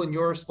on you and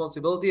your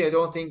responsibility. I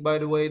don't think, by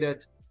the way,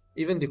 that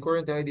even the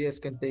current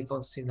IDF can take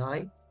on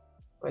Sinai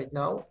right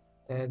now.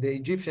 The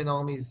Egyptian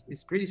army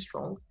is pretty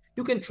strong.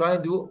 You can try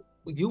and do.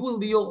 You will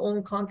be your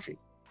own country.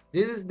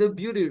 This is the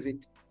beauty of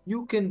it.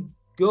 You can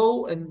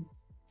go and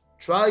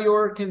try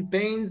your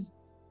campaigns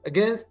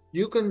against.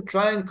 You can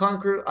try and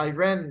conquer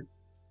Iran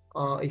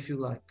if you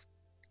like.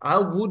 I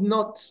would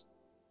not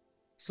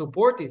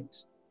support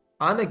it.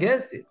 I'm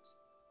against it.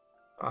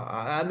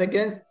 I'm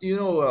against,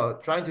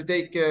 trying to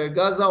take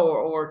Gaza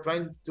or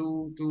trying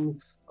to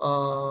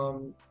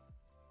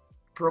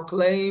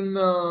proclaim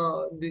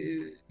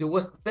the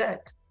West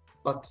Bank.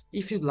 But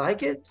if you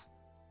like it,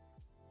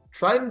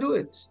 try and do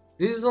it.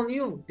 This is on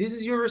you. This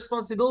is your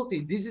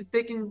responsibility. This is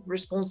taking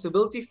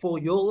responsibility for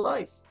your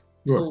life.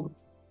 Sure. So,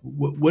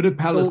 would a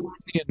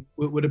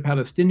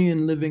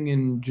Palestinian living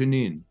in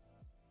Jenin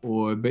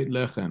or Beit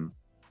Lechem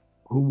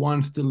who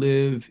wants to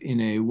live in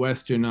a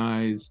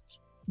westernized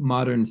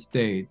modern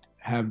state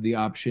have the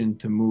option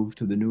to move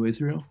to the new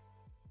Israel?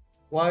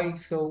 Why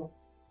so?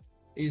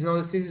 He's not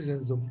a citizen.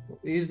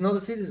 He's not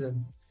a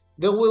citizen.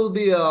 There will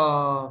be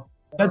a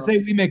Let's say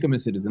we make him a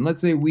citizen.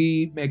 Let's say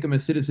we make him a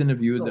citizen of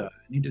Yehuda. no,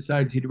 He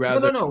decides he'd no, no,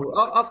 rather. no.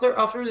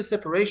 After the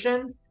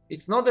separation,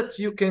 it's not that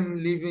you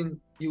can live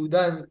in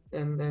Judean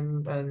and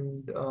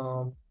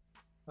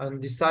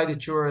decide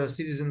that you're a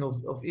citizen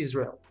of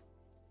Israel.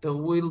 There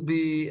will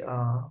be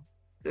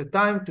a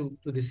time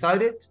to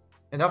decide it,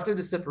 and after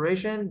the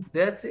separation,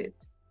 that's it.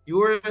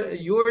 You're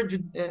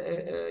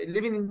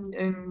living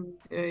in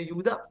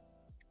Yehuda.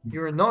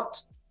 You're not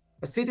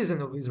a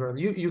citizen of Israel.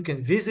 You can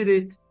visit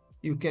it.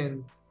 You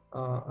can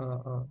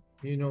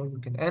you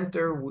can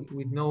enter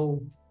with no.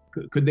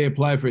 Could they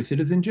apply for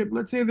citizenship?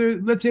 Let's say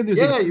there's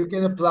Yeah, you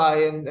can apply,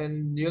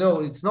 and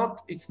it's not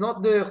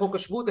the Chok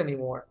HaShvut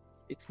anymore.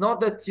 It's not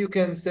that you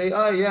can say,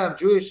 yeah, I'm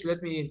Jewish, let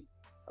me in.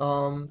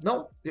 No,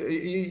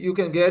 you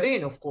can get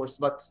in, of course,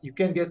 but you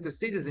can get the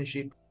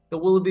citizenship.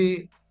 There will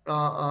be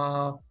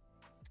an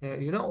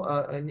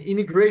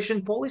immigration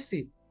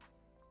policy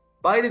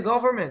by the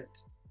government.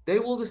 They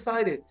will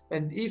decide it,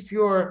 and if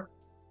you're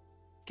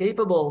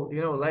capable,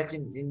 like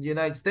in the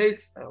United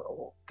States,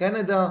 or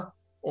Canada,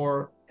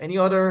 or any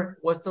other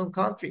Western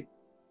country.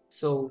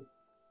 So,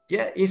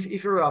 yeah,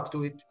 if you're up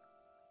to it,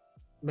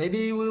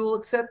 maybe we will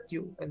accept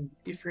you. And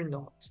if you're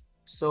not,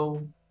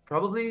 so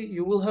probably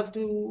you will have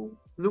to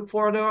look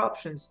for other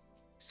options.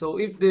 So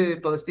if the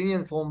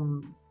Palestinian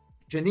from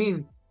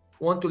Jenin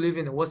want to live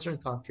in a Western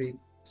country,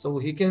 so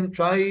he can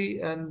try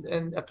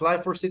and apply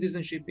for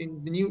citizenship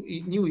in the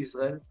new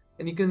Israel,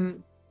 and he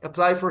can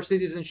apply for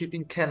citizenship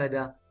in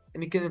Canada,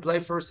 and he can apply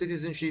for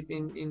citizenship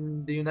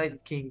in the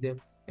United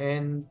Kingdom,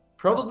 and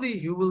probably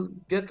he will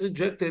get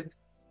rejected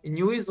in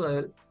New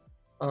Israel,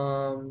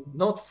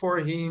 not for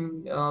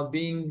him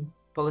being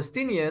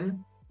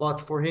Palestinian, but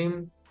for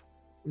him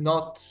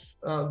not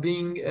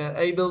being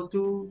able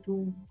to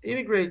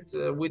immigrate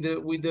with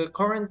the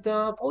current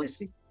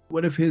policy.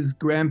 What if his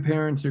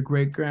grandparents or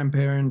great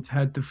grandparents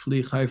had to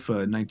flee Haifa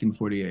in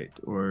 1948?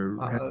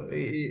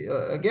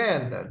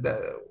 Again,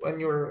 when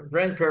your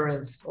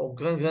grandparents or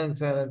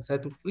grandparents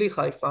had to flee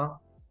Haifa,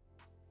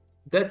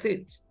 that's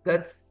it.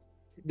 That's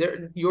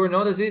there. You're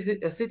not a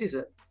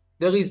citizen.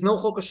 There is no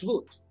Chok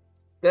HaShvut.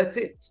 That's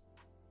it.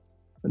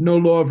 No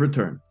law of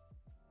return.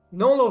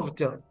 No law of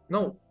return.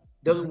 No,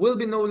 there will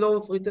be no law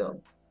of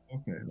return.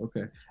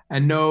 Okay.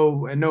 And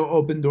no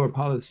open door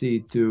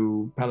policy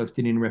to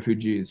Palestinian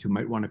refugees who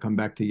might want to come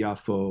back to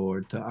Yafo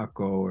or to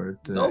Akko or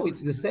to. No,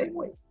 it's the same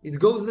way. It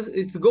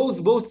goes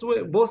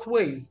both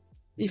ways.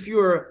 If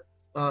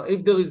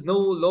there is no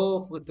law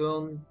of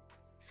return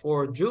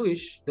for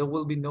Jewish, there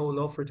will be no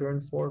law of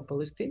return for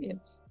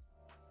Palestinians.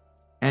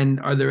 And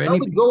are there Now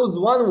any? it goes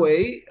one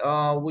way,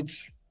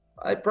 which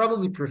I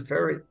probably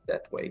prefer it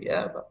that way.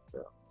 Yeah, but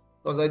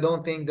because I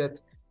don't think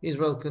that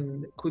Israel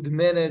could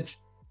manage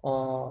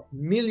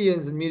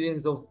millions and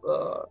millions of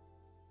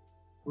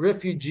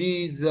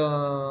refugees,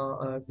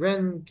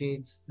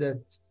 grandkids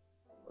that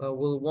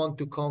will want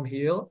to come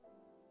here.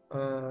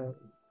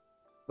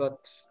 But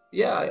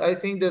yeah, I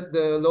think that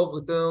the law of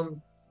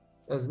return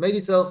has made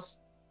itself.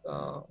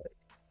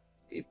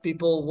 If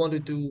people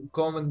wanted to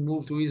come and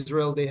move to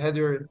Israel, they had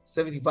their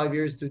 75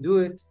 years to do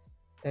it,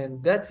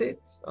 and that's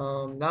it.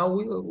 Now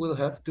we'll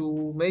have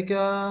to make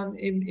an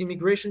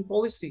immigration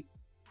policy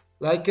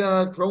like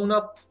a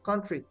grown-up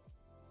country.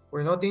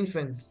 We're not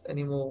infants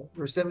anymore.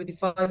 We're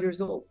 75 years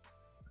old.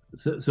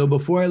 So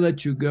before I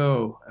let you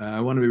go, I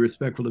want to be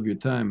respectful of your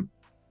time.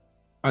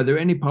 Are there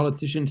any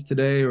politicians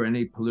today or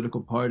any political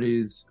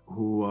parties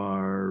who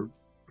are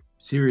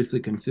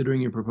seriously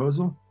considering your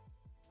proposal?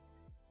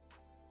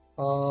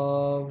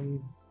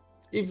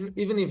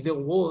 Even if there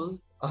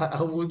was,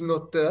 I would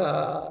not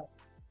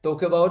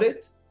talk about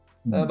it.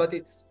 But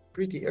it's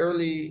pretty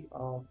early.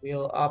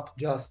 We're up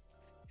just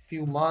a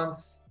few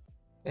months,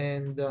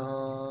 and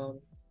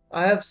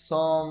I have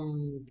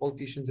some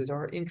politicians that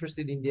are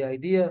interested in the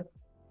idea,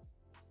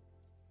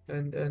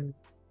 and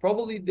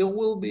probably there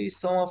will be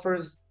some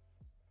offers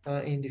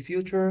in the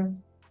future,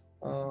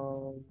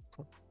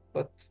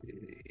 but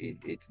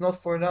it's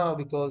not for now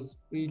because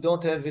we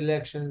don't have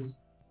elections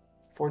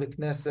for the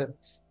Knesset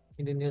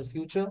in the near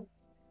future,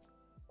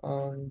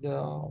 and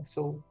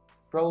so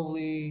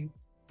probably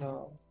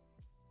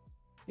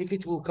if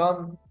it will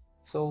come,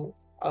 so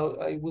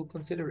I will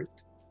consider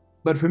it.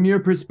 But from your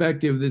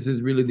perspective, this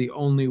is really the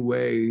only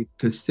way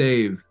to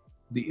save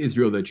the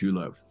Israel that you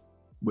love,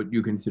 what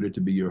you consider to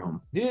be your home.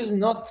 This is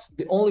not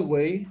the only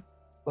way,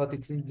 but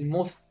it's the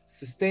most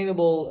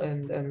sustainable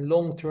and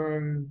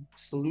long-term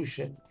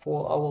solution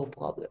for our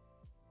problem.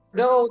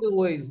 There are other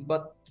ways,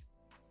 but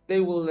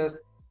they will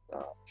last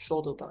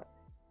shorter time.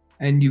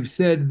 And you've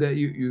said that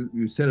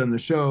you said on the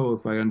show,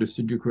 if I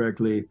understood you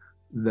correctly,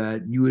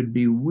 that you would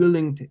be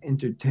willing to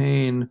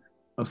entertain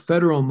a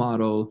federal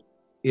model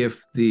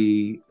if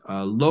the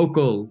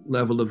local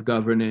level of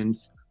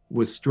governance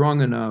was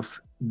strong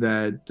enough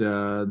that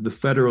the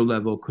federal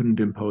level couldn't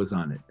impose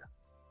on it.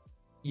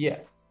 Yeah,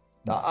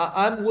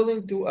 I'm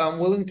willing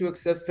to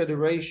accept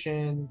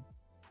federation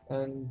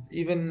and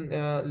even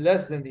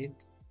less than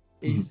it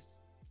if Mhm.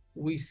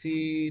 we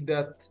see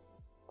that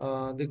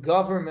the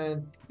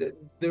government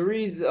there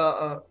is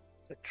a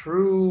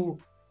true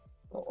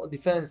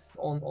defense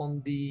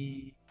on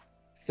the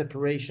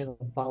separation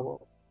of power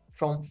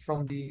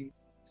from the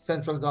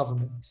central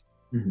government.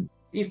 Mhm.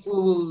 If we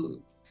will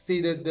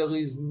see that there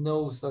is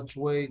no such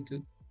way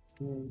to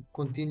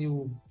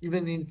continue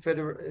even in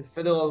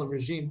federal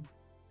regime,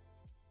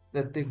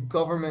 that the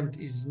government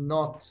is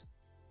not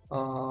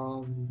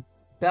um,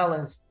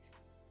 balanced,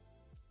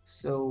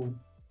 so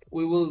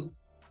we will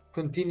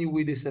continue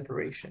with the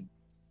separation.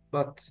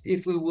 But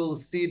if we will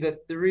see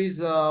that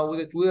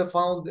that we have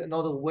found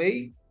another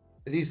way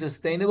that is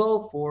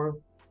sustainable for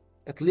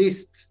at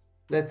least,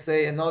 let's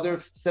say, another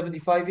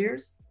 75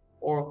 years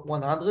or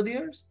 100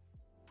 years,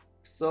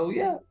 so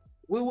yeah,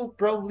 we will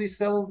probably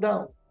settle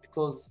down,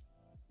 because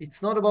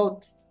it's not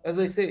about, as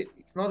I say,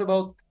 it's not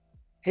about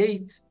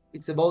hate,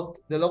 it's about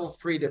the love of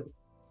freedom.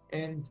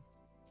 And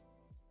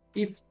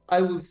if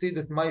I will see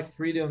that my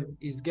freedom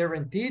is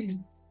guaranteed,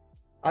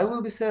 I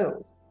will be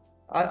settled.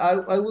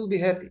 I will be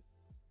happy.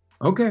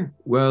 Okay.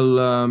 Well,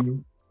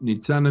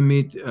 Nitzan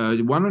Amit,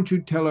 why don't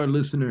you tell our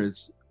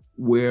listeners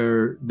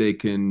where they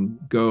can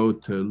go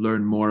to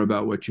learn more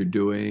about what you're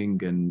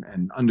doing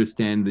and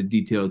understand the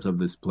details of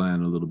this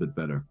plan a little bit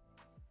better?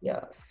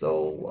 Yeah.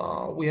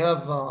 So we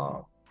have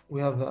a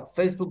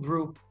Facebook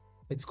group.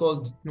 It's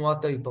called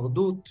Tnuat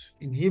Hipardut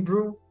in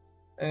Hebrew,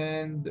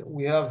 and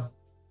we have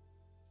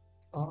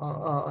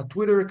a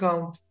Twitter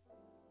account,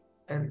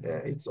 and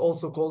it's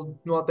also called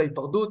Tnuat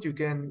Hipardut. You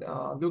can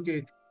look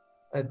it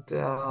at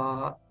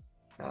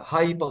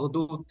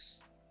Hipardut,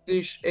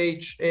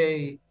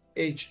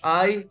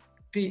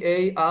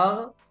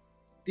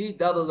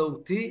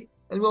 HAHIPARDOOT,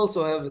 and we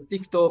also have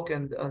TikTok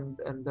and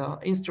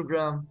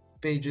Instagram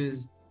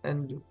pages,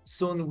 and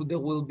soon there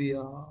will be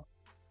a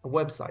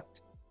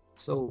website.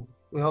 So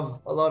we have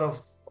a lot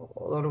of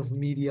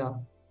media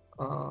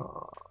uh,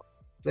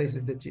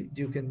 places that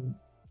you can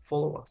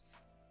follow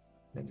us,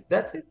 and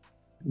that's it.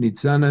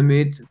 Nitzan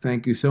Amit,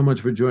 thank you so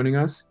much for joining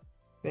us.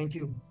 Thank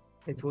you.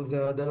 It was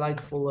a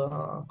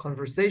delightful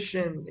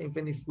conversation,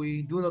 even if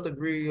we do not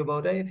agree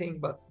about anything,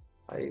 but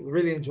I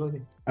really enjoyed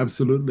it.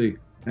 Absolutely.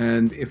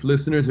 And if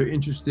listeners are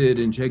interested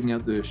in checking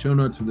out the show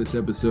notes for this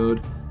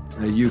episode,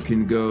 you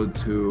can go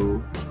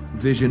to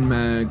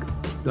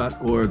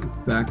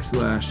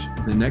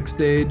visionmag.org/the next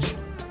stage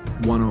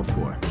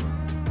 104.